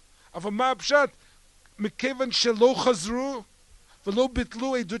 אבל מה הפשט? מכיוון שלא חזרו ולא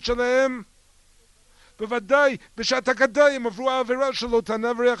ביטלו עדות שלהם, בוודאי בשעת הגדה הם עברו העבירה שלא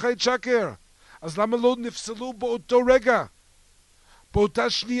תענה ורעך עד שקר. אז למה לא נפסלו באותו רגע, באותה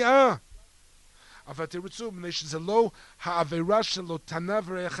שנייה? אבל תרצו, מפני שזה לא העבירה שלא תענה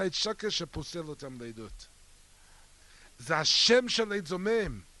ורעך עד שקר שפוסל אותם לעדות. זה השם של עד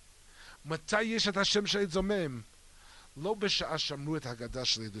זומם. מתי יש את השם של עד זומם? לא בשעה שאמרו את הגדה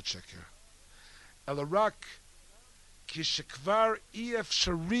של עדות שקר, אלא רק כשכבר אי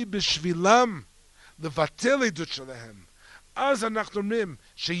אפשרי בשבילם לבטל עדות שלהם, אז אנחנו אומרים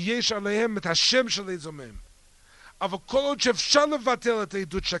שיש עליהם את השם של עד זומם. אבל כל עוד שאפשר לבטל את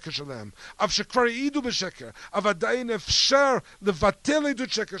העדות שקר שלהם, אף שכבר העידו בשקר, אבל עדיין אפשר לבטל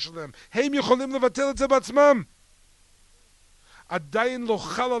עדות שקר שלהם, הם יכולים לבטל את זה בעצמם. עדיין לא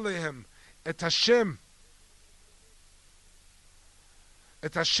חל עליהם את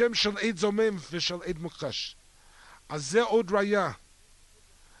השם של עד זומם ושל עד מוכחש. אז זה עוד ראיה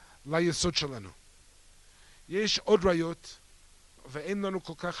ליסוד שלנו. יש עוד ראיות, ואין לנו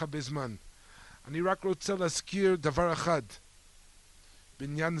כל כך הרבה זמן. אני רק רוצה להזכיר דבר אחד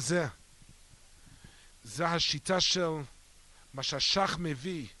בעניין זה. זה השיטה של מה שהשח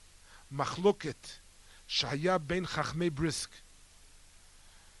מביא, מחלוקת שהיה בין חכמי בריסק.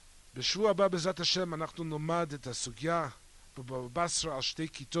 בשבוע הבא בעזרת השם אנחנו נלמד את הסוגיה בבבא בסרה על שתי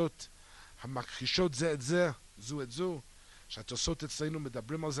כיתות המכחישות זה את זה, זו את זו, שהתוספות אצלנו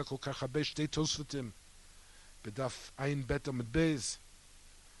מדברים על זה כל כך הרבה, שתי תוספותים בדף עין בית עמוד בייז.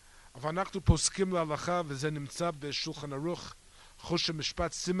 אבל אנחנו פוסקים להלכה, וזה נמצא בשולחן ערוך חושן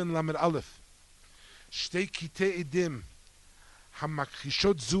משפט סימן למד א', שתי קטעי עדים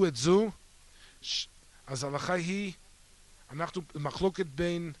המכחישות זו את זו. אז ההלכה היא, אנחנו מחלוקת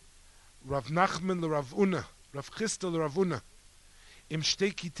בין רב נחמן לרב אונה, רב חיסטה לרב אונה. עם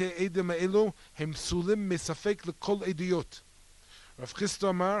שתי קטעי עדים האלו הם פסולים מספק לכל עדויות. רב חיסטה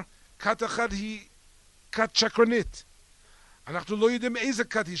אמר, כת אחת היא כת שקרנית. אנחנו לא יודעים איזה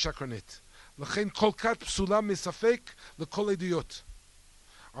כת היא שקרנית, לכן כל כת פסולה מספק לכל עדויות.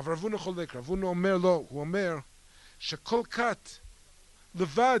 אבל רב אונה חולק, רב אונה אומר לא, הוא אומר שכל כת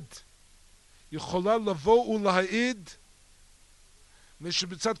לבד יכולה לבוא ולהעיד,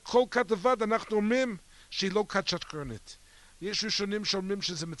 ושבצד כל כת לבד אנחנו אומרים שהיא לא כת שקרנית. יש ראשונים שאומרים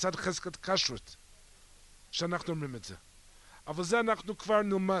שזה מצד חזקת כשרות שאנחנו אומרים את זה, אבל זה אנחנו כבר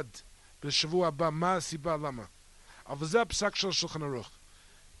נלמד בשבוע הבא מה הסיבה למה. אבל זה הפסק של שולחן ערוך.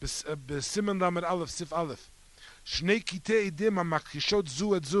 בסימן למד א', סif א', שני קטעי עדים המכחישות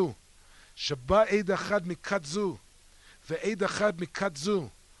זו את זו, שבא עד אחד מכת זו, ועד אחד מכת זו,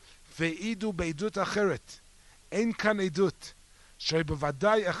 והעידו בעדות אחרת. אין כאן עדות,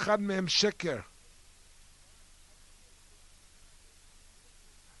 שבוודאי אחד מהם שקר.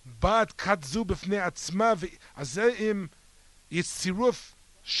 באת כת זו בפני עצמה, אז זה אם יש צירוף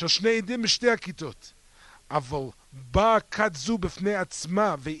של שני עדים משתי הכיתות. אבל באה כת זו בפני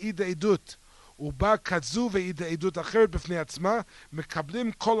עצמה והעידה עדות, ובאה כת זו והעידה עדות אחרת בפני עצמה,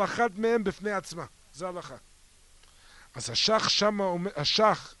 מקבלים כל אחת מהם בפני עצמה. זה הלכה. אז השח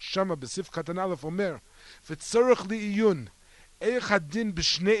שמה בסעיף קטן א' אומר, וצורך לעיון, איך הדין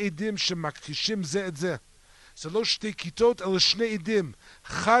בשני עדים שמכחישים זה את זה. זה לא שתי כיתות, אלא שני עדים,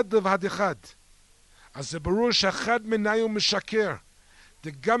 חד לבד אחד. אז זה ברור שאחד מנהל משקר,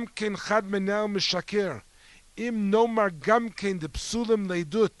 וגם כן חד מנהל משקר. אם נאמר גם כן דפסולים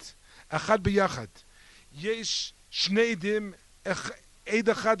לעדות, אחד ביחד. יש שני עדים, עד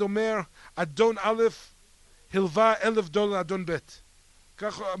אחד אומר, אדון א' הלווה $1,000 אדון ב'.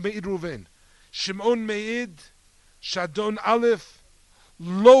 כך מעיד ראובן. שמעון מעיד שאדון א'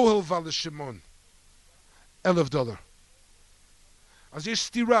 לא הלווה לשמעון $1,000. אז יש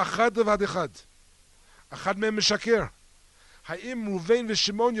סתירה, אחד לבד אחד. אחד מהם משקר. האם ראובן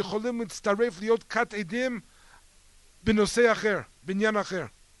ושמעון יכולים להצטרף להיות כת עדים בנושא אחר, בעניין אחר?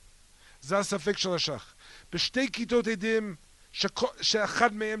 זה הספק של השח. בשתי כיתות עדים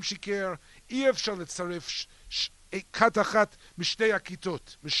שאחד מהם שיקר, אי אפשר לצרף כת אחת משתי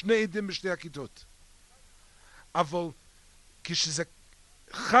הכיתות, משני עדים בשתי הכיתות. אבל כשזה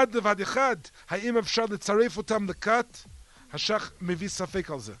חד לבד אחד, האם אפשר לצרף אותם לכת? השח מביא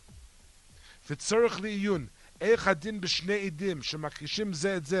ספק על זה. וצורך לעיון, איך הדין בשני עדים שמכחישים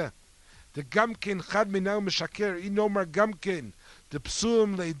זה את זה, וגם כן חד מנהל משקר, אי נאמר גם כן,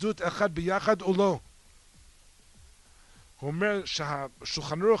 דפסולים לעדות אחד ביחד או לא. הוא אומר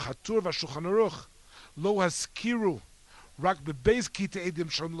שהשולחן ערוך, הטור והשולחן ערוך, לא הזכירו רק בבייס קטעי עדים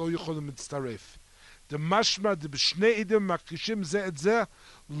שהם לא יכולים להצטרף. דמשמע דבשני עדים מכחישים זה את זה,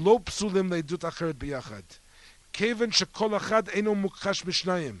 לא פסולים לעדות אחרת ביחד. כיוון שכל אחד אינו מוכחש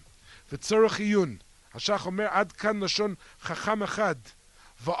בשניים. וצורך עיון. השח אומר עד כאן לשון חכם אחד.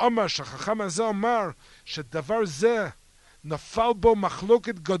 ואומר שהחכם הזה אומר שדבר זה נפל בו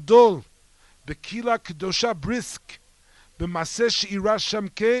מחלוקת גדול בקהילה קדושה בריסק, במעשה שאירה שם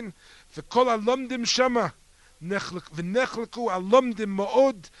כן, וכל הלומדים שמה ונחלקו הלומדים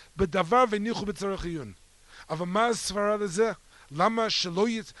מאוד בדבר וניחו בצורך עיון. אבל מה הסברה לזה? למה שלא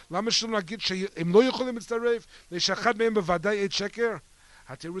נגיד שהם לא יכולים להצטרף, שאחד מהם בוודאי עד שקר?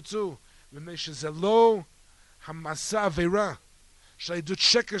 התירוצו, מפני שזה לא המסע עבירה של עדות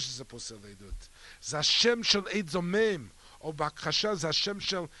שקר שזה פוסל לעדות. זה השם של עד זומם, או בהכחשה זה השם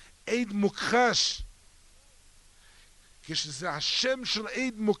של עד מוכחש. כשזה השם של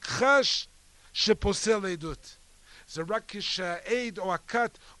עד מוכחש שפוסל לעדות. זה רק כשהעד או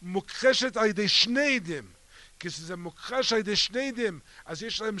הכת מוכחשת על ידי שני עדים. כשזה מוכחש על ידי שני עדים, אז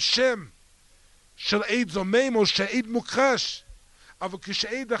יש להם שם של עד זומם או שעד מוכחש. אבל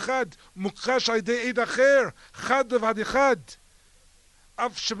כשעד אחד מוכחש על ידי עד אחר, חד לבד אחד,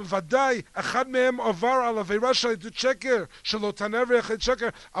 אף שבוודאי אחד מהם עבר על עבירה של עדות שקר, של אותן ערך עד שקר,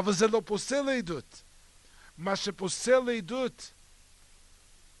 אבל זה לא פוסל לעדות. מה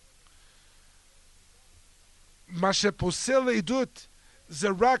שפוסל לעדות, זה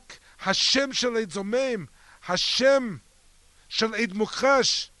רק השם של עד זומם, השם של עד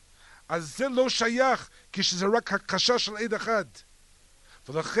מוכחש. אז זה לא שייך כשזה רק הכחשה של עד אחד.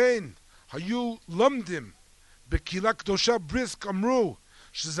 ולכן היו לומדים בקהילה קדושה בריסק אמרו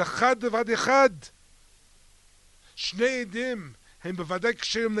שזה חד לבד אחד. שני עדים הם בוודאי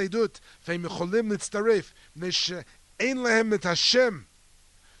כשרים לעדות והם יכולים להצטרף, מפני שאין להם את השם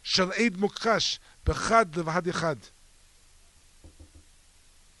של עד מוכחש בחד לבד אחד.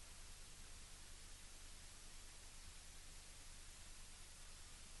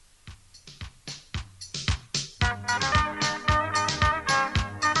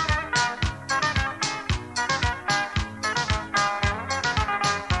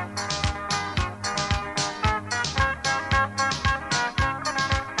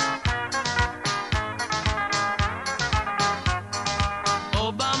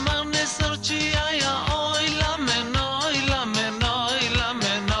 Obama ne sorci ya oi la mena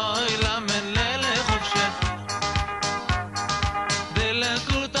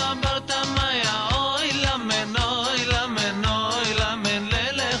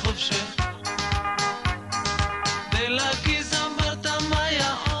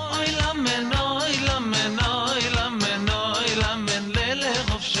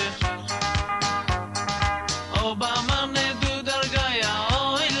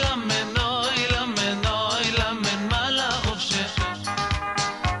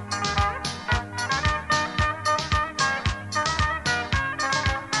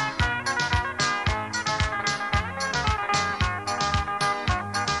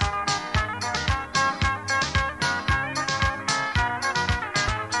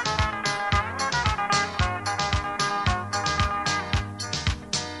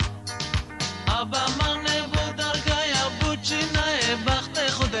אבא מנה בודרגה יבוצ'ינה בחת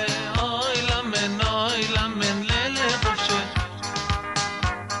חודה אוי למן לילה חופשי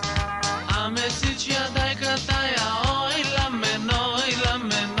המסיד שידי קרתיה אוי למן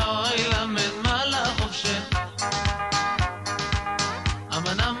מעלה חופשי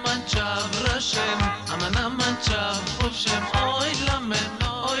אמן צ'ב רשם אמן צ'ב חופשם אוי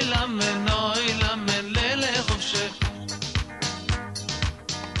למן לילה חופשי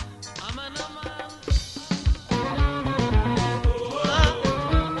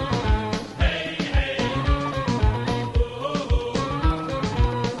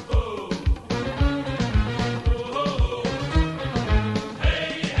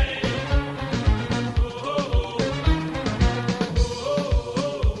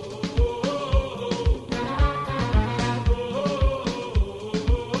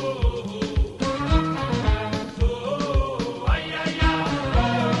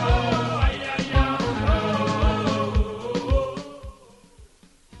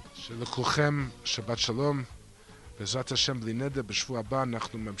לכולכם שבת שלום, בעזרת השם בלי נדר. בשבוע הבא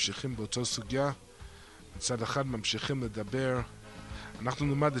אנחנו ממשיכים באותו סוגיה. מצד אחד ממשיכים לדבר, אנחנו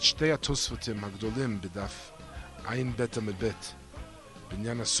נלמד את שתי התוספותים הגדולים בדף עין בית עמוד בית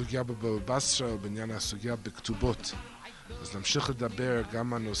בעניין הסוגיה בבבא בסרה ובעניין הסוגיה בכתובות. אז נמשיך לדבר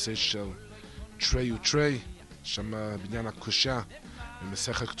גם על נושא של תרי ותרי, שם בעניין הקושה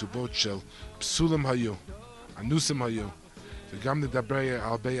במסכת כתובות של פסולים היו, אנוסים היו, וגם נדבר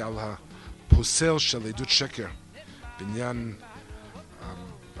הרבה על הפוסל של עדות שקר בעניין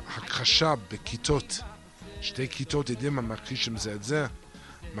הכחשה בכיתות, שתי כיתות עדים המכחישים זה את זה,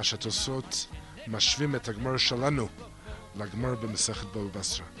 מה שהתוספות משווים את הגמר שלנו לגמר במסכת בבא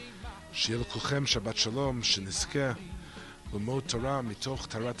בסרה. שיהיה לכולכם שבת שלום, שנזכה ללמוד תורה מתוך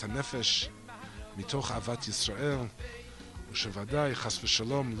טהרת הנפש, מתוך אהבת ישראל, ושודאי חס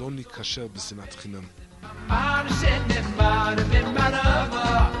ושלום לא ניכשל בשנאת חינם.